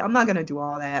up her wedding. I'm not gonna do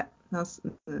all that.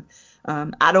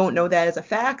 I don't know that as a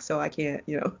fact, so I can't.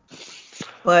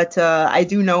 But I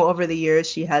do know over the years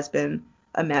she has been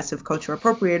a massive cultural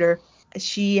appropriator.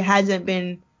 She hasn't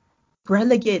been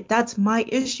relegated. That's my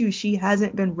issue. She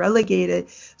hasn't been relegated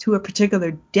to a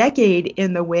particular decade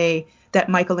in the way that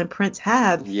Michael and Prince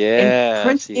have. And Yeah,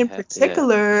 Prince she in had, yeah.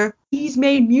 particular, he's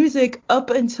made music up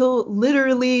until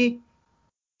literally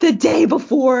the day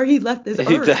before he left this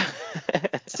He earth. does.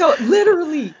 So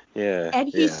literally, Yeah, and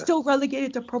he's yeah. still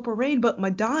relegated to Purple Rain. But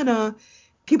Madonna,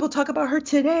 people talk about her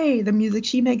today, the music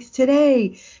she makes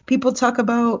today. People talk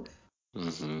about,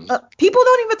 Hmm. people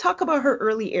don't even talk about her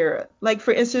early era. Like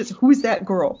for instance, who's that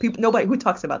girl? People, nobody who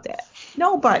talks about that. Yeah.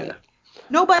 Nobody.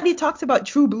 Nobody talks about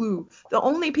True Blue. The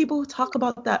only people who talk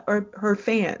about that are her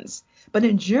fans. But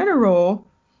in general,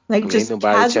 like Ain't just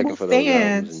nobody checking casual for those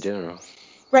albums in fans, general.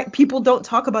 right? People don't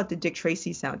talk about the Dick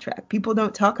Tracy soundtrack. People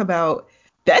don't talk about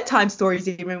bedtime stories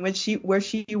even when where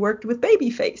she worked with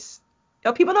Babyface.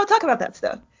 People don't talk about that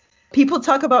stuff. People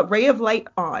talk about Ray of Light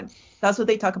on. That's what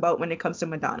they talk about when it comes to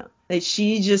Madonna. That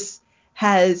she just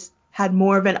has had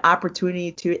more of an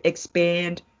opportunity to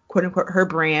expand, quote unquote, her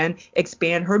brand,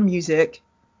 expand her music,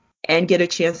 and get a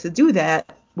chance to do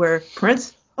that. Where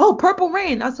Prince, oh, Purple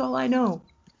Rain, that's all I know.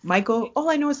 Michael, all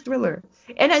I know is Thriller.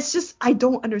 And it's just, I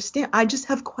don't understand. I just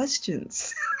have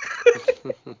questions.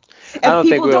 I And don't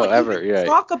think people we'll don't ever. even You're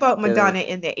right. talk about They don't. Madonna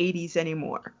in the 80s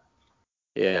anymore.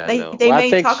 Yeah, I They know. they Well, I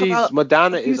may think talk she's about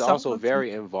a Madonna few is also songs.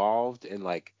 very involved in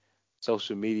like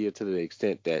social media to the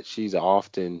extent that she's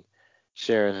often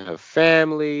sharing her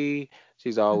family.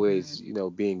 She's Mm-hmm. always,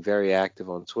 being very active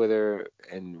on Twitter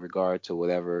in regard to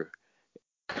whatever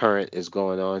current is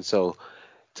going on. So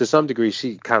to some degree,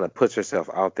 she kind of puts herself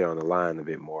out there on the line a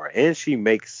bit more, and she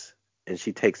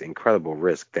takes incredible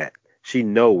risk that she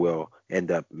know will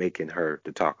end up making her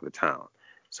the talk of the town.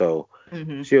 So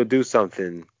Mm-hmm. she'll do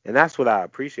something, and that's what I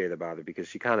appreciate about it because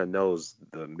she kind of knows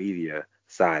the media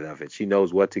side of it. She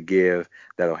knows what to give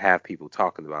that'll have people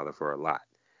talking about it for a lot.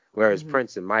 Whereas Mm-hmm.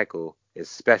 Prince and Michael,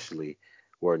 especially,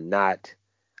 were not.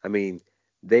 I mean,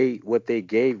 what they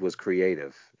gave was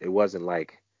creative. It wasn't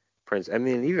like Prince. I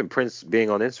mean, even Prince being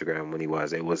on Instagram when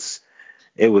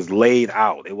it was laid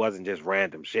out. It wasn't just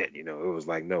random shit. It was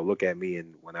like, no, look at me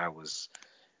and when I was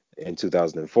in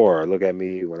 2004, or look at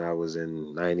me when I was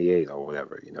in 98 or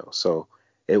whatever. So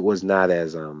it was not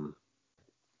as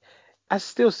I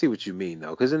still see what you mean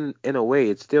though, because in a way,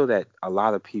 it's still that a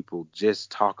lot of people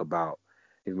just talk about.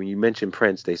 When you mention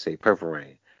Prince, they say Purple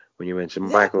Rain. When you mention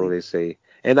Michael, Exactly. they say,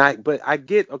 but I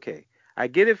get okay. I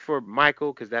get it for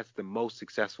Michael because that's the most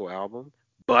successful album,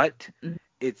 but Mm.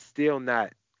 it's still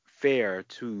not fair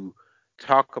to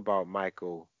talk about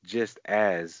Michael just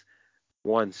as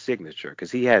one signature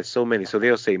because he has so many. So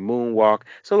they'll say Moonwalk.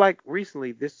 So like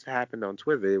recently, this happened on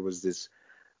Twitter. It was this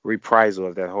reprisal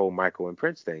of that whole Michael and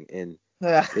Prince thing, and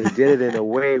they did it in a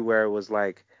way where it was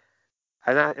like,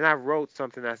 and I wrote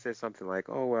something. I said something like,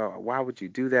 "Oh well, why would you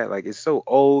do that? Like it's so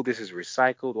old. This is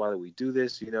recycled. Why do we do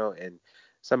this? You know?" And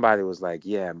somebody was like,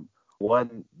 "Yeah,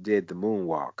 one did the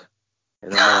moonwalk,"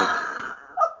 and I'm like,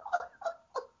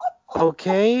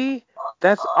 "Okay,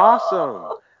 that's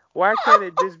awesome. Why can't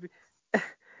it just be?"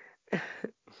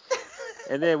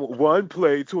 And then one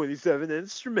played 27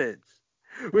 instruments.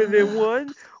 And then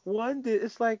one did.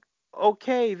 It's like,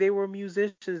 okay, they were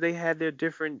musicians. They had their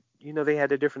different, they had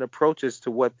their different approaches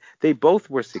to what they both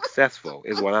were successful,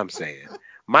 is what I'm saying.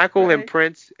 Michael and Right.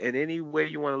 Prince, in any way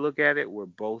you want to look at it, were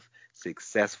both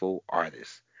successful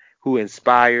artists who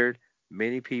inspired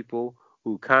many people,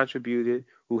 who contributed,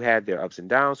 who had their ups and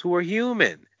downs, who were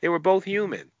human. They were both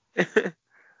human.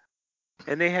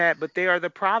 But they are the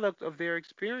product of their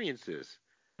experiences.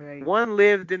 Right. One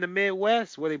lived in the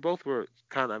Midwest where they both were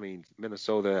kind of, I mean,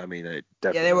 Minnesota, I mean, it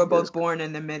Yeah, definitely they were don't get both as, born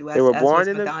in the they Midwest, were as born was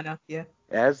in the, Madonna. Yeah.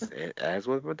 as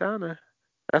with Madonna.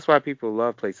 That's why people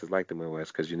love places like the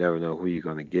Midwest because you never know who you're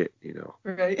going to get.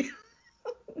 Right.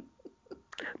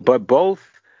 But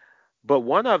but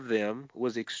one of them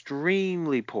was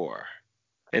extremely poor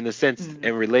in the sense, Mm.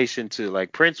 in relation to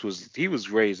like Prince he was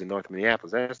raised in North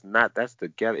Minneapolis. That's the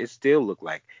ghetto. It still looked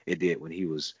like it did when he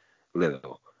was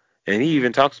little. And he Mm.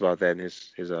 even talks about that in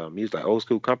his music, like Old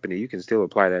School Company. You can still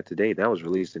apply that today. That was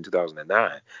released in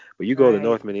 2009. But you go to Right.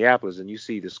 North Minneapolis and you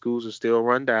see the schools are still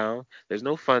run down. There's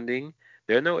no funding.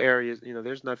 There are no areas.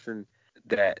 There's nothing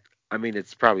that. I mean,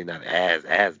 it's probably not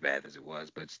as bad as it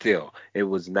was, but still, it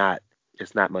was not.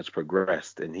 It's not much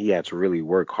progressed, and he had to really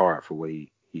work hard for what he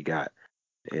got.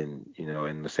 And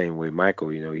in the same way, Michael,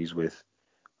 he's with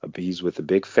a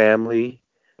big family.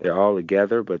 They're all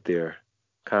together, but they're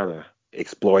kind of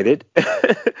exploited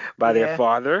by their Yeah.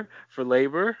 father for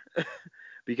labor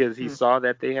because he Mm. saw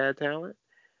that they had talent.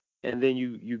 And then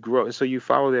you grow, and so you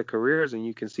follow their careers, and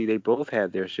you can see they both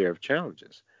had their share of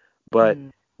challenges, but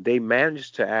Mm. they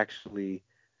managed to actually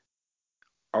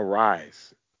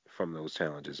arise from those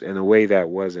challenges in a way that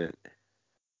wasn't.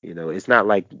 It's not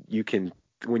like you can,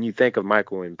 when you think of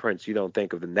Michael and Prince, you don't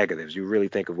think of the negatives. You really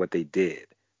think of what they did,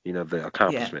 the Yeah.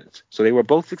 accomplishments. So they were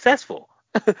both successful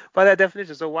by that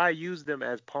definition. So why use them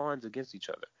as pawns against each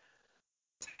other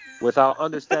without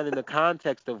understanding the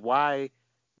context of why,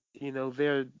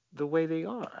 they're the way they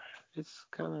are? It's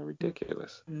kind of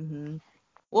ridiculous. Mm-hmm.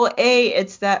 Well,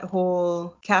 it's that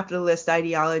whole capitalist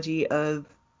ideology of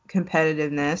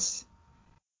competitiveness,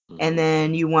 and Hmm.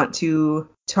 then you want to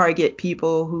target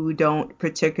people who don't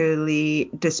particularly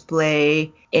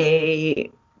display a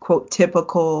quote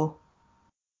typical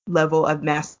level of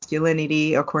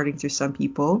masculinity according to some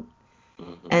people.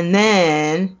 Hmm. And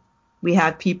then we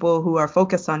have people who are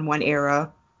focused on one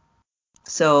era.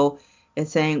 So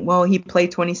it's saying, well, he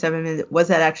played 27 minutes. Was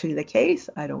that actually the case?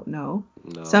 I don't know.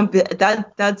 No.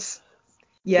 That's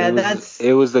It yeah, was that's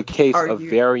it was a case of argue.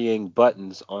 varying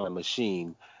buttons on a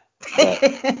machine that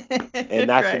and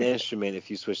that's an Right. instrument if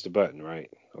you switch the button, right?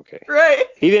 Okay. Right.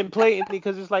 He didn't play any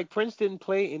because it's like Prince didn't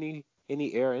play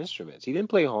any air instruments. He didn't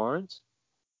play horns.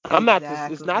 It's not to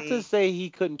Exactly. say he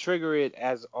couldn't trigger it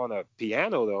as on a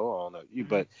piano though, Mm.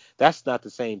 but that's not the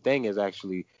same thing as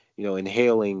actually,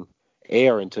 inhaling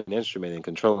air into an instrument and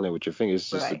controlling it with your fingers.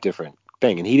 It's just a Right. different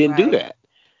thing. And he didn't do Right. that.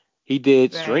 He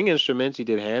did Right. string instruments, he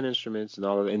did hand instruments and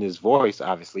all of it in his voice,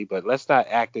 obviously, but let's not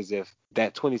act as if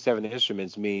that 27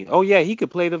 instruments mean, oh yeah, he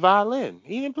could play the violin.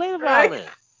 He didn't play the Right. violin.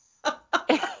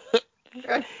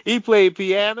 Right. He played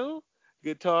piano,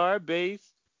 guitar, bass,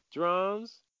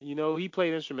 drums. He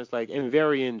played instruments like in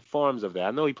varying forms of that.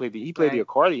 I know he played the Right.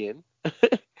 accordion.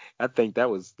 I think that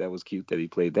was cute that he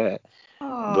played that.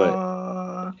 But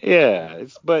Aww. yeah,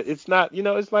 it's not,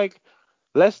 it's like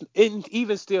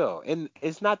even still, and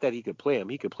it's not that he could play them.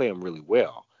 He could play them really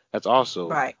well. That's also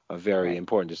Right. a very Right.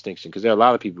 important distinction because there are a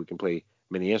lot of people who can play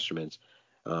many instruments.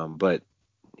 But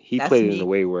he That's played it in a me.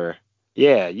 way where,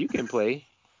 yeah, you can play.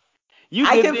 You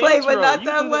I did can the play, but intro. not You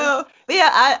that did it. well. But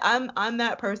yeah, I'm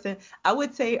that person. I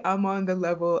would say I'm on the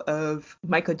level of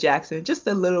Michael Jackson, just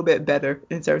a little bit better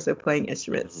in terms of playing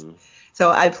instruments. Hmm. So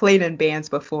I played in bands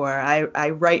before. I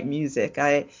write music.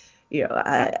 I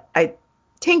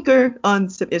tinker on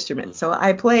some instruments. So Hmm.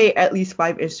 I play at least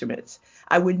 5 instruments.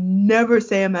 I would never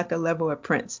say I'm at the level of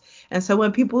Prince. And so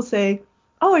when people say,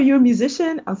 "Oh, are you a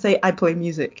musician?" I'll say I play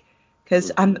music.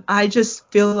 because Hmm. I just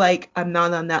feel like I'm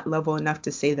not on that level enough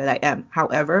to say that I am.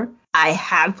 However, I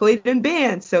have played in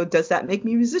bands, so does that make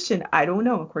me a musician? I don't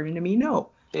know. According to me, no.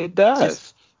 It Just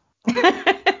does.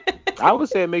 I would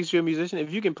say it makes you a musician.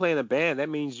 If you can play in a band, that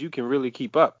means you can really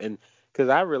keep up. And because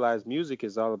I realize music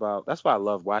is all about, that's why I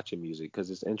love watching music, because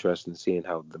it's interesting seeing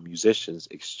how the musicians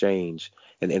exchange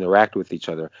and interact with each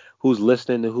other. Who's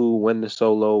listening to who, when to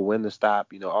solo, when to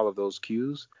stop, all of those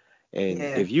cues. And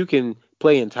yeah. if you can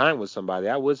play in time with somebody,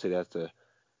 I would say that's the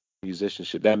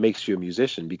musicianship. That makes you a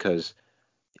musician because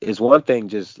it's one thing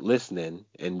just listening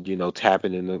and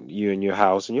tapping you in your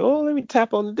house and let me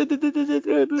tap on the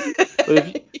but if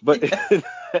you, but Yeah.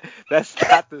 that's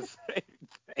not the same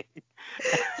thing.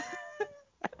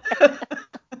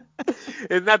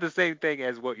 It's not the same thing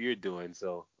as what you're doing,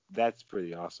 so that's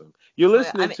pretty awesome. You're But I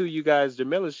listening mean, to you guys.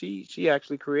 Jamilah, she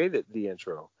actually created the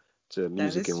intro to that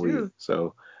Music is and Weed, true.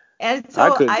 so And I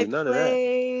so couldn't do none of that.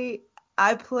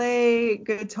 I play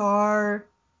guitar,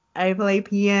 I play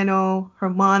piano,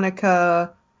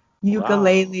 harmonica, Wow.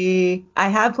 ukulele. I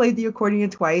have played the accordion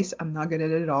twice. I'm not good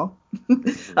at it at all.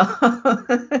 Hmm.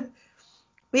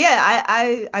 But yeah,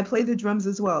 I played the drums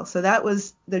as well. So that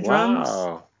was the drums.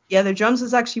 Wow. Yeah, the drums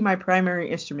was actually my primary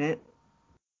instrument.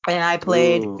 And I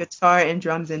played Ooh, guitar and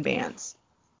drums in bands.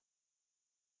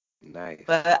 nice.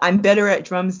 But I'm better at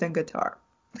drums than guitar.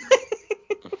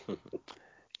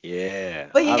 Yeah,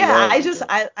 But I yeah, love the drum.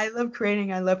 I love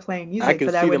creating, I love playing I music, can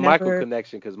but I see the would Michael never.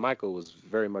 connection because Michael was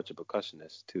very much a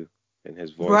percussionist too, in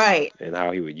his voice Right. and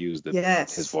how he would use his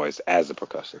Yes. voice as a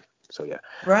percussion. So yeah.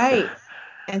 Right.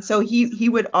 And so he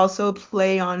would also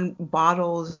play on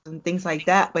bottles and things like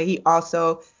that, but he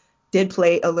also did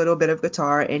play a little bit of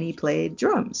guitar and he played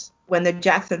drums. When the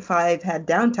Jackson 5 had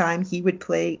downtime, he would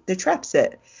play the trap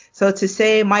set. So to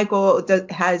say Michael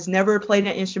has never played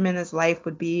an instrument in his life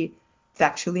would be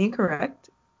factually incorrect.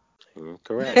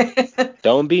 Correct.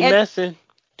 Don't be And messing.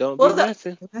 Don't be well,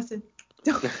 messing.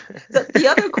 the the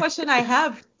other question I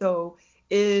have though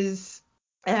is,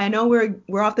 and I know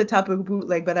we're off the topic of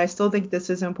bootleg, but I still think this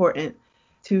is important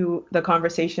to the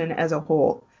conversation as a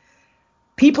whole.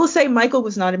 People say Michael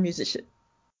was not a musician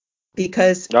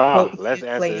because, quote, Ah, he let's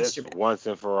didn't play answer this instruments. once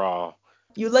and for all.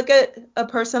 You look at a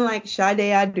person like Sade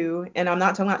Adu, and I'm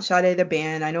not talking about Sade the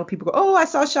band. I know people go, "Oh, I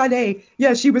saw Sade.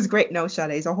 Yeah, she was great." No,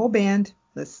 Sade's a whole band.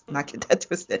 Let's not get Hmm. that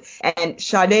twisted. And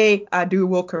Sade Adu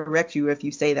will correct you if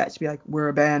you say that. She'll be like, "We're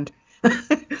a band." but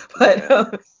Yeah.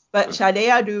 but Sade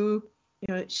Adu,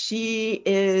 she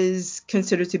is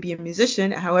considered to be a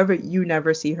musician. However, you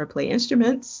never see her play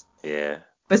instruments Yeah.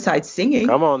 besides singing.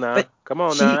 Come on But now. Come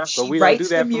on she now. But she we don't do writes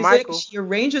the that for music, Michael. she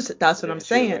arranges it. That's what I'm Yeah, she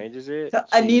saying. arranges it. So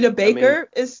Anita I mean, Baker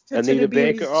is considered Anita to be a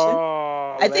Baker. musician.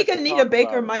 Oh, I think let's Anita talk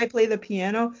Baker about it. might play the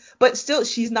piano, but still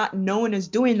she's not known as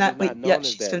doing She's that, not but known yet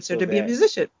as she's that. considered So to be a that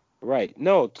musician. right.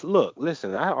 No, look,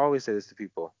 listen, I always say this to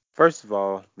people. First of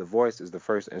all, the voice is the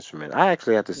first instrument. I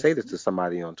actually have to say Yes. this to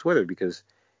somebody on Twitter because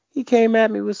he came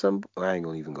at me with some. I ain't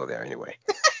gonna even go there anyway.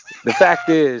 The fact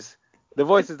is, the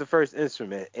voice is the first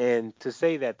instrument, and to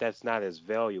say that that's not as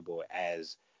valuable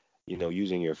as,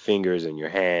 using your fingers and your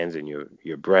hands and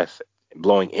your breath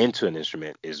blowing into an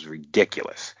instrument is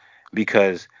ridiculous.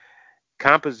 Because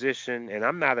composition, and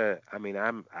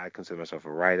I consider myself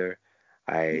a writer.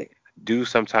 Yeah. I do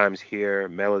sometimes hear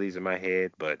melodies in my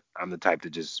head, but I'm the type to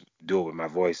just do it with my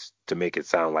voice to make it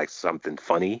sound like something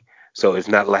funny. So it's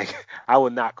not like I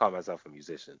would not call myself a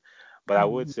musician, but I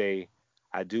would Mhm. say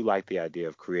I do like the idea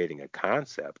of creating a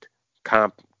concept,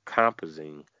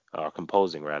 composing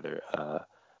rather,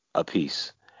 a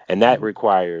piece, and that Mhm.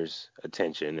 requires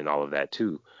attention and all of that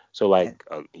too. So, Yeah. like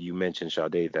you mentioned,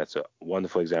 Sade, that's a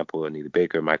wonderful example. Anita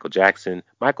Baker, Michael Jackson.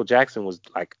 Michael Jackson was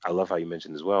like, I love how you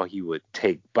mentioned as well. He would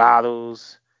take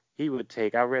bottles. He would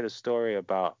take. I read a story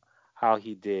about how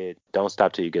he did "Don't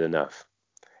Stop Till You Get Enough"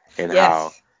 and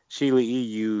how Yes. Sheila E.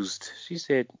 used. She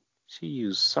said she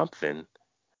used something.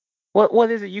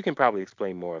 What is it? You can probably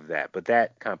explain more of that. But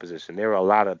that composition, there were a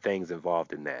lot of things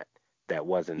involved in that that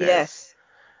wasn't as Yes.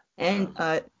 And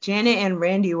um, Janet and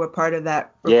Randy were part of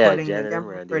that yeah, recording, the Janet and demo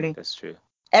Randy. recording. That's true.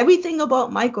 Everything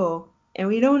about Michael, and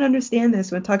we don't understand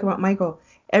this when talking about Michael,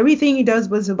 everything he does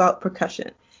was about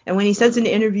percussion. And when he says in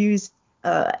Hmm. interviews,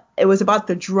 it was about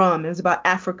the drum, it was about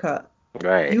Africa.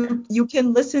 Right. You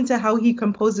can listen to how he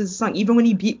composes a song, even when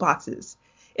he beatboxes.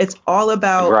 It's all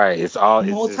about Right. It's just,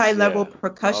 multi-level yeah,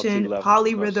 percussion, multi-level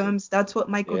percussion. polyrhythms. That's what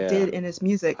Michael Yeah. did in his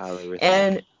music. Polyrhythmic.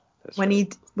 And That's when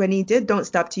right. he did Don't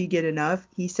Stop Till You Get Enough,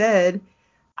 he said,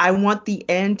 I want the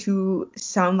end to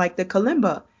sound like the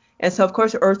kalimba. And so of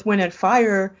course Earth, Wind and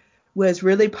Fire was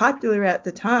really popular at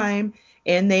the time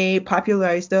and they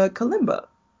popularized the kalimba.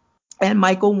 And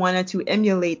Michael wanted to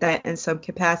emulate that in some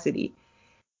capacity.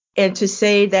 And to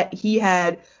say that he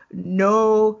had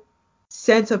no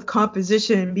sense of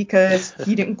composition because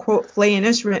he didn't quote play an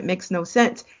instrument makes no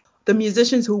sense. The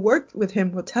musicians who worked with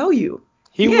him will tell you,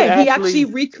 He would yeah, he actually actually,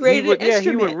 recreated an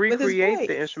he would instrument with his recreate the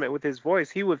voice. instrument with his voice.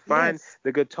 He would find Yes,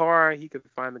 the guitar, he could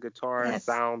find the guitar yes,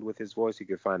 sound with his voice, he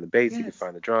could find the bass, he could yes,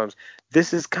 find the drums.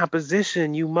 This is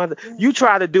composition, you mother. yes. You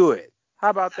try to do it. How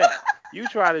about that? You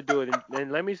try to do it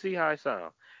and let me see how I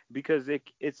sound. Because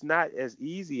it's not as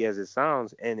easy as it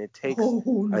sounds, and it takes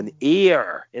Oh an no.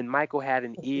 ear. And Michael had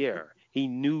an ear. He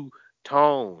knew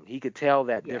tone. He could tell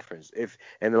that Yeah. difference. If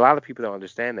and a lot of people don't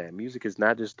understand that music is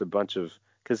not just a bunch of,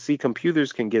 because see,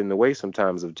 computers can get in the way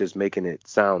sometimes of just making it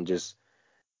sound just,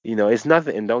 it's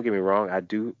nothing. And don't get me wrong, I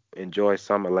do enjoy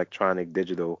some electronic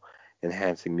digital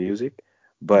enhancing music,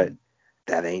 but Mhm.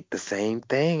 that ain't the same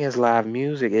thing as live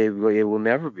music. It will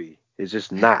never be. It's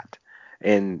just not.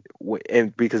 And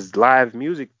because live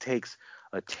music takes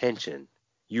attention.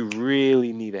 You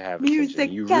really need to have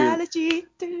attention. You really Musicology.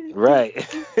 Do, do, right.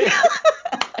 do.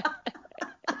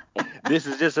 This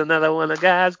is just another one of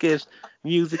God's gifts.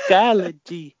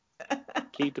 Musicology.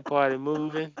 Keep the party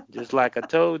moving, just like I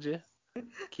told you.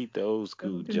 Keep the old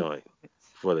school joint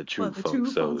for the For true the folk true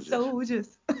folk soldiers.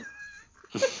 soldiers.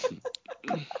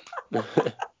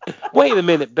 Wait a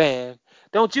minute, band.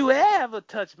 Don't you ever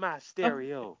touch my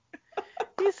stereo.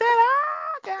 He said,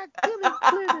 I got good and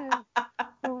plenty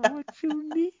of what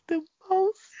you need the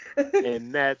most.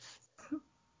 And that's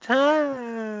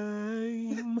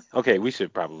time. Okay, we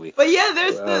should probably. But yeah,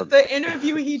 there's Uh, the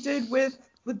interview he did with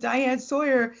Diane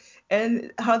Sawyer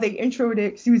and how they introed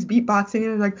it. She was beatboxing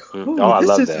and like, oh, oh, I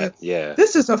love that. Yeah.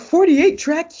 this is a 48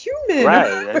 track human.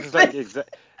 Right. It's just like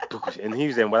exact. And he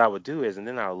was saying what I would do is, and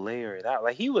then I'll layer it out.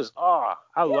 Like he was, I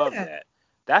love Yeah, that.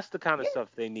 That's the kind of yeah, stuff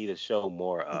they need to show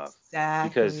more of.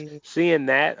 Because exactly. seeing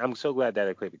that, I'm so glad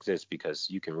that clip exists because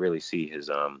you can really see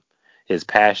his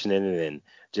passion in it and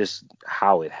just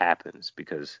how it happens.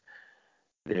 Because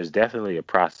there's definitely a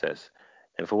process,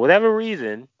 and for whatever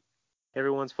reason,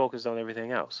 everyone's focused on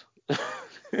everything else.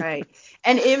 Right.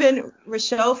 And even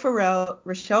Rochelle Farrell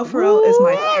is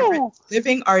my favorite Woo!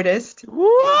 living artist. Woo!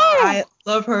 I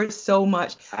love her so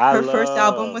much. I Her first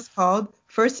album love was called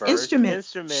First First Instrument. She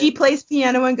Instrument. plays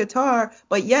piano and guitar,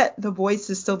 but yet the voice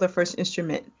is still the first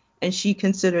instrument. And she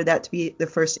considered that to be the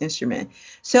first instrument.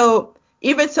 So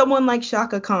even someone like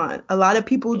Shaka Khan, a lot of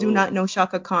people do Ooh. not know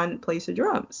Shaka Khan plays the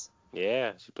drums.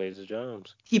 Yeah, she plays the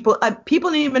drums. People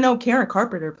didn't even know Karen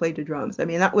Carpenter played the drums. I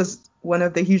mean, that was one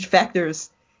of the huge factors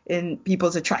in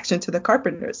people's attraction to the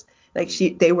Carpenters. Like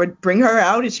Mm. they would bring her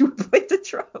out and she would play the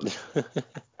drums.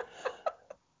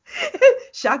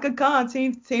 Shaka Khan,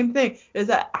 same thing.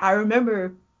 I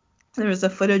remember there was a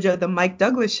footage of the Mike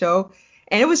Douglas show,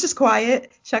 and it was just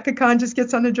quiet. Shaka Khan just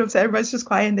gets on the drums, everybody's just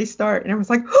quiet, and they start, and it was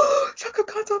like, oh, Shaka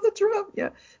Khan's on the drum. Yeah.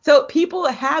 So people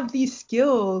have these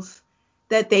skills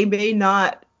that they may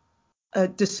not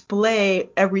display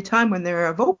every time when they're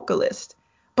a vocalist,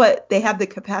 but they have the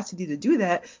capacity to do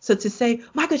that. So to say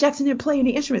Michael Jackson didn't play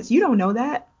any instruments, you don't know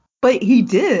that. But he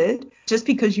did. Just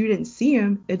because you didn't see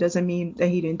him, it doesn't mean that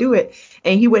he didn't do it.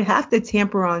 And he would have to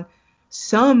tamper on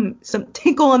some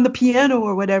tinkle on the piano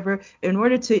or whatever in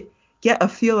order to get a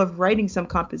feel of writing some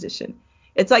composition.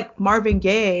 It's like Marvin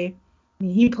Gaye. I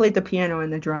mean, he played the piano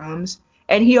and the drums,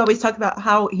 and he always talked about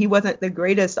how he wasn't the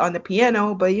greatest on the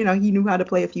piano, but he knew how to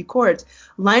play a few chords.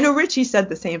 Lionel Richie said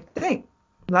the same thing.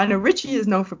 Lionel Richie is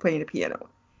known for playing the piano.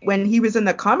 When he was in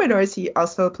the Commodores, he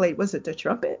also played, was it the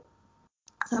trumpet?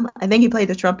 I think he played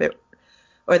the trumpet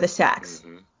or the sax.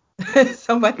 Hmm.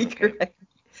 Somebody Okay. correct.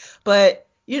 But,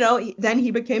 then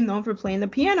he became known for playing the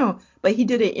piano. But he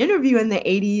did an interview in the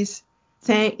 80s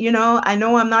saying, I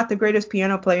know I'm not the greatest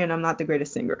piano player and I'm not the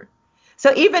greatest singer.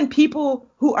 So even people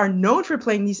who are known for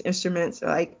playing these instruments are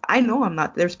like, I know I'm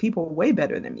not, there's people way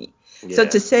better than me. So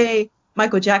to Yeah. say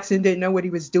Michael Jackson didn't know what he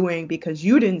was doing because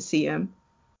you didn't see him,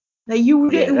 that you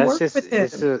Yeah, didn't that's work just with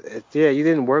him. yeah, you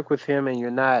didn't work with him and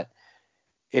you're not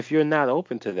if you're not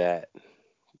open to that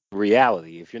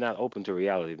reality, if you're not open to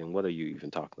reality, then what are you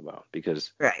even talking about?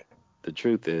 Because Right. the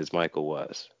truth is Michael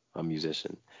was a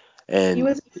musician. He And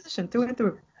was a musician through and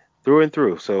through. through and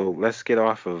through. So let's get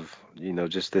off of,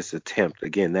 just this attempt.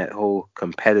 Again, that whole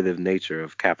competitive nature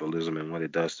of capitalism and what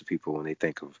it does to people when they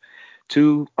think of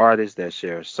two artists that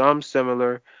share some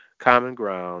similar common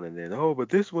ground and then, oh, but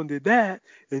this one did that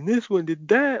and this one did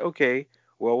that. Okay,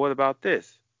 well, what about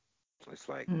this? It's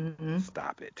like, Hmm.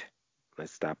 stop it.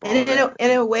 Let's stop And all that.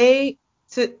 in a way,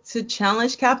 to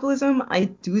challenge capitalism, I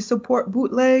do support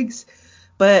bootlegs,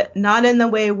 but not in the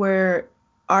way where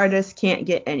artists can't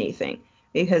get anything.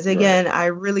 Because Right. again, I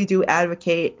really do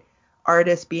advocate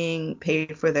artists being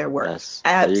paid for their work.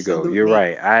 There you go. You're Absolutely.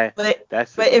 right. I But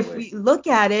That's a but good if way. we look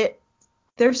at it,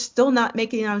 they're still not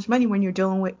making that much money when you're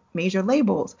dealing with major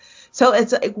labels. So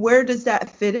it's like, where does that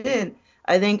fit in?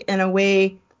 I think in a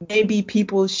way, maybe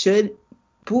people should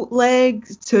bootleg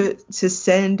to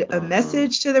send a Hmm.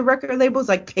 message to the record labels,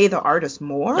 like pay the artist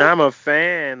more. I'm a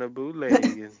fan of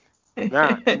bootlegging.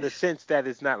 Not in the sense that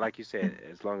it's not like you said,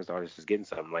 as long as the artist is getting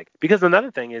something. Like, because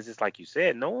another thing is, it's like you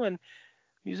said, no one,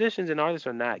 musicians and artists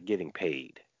are not getting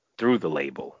paid through the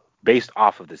label based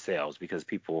off of the sales, because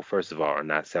people, first of all, are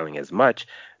not selling as much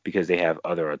because they have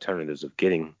other alternatives of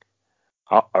getting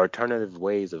alternative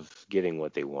ways of getting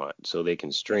what they want, so they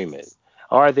can stream it,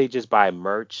 or they just buy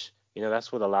merch.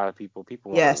 That's what a lot of people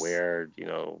want to Yes. wear.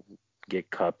 Get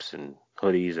cups and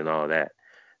hoodies and all that.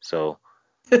 So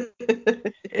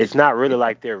it's not really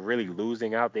like they're really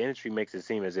losing out. The industry makes it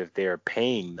seem as if they're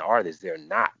paying the artists. They're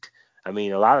not. I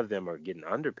mean, a lot of them are getting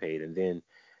underpaid, and then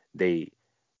they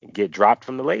get dropped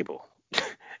from the label.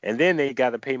 And then they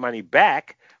got to pay money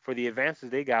back for the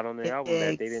advances they got on the album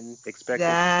that they didn't expect it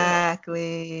to sell.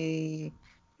 Exactly.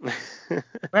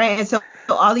 Right. And so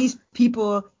all these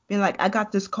people being like, I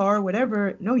got this car,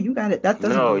 whatever. No, you got it. That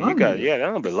doesn't No, you belong to got, you. yeah, that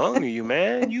don't belong to you,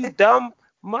 man. You dumb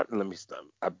Let me stop.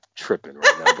 I'm tripping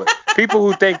right now. But people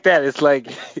who think that, it's like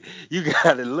you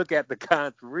got to look at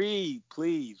the read,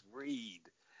 please read.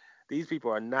 These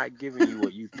people are not giving you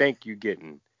what you think you're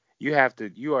getting. You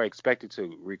are expected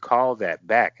to recall that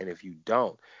back. And if you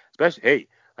don't, especially, hey,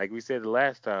 like we said the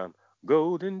last time,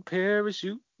 golden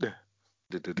parachute. Yep.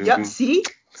 Du-du-du-du.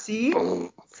 See?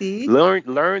 Boom. See?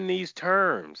 Learn these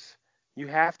terms. You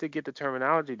have to get the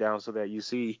terminology down so that you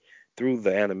see through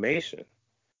the animation.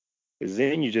 Because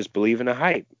then you just believe in the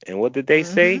hype. And what did they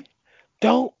Mm-hmm. say?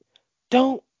 Don't,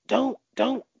 don't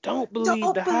believe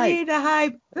the Don't hype. believe the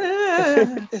hype.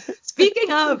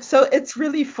 Speaking of, so it's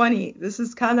really funny. This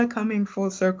is kind of coming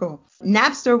full circle.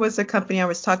 Napster was the company I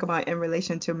was talking about in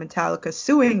relation to Metallica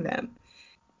suing them,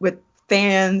 with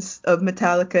fans of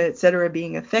Metallica, etc.,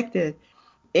 being affected.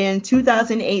 In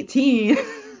 2018,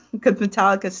 because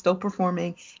Metallica's still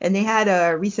performing, and they had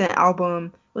a recent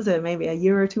album, was it maybe a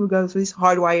year or two ago, it was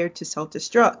Hardwired to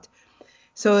Self-Destruct.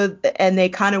 So, and they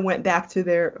kind of went back to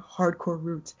their hardcore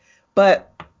roots.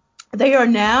 But they are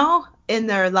now in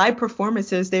their live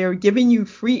performances, they are giving you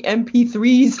free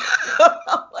MP3s.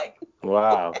 I'm like,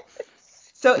 Wow.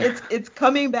 so it's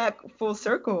coming back full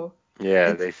circle. Yeah,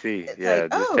 It's they see. it's Yeah,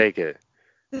 like, just oh, take it.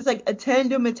 it's like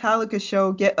attend a Metallica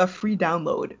show, get a free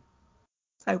download.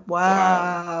 It's like, Wow.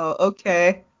 wow,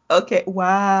 okay, okay,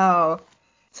 wow.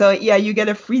 So yeah, you get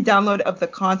a free download of the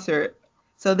concert.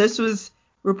 So this was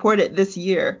reported this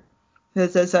year.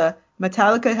 It says,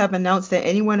 Metallica have announced that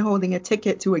anyone holding a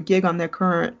ticket to a gig on their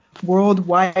current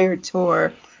worldwide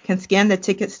tour can scan the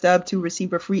ticket stub to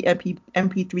receive a free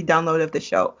MP3 download of the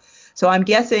show. So I'm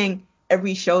guessing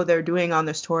every show they're doing on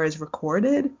this tour is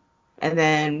recorded and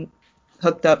then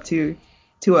hooked up to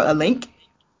a link.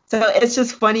 So it's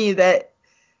just funny that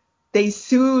they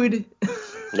sued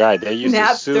Right. They used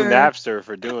to sue Napster, Napster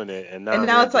for doing it, and and now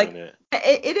now they're it's doing like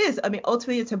it. it is. I mean,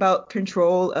 ultimately, it's about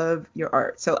control of your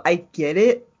art. So I get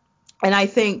it, and I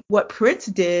think what Prince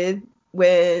did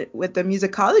with the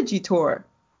musicology tour,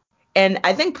 and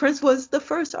I think Prince was the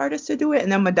first artist to do it, and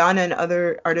then Madonna and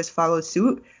other artists followed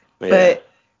suit. Yeah. But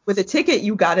with a ticket,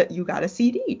 you got a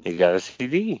CD, You got a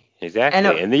CD. and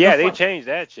Exactly. And the yeah, they fun, changed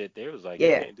that shit. They was like, you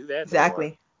yeah, can't do that no more.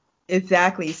 exactly.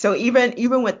 Exactly. So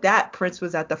even with that, Prince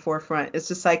was at the forefront. It's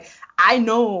just like I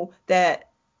know that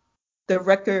the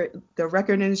record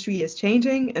industry is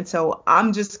changing, and so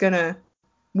I'm just gonna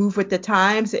move with the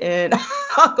times and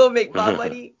I'll go make my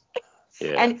money.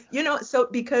 Yeah. And so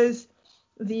because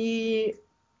the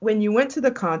when you went to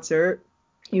the concert,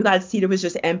 you got to see there was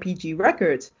just MPG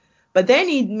Records, but then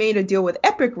he made a deal with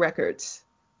Epic Records,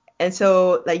 and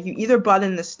so like you either bought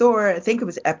in the store, I think it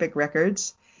was Epic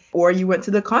Records, or you went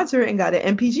to the concert and got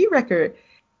an MPG record.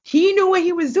 He knew what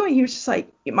he was doing. He was just like,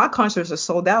 my concerts are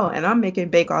sold out and I'm making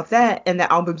bank off that, and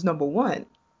the album's number one.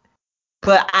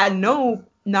 But I know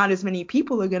not as many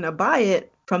people are gonna buy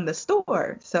it from the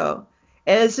store. So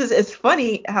it's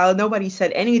funny how nobody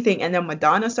said anything, and then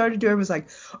Madonna started doing it, was like,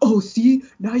 oh, see,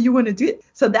 now you want to do it.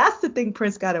 So that's the thing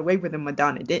Prince got away with and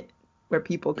Madonna did, where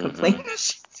people complain.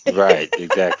 Hmm. Right.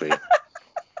 Exactly.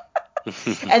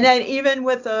 And then even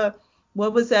with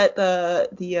what was that,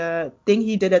 the thing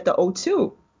he did at the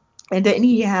O2, and didn't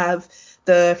he have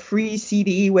the free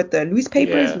CD with the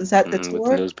newspapers? Yeah. Was that the With the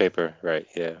tour? newspaper. Right.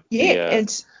 Yeah. Yeah,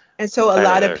 and so a Planet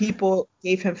lot of Earth. people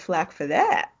gave him flack for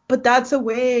that. But that's a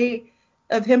way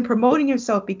of him promoting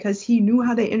himself because he knew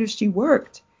how the industry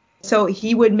worked. So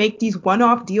he would make these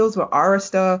one-off deals with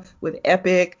Arista, with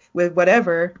Epic, with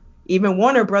whatever. Even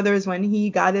Warner Brothers, when he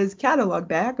got his catalog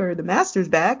back or the masters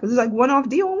back, it was like one-off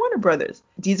deal with Warner Brothers.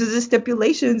 These are the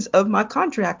stipulations of my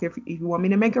contract if you want me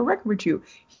to make a record with you.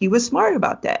 He was smart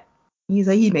about that. He's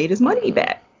like, he made his money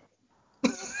back.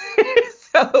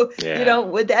 So, Yeah.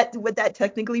 would that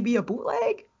technically be a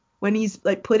bootleg? When he's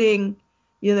like putting,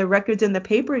 the records in the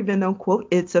paper, even though, quote,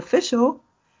 it's official,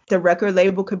 the record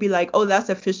label could be like, oh, that's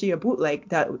officially a bootleg.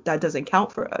 That doesn't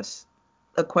count for us.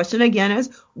 The question again is,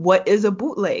 what is a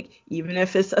bootleg? Even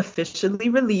if it's officially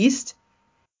released,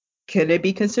 can it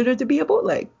be considered to be a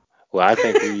bootleg? Well, I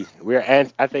think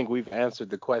I think we've answered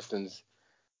the questions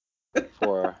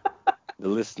for the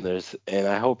listeners, and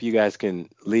I hope you guys can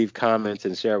leave comments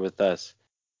and share with us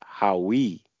how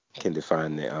we can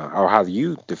define or how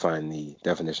you define the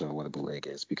definition of what a bootleg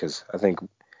is, because I think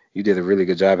you did a really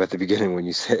good job at the beginning when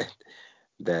you said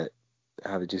that.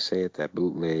 How did you say it? That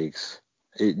bootlegs.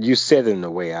 You said it in a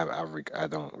way I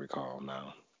don't recall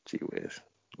now. Gee whiz.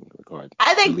 Go ahead.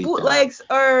 I think Delete that. bootlegs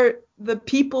are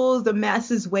the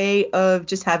masses way of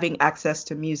just having access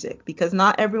to music, because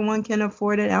not everyone can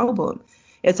afford an album.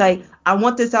 It's like, I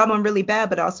want this album really bad,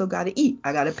 but I also got to eat.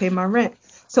 I got to pay my rent.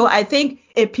 So I think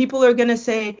if people are going to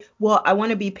say, well, I want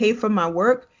to be paid for my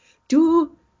work,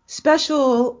 do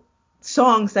special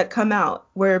songs that come out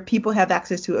where people have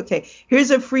access to, okay,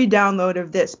 here's a free download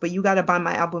of this, but you got to buy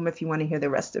my album if you want to hear the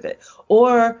rest of it.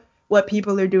 Or what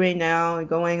people are doing now,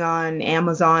 going on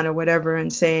Amazon or whatever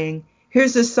and saying,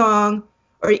 here's a song,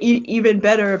 or even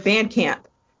better, Bandcamp.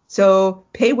 So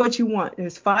pay what you want.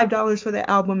 There's $5 for the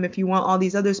album. If you want all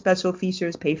these other special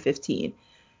features, pay 15.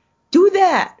 Do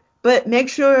that, but make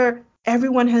sure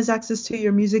everyone has access to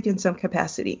your music in some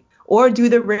capacity. Or do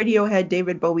the Radiohead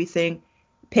David Bowie thing.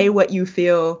 Pay what you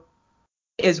feel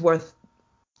is worth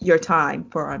your time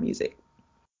for our music.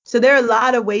 So there are a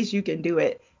lot of ways you can do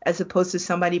it, as opposed to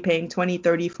somebody paying $20,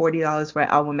 $30, $40 for an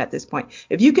album at this point.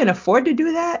 If you can afford to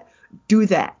do that, do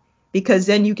that. Because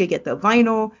then you can get the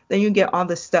vinyl, then you get all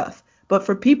the stuff. But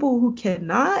for people who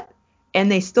cannot, and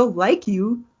they still like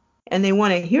you, and they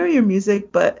want to hear your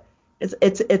music, but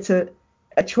it's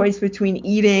a choice between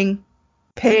eating,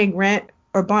 paying rent,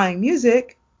 or buying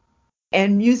music.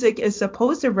 And music is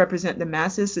supposed to represent the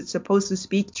masses. It's supposed to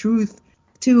speak truth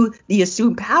to the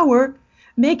assumed power.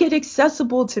 Make it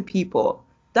accessible to people.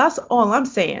 That's all I'm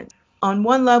saying. On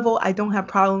one level, I don't have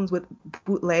problems with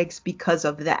bootlegs because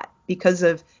of that, because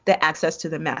of the access to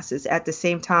the masses. At the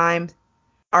same time,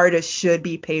 artists should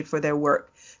be paid for their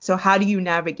work. So how do you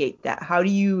navigate that? How do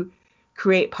you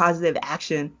create positive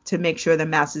action to make sure the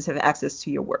masses have access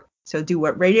to your work? So do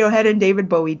what Radiohead and David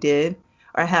Bowie did,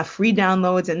 or have free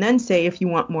downloads, and then say if you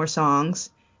want more songs,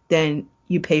 then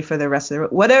you pay for the rest of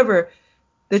it. Whatever,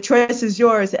 the choice is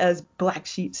yours, as Black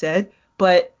Sheep said,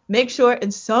 but make sure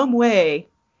in some way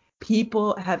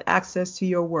people have access to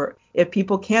your work. If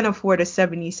people can't afford a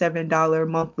 $77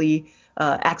 monthly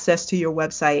access to your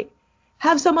website,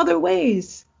 have some other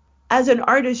ways. As an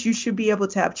artist, you should be able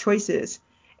to have choices.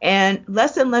 And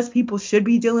less people should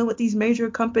be dealing with these major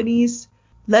companies.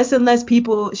 Less and less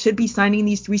people should be signing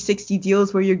these 360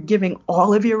 deals where you're giving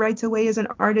all of your rights away as an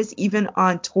artist, even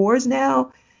on tours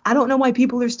now. I don't know why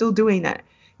people are still doing that.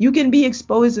 You can be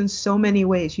exposed in so many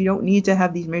ways. You don't need to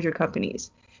have these major companies.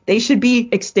 They should be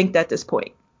extinct at this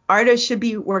point. Artists should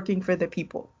be working for the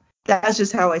people. That's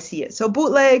just how I see it. So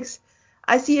bootlegs,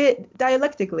 I see it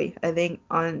dialectically. I think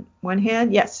on one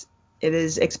hand, yes, it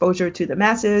is exposure to the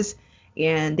masses,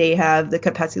 and they have the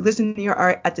capacity to listen to your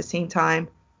art. At the same time,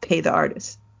 pay the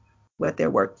artists with their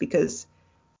work, because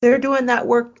they're doing that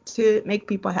work to make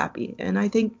people happy, and I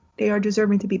think they are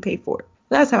deserving to be paid for it.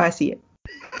 That's how I see it.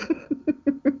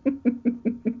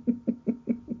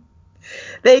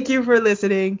 Thank you for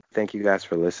listening. Thank you guys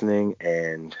for listening,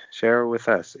 and share with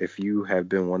us if you have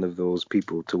been one of those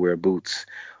people to wear boots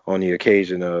on the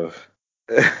occasion of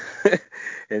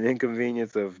an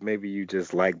inconvenience of maybe you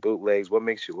just like bootlegs. What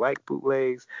makes you like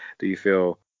bootlegs? Do you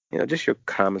feel, just your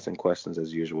comments and questions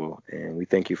as usual. And we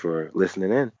thank you for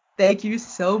listening in. Thank you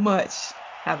so much.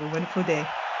 Have a wonderful day.